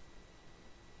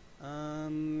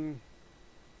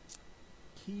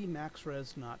 Key max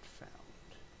res not found.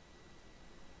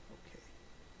 Okay.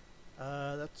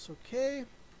 That's okay.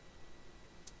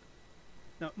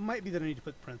 Now, it might be that I need to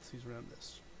put parentheses around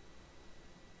this.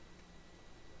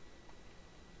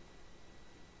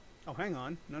 Oh, hang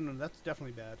on. No, that's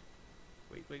definitely bad.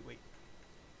 Wait.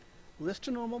 List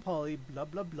to normal poly, blah,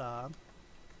 blah, blah.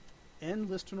 End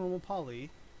list to normal poly.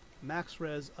 Max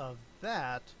res of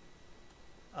that.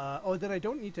 Oh, then I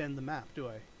don't need to end the map, do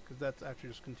I? Because that actually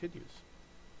just continues.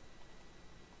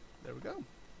 There we go.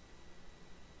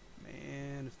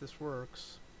 Man, if this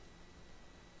works.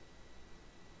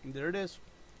 And there it is.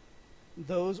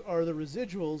 Those are the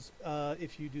residuals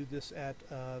if you do this at,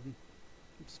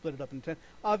 split it up into 10.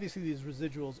 Obviously these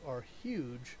residuals are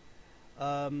huge.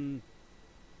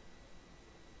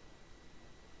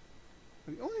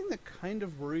 The only thing that kind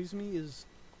of worries me is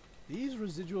these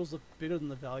residuals look bigger than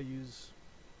the values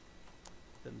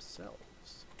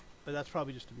themselves. But that's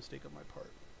probably just a mistake on my part.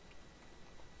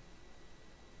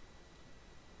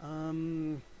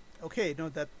 Okay, no,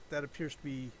 that appears to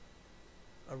be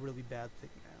a really bad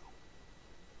thing now.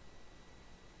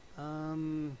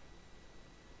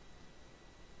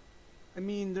 I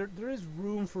mean, there is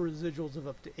room for residuals of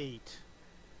up to 8,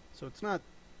 so it's not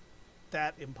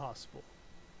that impossible.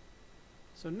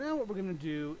 So now what we're going to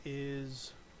do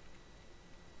is,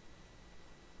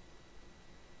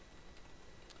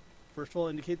 first of all,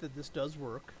 indicate that this does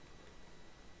work.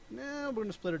 Nah, we're going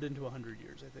to split it into 100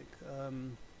 years, I think.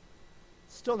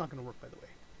 Still not going to work, by the way.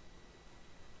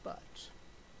 But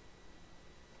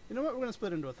you know what? We're going to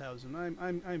split into 1,000.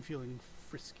 I'm feeling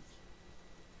frisky.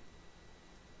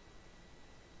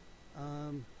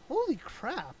 Holy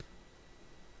crap!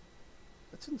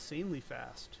 That's insanely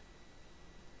fast.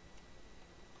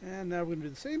 And now we're going to do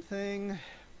the same thing.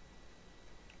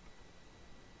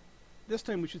 This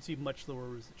time we should see much lower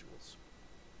residuals.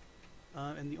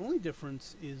 And the only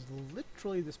difference is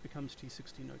literally this becomes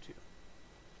T1602.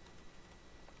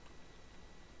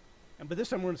 And by this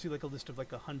time we're going to see like a list of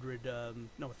like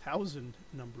 1,000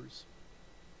 numbers.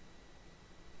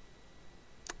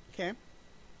 Okay.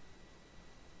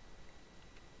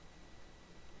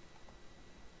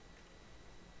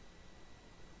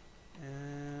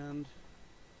 And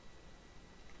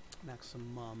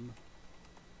maximum.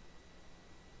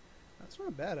 That's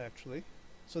not bad, actually.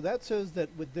 So that says that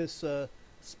with this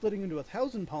splitting into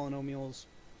 1,000 polynomials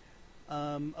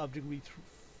of degree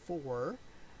 4,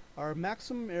 our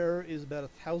maximum error is about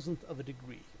 1,000th of a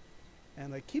degree.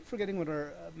 And I keep forgetting what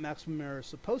our maximum error is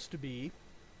supposed to be.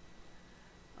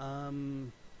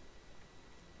 It's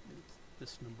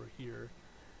this number here.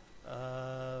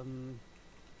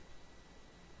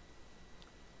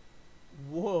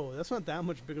 Whoa, that's not that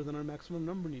much bigger than our maximum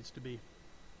number needs to be.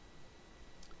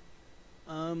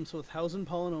 So 1,000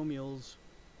 polynomials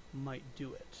might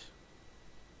do it.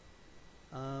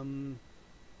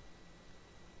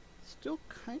 Still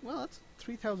well, that's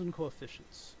 3,000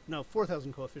 coefficients. No,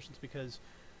 4,000 coefficients, because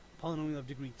a polynomial of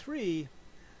degree 3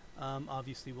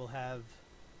 obviously will have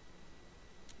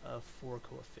 4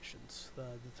 coefficients.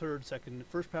 The third, second,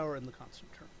 first power, and the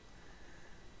constant term.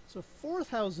 So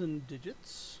 4,000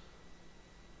 digits.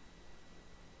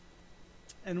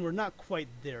 And we're not quite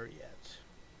there yet.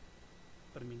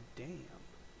 But I mean, damn.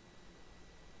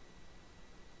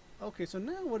 Okay, so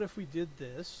now what if we did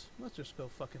this? Let's just go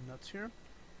fucking nuts here.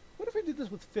 What if we did this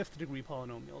with 5th degree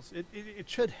polynomials? It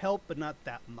should help, but not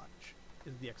that much,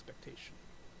 is the expectation.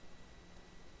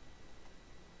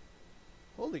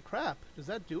 Holy crap, does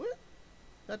that do it?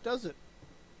 That does it.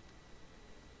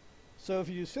 So if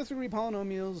you use 5th degree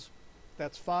polynomials,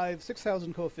 that's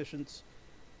 6,000 coefficients.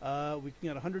 We can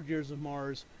get 100 years of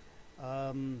Mars.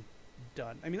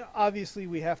 Done. I mean, obviously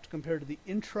we have to compare to the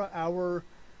intra-hour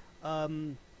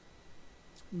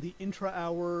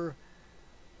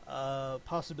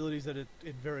possibilities that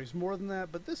it varies more than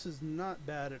that, but this is not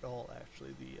bad at all,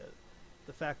 actually.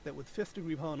 The fact that with 5th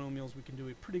degree polynomials we can do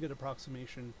a pretty good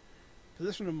approximation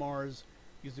position of Mars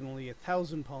using only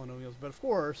 1,000 polynomials, but of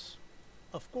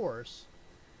course,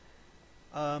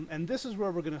 and this is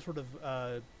where we're going to sort of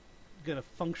going to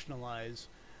functionalize.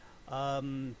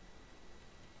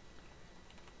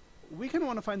 We kind of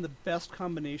want to find the best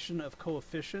combination of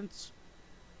coefficients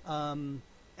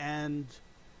and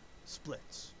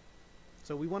splits.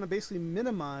 So we want to basically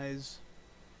minimize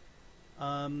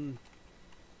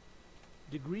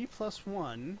degree plus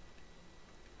 1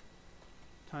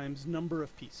 times number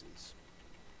of pieces.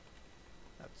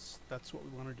 That's what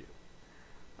we want to do.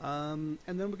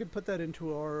 And then we can put that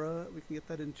into our, we can get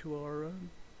that into our,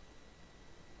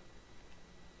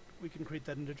 we can create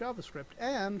that into JavaScript.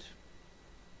 And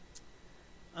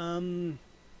I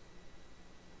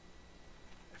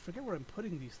forget where I'm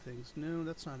putting these things. No,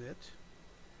 that's not it.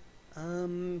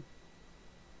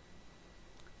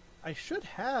 I should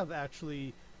have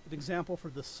actually an example for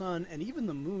the sun and even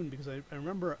the moon, because I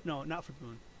remember, no, not for the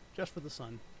moon, just for the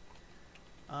sun.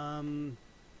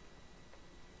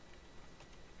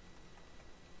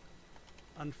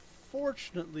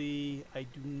 Unfortunately, I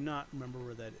do not remember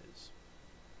where that is.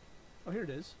 Oh, here it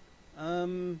is.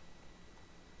 And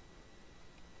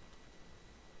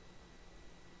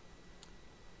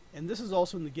this is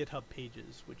also in the GitHub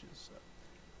pages, which is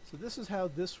so this is how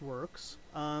this works.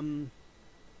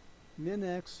 Min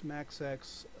x, max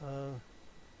x.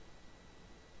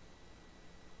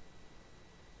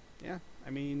 Yeah, I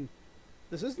mean,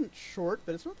 this isn't short,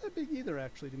 but it's not that big either,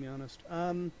 actually, to be honest.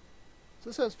 So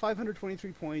this has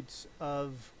 523 points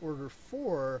of order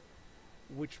 4,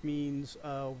 which means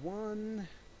 1,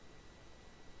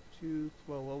 2,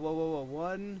 whoa,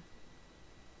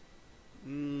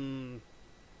 1.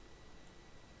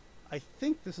 I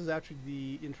think this is actually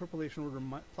the interpolation order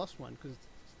plus 1, because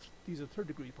these are third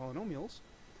degree polynomials.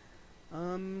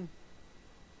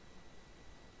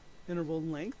 Interval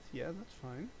length, yeah, that's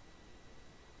fine.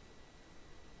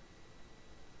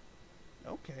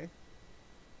 Okay.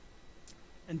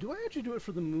 And do I actually do it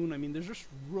for the moon? I mean, there's just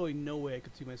really no way I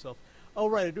could see myself. Oh,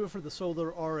 right, I do it for the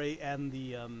solar RA and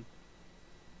the, and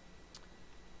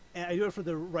I do it for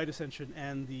the right ascension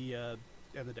and the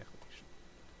declination.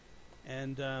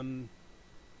 And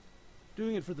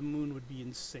doing it for the moon would be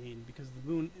insane because the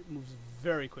moon moves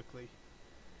very quickly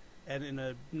and in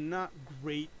a not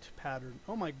great pattern.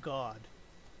 Oh my god.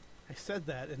 I said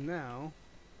that and now...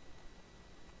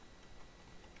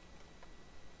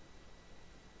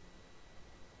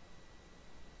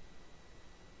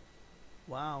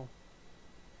 Wow.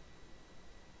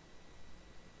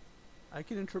 I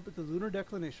can interpret the lunar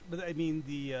declination, but I mean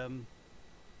the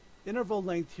interval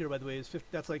length here, by the way, is 50.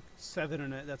 That's like 7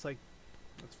 and that's like,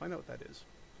 let's find out what that is.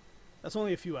 That's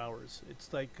only a few hours.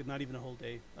 It's like not even a whole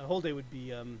day. A whole day would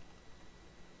be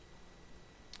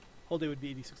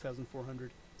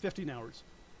 86,400. 15 hours.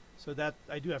 So that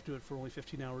I do have to do it for only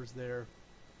 15 hours there.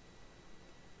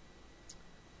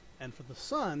 And for the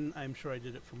sun, I'm sure I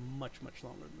did it for much, much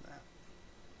longer than that.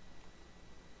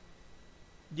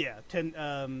 Yeah, 10.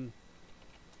 I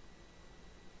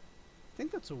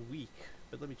think that's a week,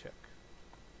 but let me check.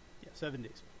 Yeah, 7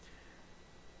 days.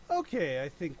 Okay, I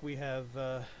think we have.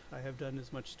 I have done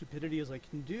as much stupidity as I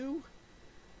can do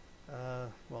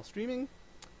while streaming.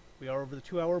 We are over the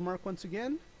 2-hour mark once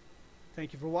again.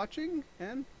 Thank you for watching,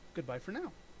 and goodbye for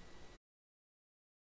now.